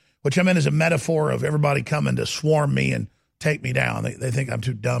get him, which I meant is a metaphor of everybody coming to swarm me and take me down. They think I'm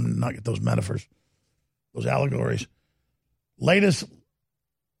too dumb to not get those metaphors, those allegories. Latest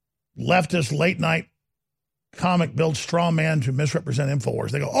leftist late-night comic builds straw man to misrepresent InfoWars.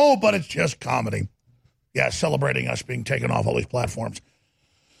 They go, oh, but it's just comedy. Yeah, celebrating us being taken off all these platforms.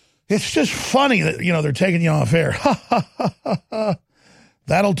 It's just funny that, you know, they're taking you off air. Ha, ha, ha, ha, ha.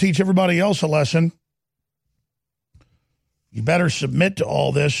 That'll teach everybody else a lesson. You better submit to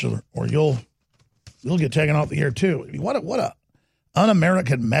all this, or you'll get taken off the air too. I mean, what a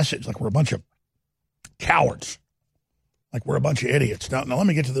un-American message! Like we're a bunch of cowards, like we're a bunch of idiots. Now let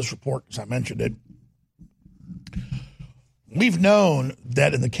me get to this report because I mentioned it. We've known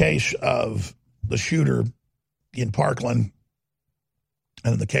that in the case of the shooter in Parkland,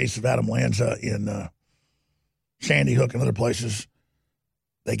 and in the case of Adam Lanza in Sandy Hook and other places,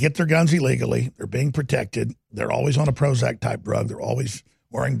 they get their guns illegally. They're being protected. They're always on a Prozac-type drug. They're always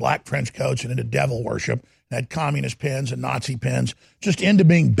wearing black trench coats and into devil worship, and had communist pins and Nazi pins, just into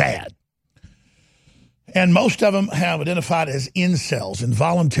being bad. And most of them have identified as incels,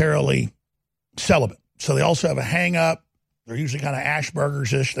 involuntarily celibate. So they also have a hang-up. They're usually kind of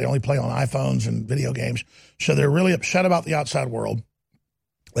Asperger's-ish. They only play on iPhones and video games. So they're really upset about the outside world.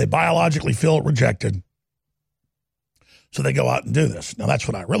 They biologically feel rejected. So they go out and do this. Now, that's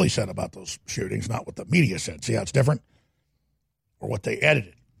what I really said about those shootings, not what the media said. See how it's different? Or what they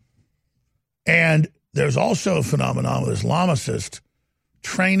edited. And there's also a phenomenon with Islamicists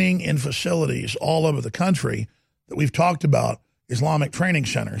training in facilities all over the country that we've talked about, Islamic training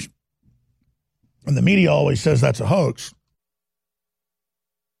centers. And the media always says that's a hoax.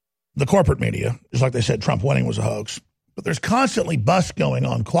 The corporate media, just like they said Trump winning was a hoax. But there's constantly busts going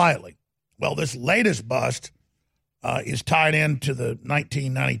on quietly. Well, this latest bust is tied into the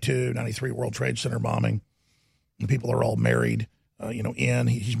 1992-93 World Trade Center bombing. And people are all married,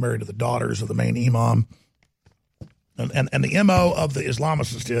 he's married to the daughters of the main imam. And the MO of the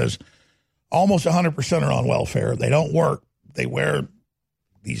Islamicist is almost 100% are on welfare. They don't work. They wear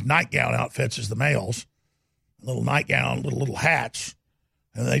these nightgown outfits as the males, little nightgown, little hats,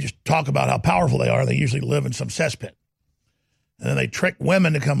 and they just talk about how powerful they are. They usually live in some cesspit. And then they trick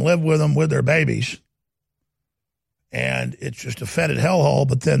women to come live with them with their babies. And it's just a fetid hellhole.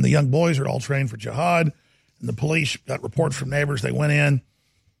 But then the young boys are all trained for jihad. And the police got reports from neighbors. They went in,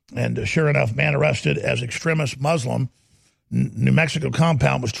 and sure enough, man arrested as extremist Muslim. New Mexico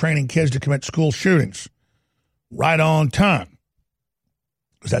compound was training kids to commit school shootings. Right on time.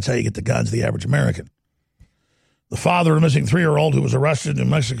 Because that's how you get the guns, the average American. The father of a missing 3-year-old who was arrested in New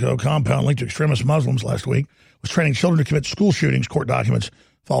Mexico compound linked to extremist Muslims last week was training children to commit school shootings, court documents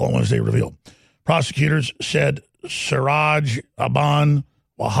following Wednesday revealed. Prosecutors said Siraj Aban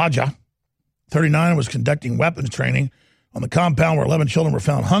Wahaja, 39, was conducting weapons training on the compound where 11 children were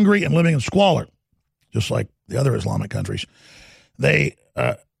found hungry and living in squalor, just like the other Islamic countries. They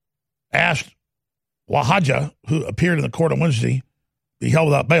asked Wahaja, who appeared in the court on Wednesday, be held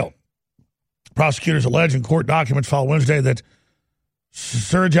without bail. Prosecutors allege in court documents filed Wednesday that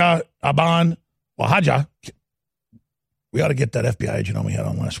Siraj Aban Wahaja, we ought to get that FBI agent on we had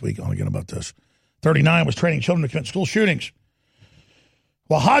on last week on again about this, 39, was training children to commit school shootings.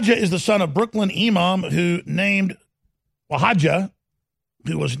 Wahaja is the son of Brooklyn imam who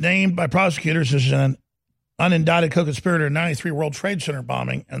was named by prosecutors as an unindicted co-conspirator in 93 World Trade Center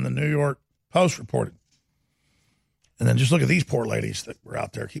bombing, and the New York Post reported. And then just look at these poor ladies that were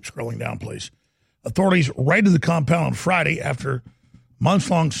out there. Keep scrolling down, please. Authorities raided the compound on Friday after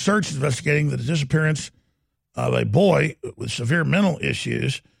months-long search investigating the disappearance of a boy with severe mental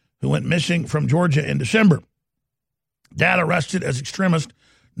issues who went missing from Georgia in December. Dad arrested as extremist.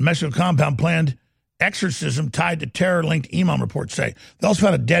 New Mexico compound planned exorcism tied to terror-linked imam, reports say. They also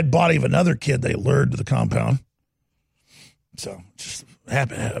found a dead body of another kid they lured to the compound. So just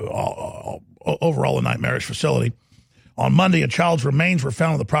happened overall a nightmarish facility. On Monday, a child's remains were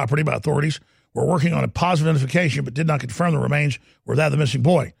found on the property by authorities. We're working on a positive identification, but did not confirm the remains were that of the missing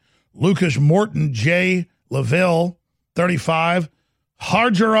boy. Lucas Morton J. LaVille, 35,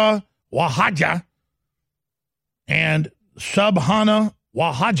 Harjara Wahaja, and Subhana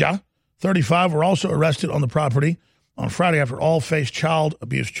Wahaja, 35, were also arrested on the property on Friday after all faced child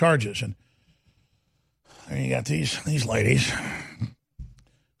abuse charges. And you got these ladies.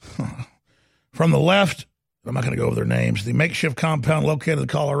 From the left, I'm not going to go over their names. The makeshift compound located at the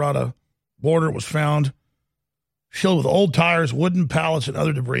Colorado border was found filled with old tires, wooden pallets, and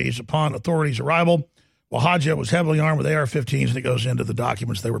other debris. Upon authorities' arrival, Wahaja was heavily armed with AR-15s, and it goes into the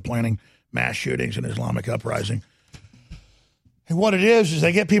documents they were planning mass shootings and Islamic uprising. And what it is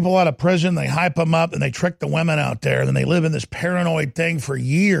they get people out of prison, they hype them up, and they trick the women out there. And then they live in this paranoid thing for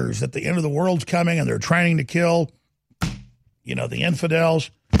years that the end of the world's coming, and they're training to kill, the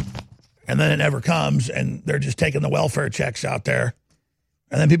infidels. And then it never comes, and they're just taking the welfare checks out there.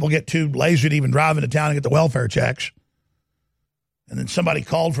 And then people get too lazy to even drive into town and get the welfare checks. And then somebody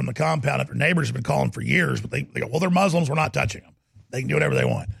called from the compound after neighbors have been calling for years, but they go, well, they're Muslims, we're not touching them. They can do whatever they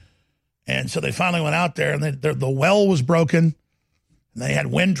want. And so they finally went out there, and the well was broken, and they had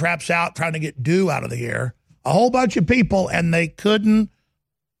wind traps out trying to get dew out of the air. A whole bunch of people, and they couldn't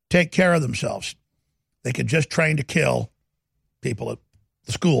take care of themselves. They could just train to kill people at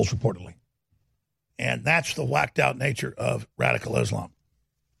the schools, reportedly. And that's the whacked out nature of radical Islam.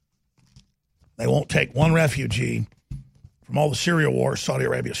 They won't take one refugee from all the Syria wars Saudi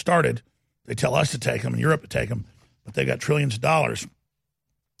Arabia started. They tell us to take them and Europe to take them, but they got trillions of dollars.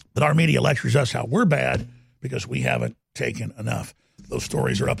 But our media lectures us how we're bad because we haven't taken enough. Those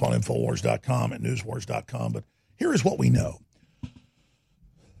stories are up on Infowars.com and Newswars.com. But here is what we know.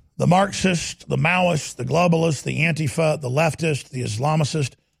 The Marxists, the Maoists, the globalists, the Antifa, the leftists, the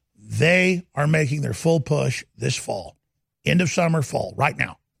Islamicists, they are making their full push this fall. End of summer, fall, right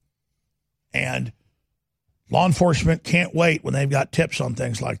now. And law enforcement can't wait when they've got tips on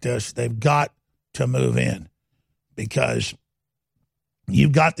things like this. They've got to move in because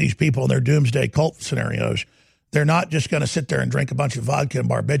you've got these people in their doomsday cult scenarios. They're not just going to sit there and drink a bunch of vodka and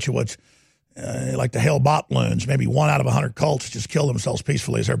barbiturates like the Hale-Bopp loons. Maybe 1 out of 100 cults just kill themselves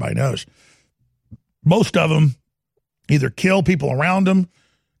peacefully, as everybody knows. Most of them either kill people around them,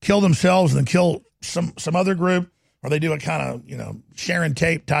 kill themselves, and then kill some other group, or they do a kind of, Sharon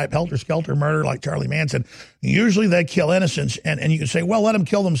Tate type helter-skelter murder like Charlie Manson. Usually they kill innocents, and you can say, well, let them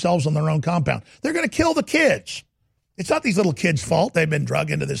kill themselves on their own compound. They're going to kill the kids. It's not these little kids' fault. They've been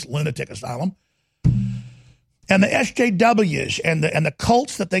drugged into this lunatic asylum. And the SJWs and the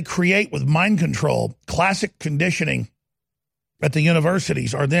cults that they create with mind control, classic conditioning at the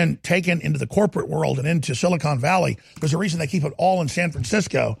universities are then taken into the corporate world and into Silicon Valley. There's a reason they keep it all in San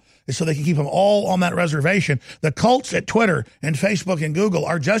Francisco is so they can keep them all on that reservation. The cults at Twitter and Facebook and Google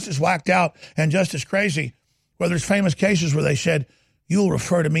are just as whacked out and just as crazy, where there's famous cases where they said, you'll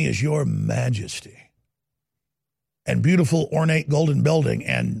refer to me as your majesty. And beautiful ornate golden building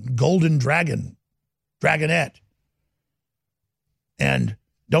and golden dragonette. And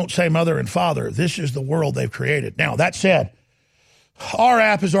don't say mother and father. This is the world they've created. Now, that said, our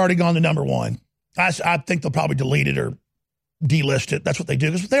app has already gone to number one. I think they'll probably delete it or delist it. That's what they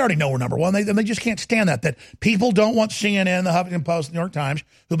do because they already know we're number one. They just can't stand that people don't want CNN, the Huffington Post, the New York Times,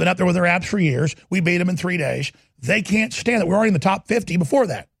 who've been up there with their apps for years. We beat them in 3 days. They can't stand it. We're already in the top 50 before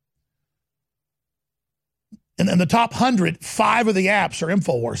that. And in the top 100, 5 of the apps are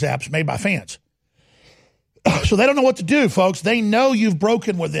InfoWars apps made by fans. So they don't know what to do, folks. They know you've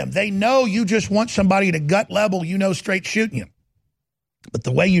broken with them. They know you just want somebody to gut level, straight shooting you. But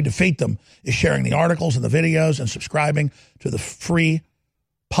the way you defeat them is sharing the articles and the videos and subscribing to the free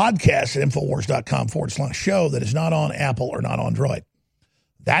podcast at Infowars.com/show that is not on Apple or not on Android.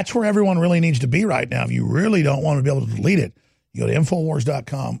 That's where everyone really needs to be right now. If you really don't want to be able to delete it, you go to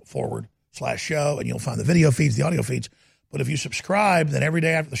Infowars.com/show and you'll find the video feeds, the audio feeds. But if you subscribe, then every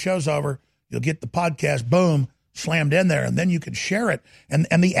day after the show's over, you'll get the podcast, boom, slammed in there, and then you can share it. And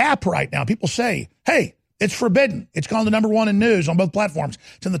the app right now, people say, hey, it's forbidden. It's gone to number one in news on both platforms.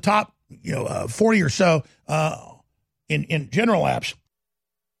 It's in the top 40 or so in general apps.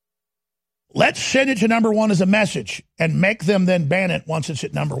 Let's send it to number one as a message and make them then ban it once it's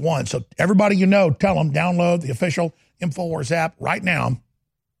at number one. So everybody tell them, download the official InfoWars app right now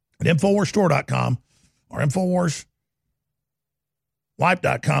at InfoWarsStore.com or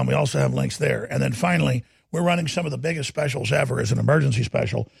InfoWarsLife.com. We also have links there. And then finally, we're running some of the biggest specials ever as an emergency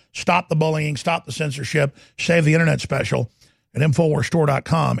special. Stop the bullying, stop the censorship, save the internet special at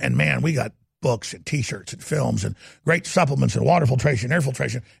InfoWarsStore.com. And man, we got books and T-shirts and films and great supplements and water filtration, air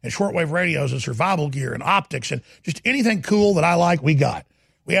filtration, and shortwave radios and survival gear and optics and just anything cool that I like, we got.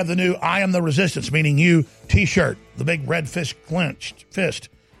 We have the new I Am the Resistance, meaning you T-shirt, the big red fist clenched fist,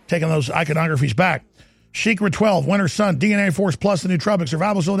 taking those iconographies back. Secret 12, Winter Sun, DNA Force Plus, the new Nootropic,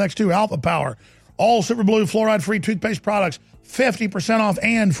 Survival Zone X2, Alpha Power, all Super Blue fluoride-free toothpaste products, 50% off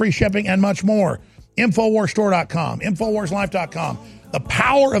and free shipping and much more. InfoWarsStore.com, InfoWarsLife.com. The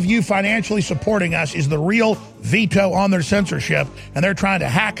power of you financially supporting us is the real veto on their censorship, and they're trying to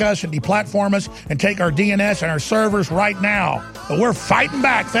hack us and deplatform us and take our DNS and our servers right now. But we're fighting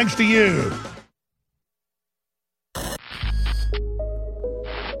back thanks to you.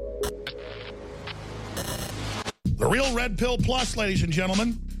 The Real Red Pill Plus, ladies and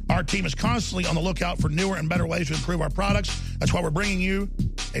gentlemen. Our team is constantly on the lookout for newer and better ways to improve our products. That's why we're bringing you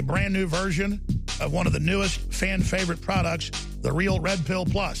a brand new version of one of the newest fan favorite products, the Real Red Pill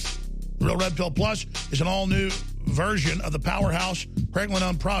Plus. The Real Red Pill Plus is an all-new version of the powerhouse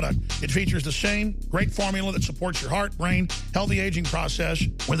Pregnenolone product. It features the same great formula that supports your heart, brain, healthy aging process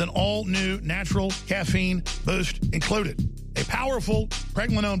with an all-new natural caffeine boost included. A powerful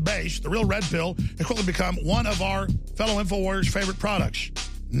Pregnenolone base, the Real Red Pill, has quickly become one of our fellow InfoWarriors' favorite products.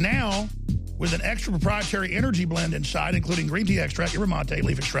 Now, with an extra proprietary energy blend inside, including green tea extract, yerba mate,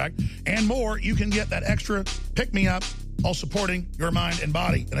 leaf extract, and more, you can get that extra pick-me-up while supporting your mind and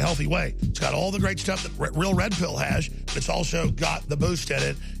body in a healthy way. It's got all the great stuff that Real Red Pill has, but it's also got the boost in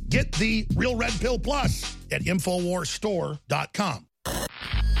it. Get the Real Red Pill Plus at InfoWarsStore.com.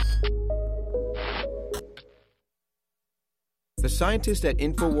 The scientists at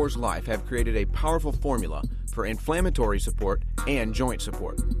InfoWars Life have created a powerful formula for inflammatory support and joint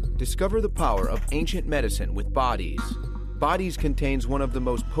support. Discover the power of ancient medicine with Bodies. Bodies contains one of the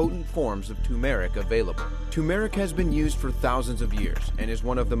most potent forms of turmeric available. Turmeric has been used for thousands of years and is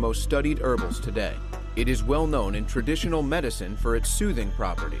one of the most studied herbals today. It is well known in traditional medicine for its soothing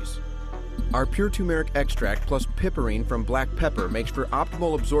properties. Our pure turmeric extract plus piperine from black pepper makes for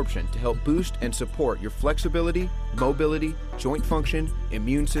optimal absorption to help boost and support your flexibility, mobility, joint function,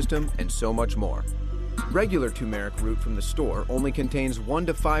 immune system, and so much more. Regular turmeric root from the store only contains 1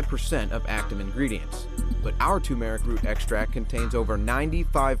 to 5% of active ingredients, but our turmeric root extract contains over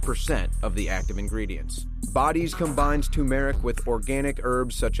 95% of the active ingredients. Bodies combines turmeric with organic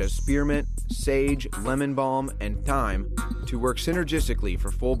herbs such as spearmint, sage, lemon balm, and thyme to work synergistically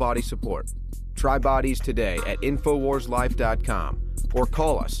for full body support. Try Bodies today at InfoWarsLife.com or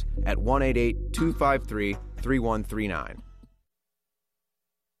call us at 1-888-253-3139.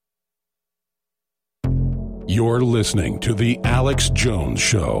 You're listening to The Alex Jones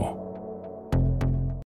Show.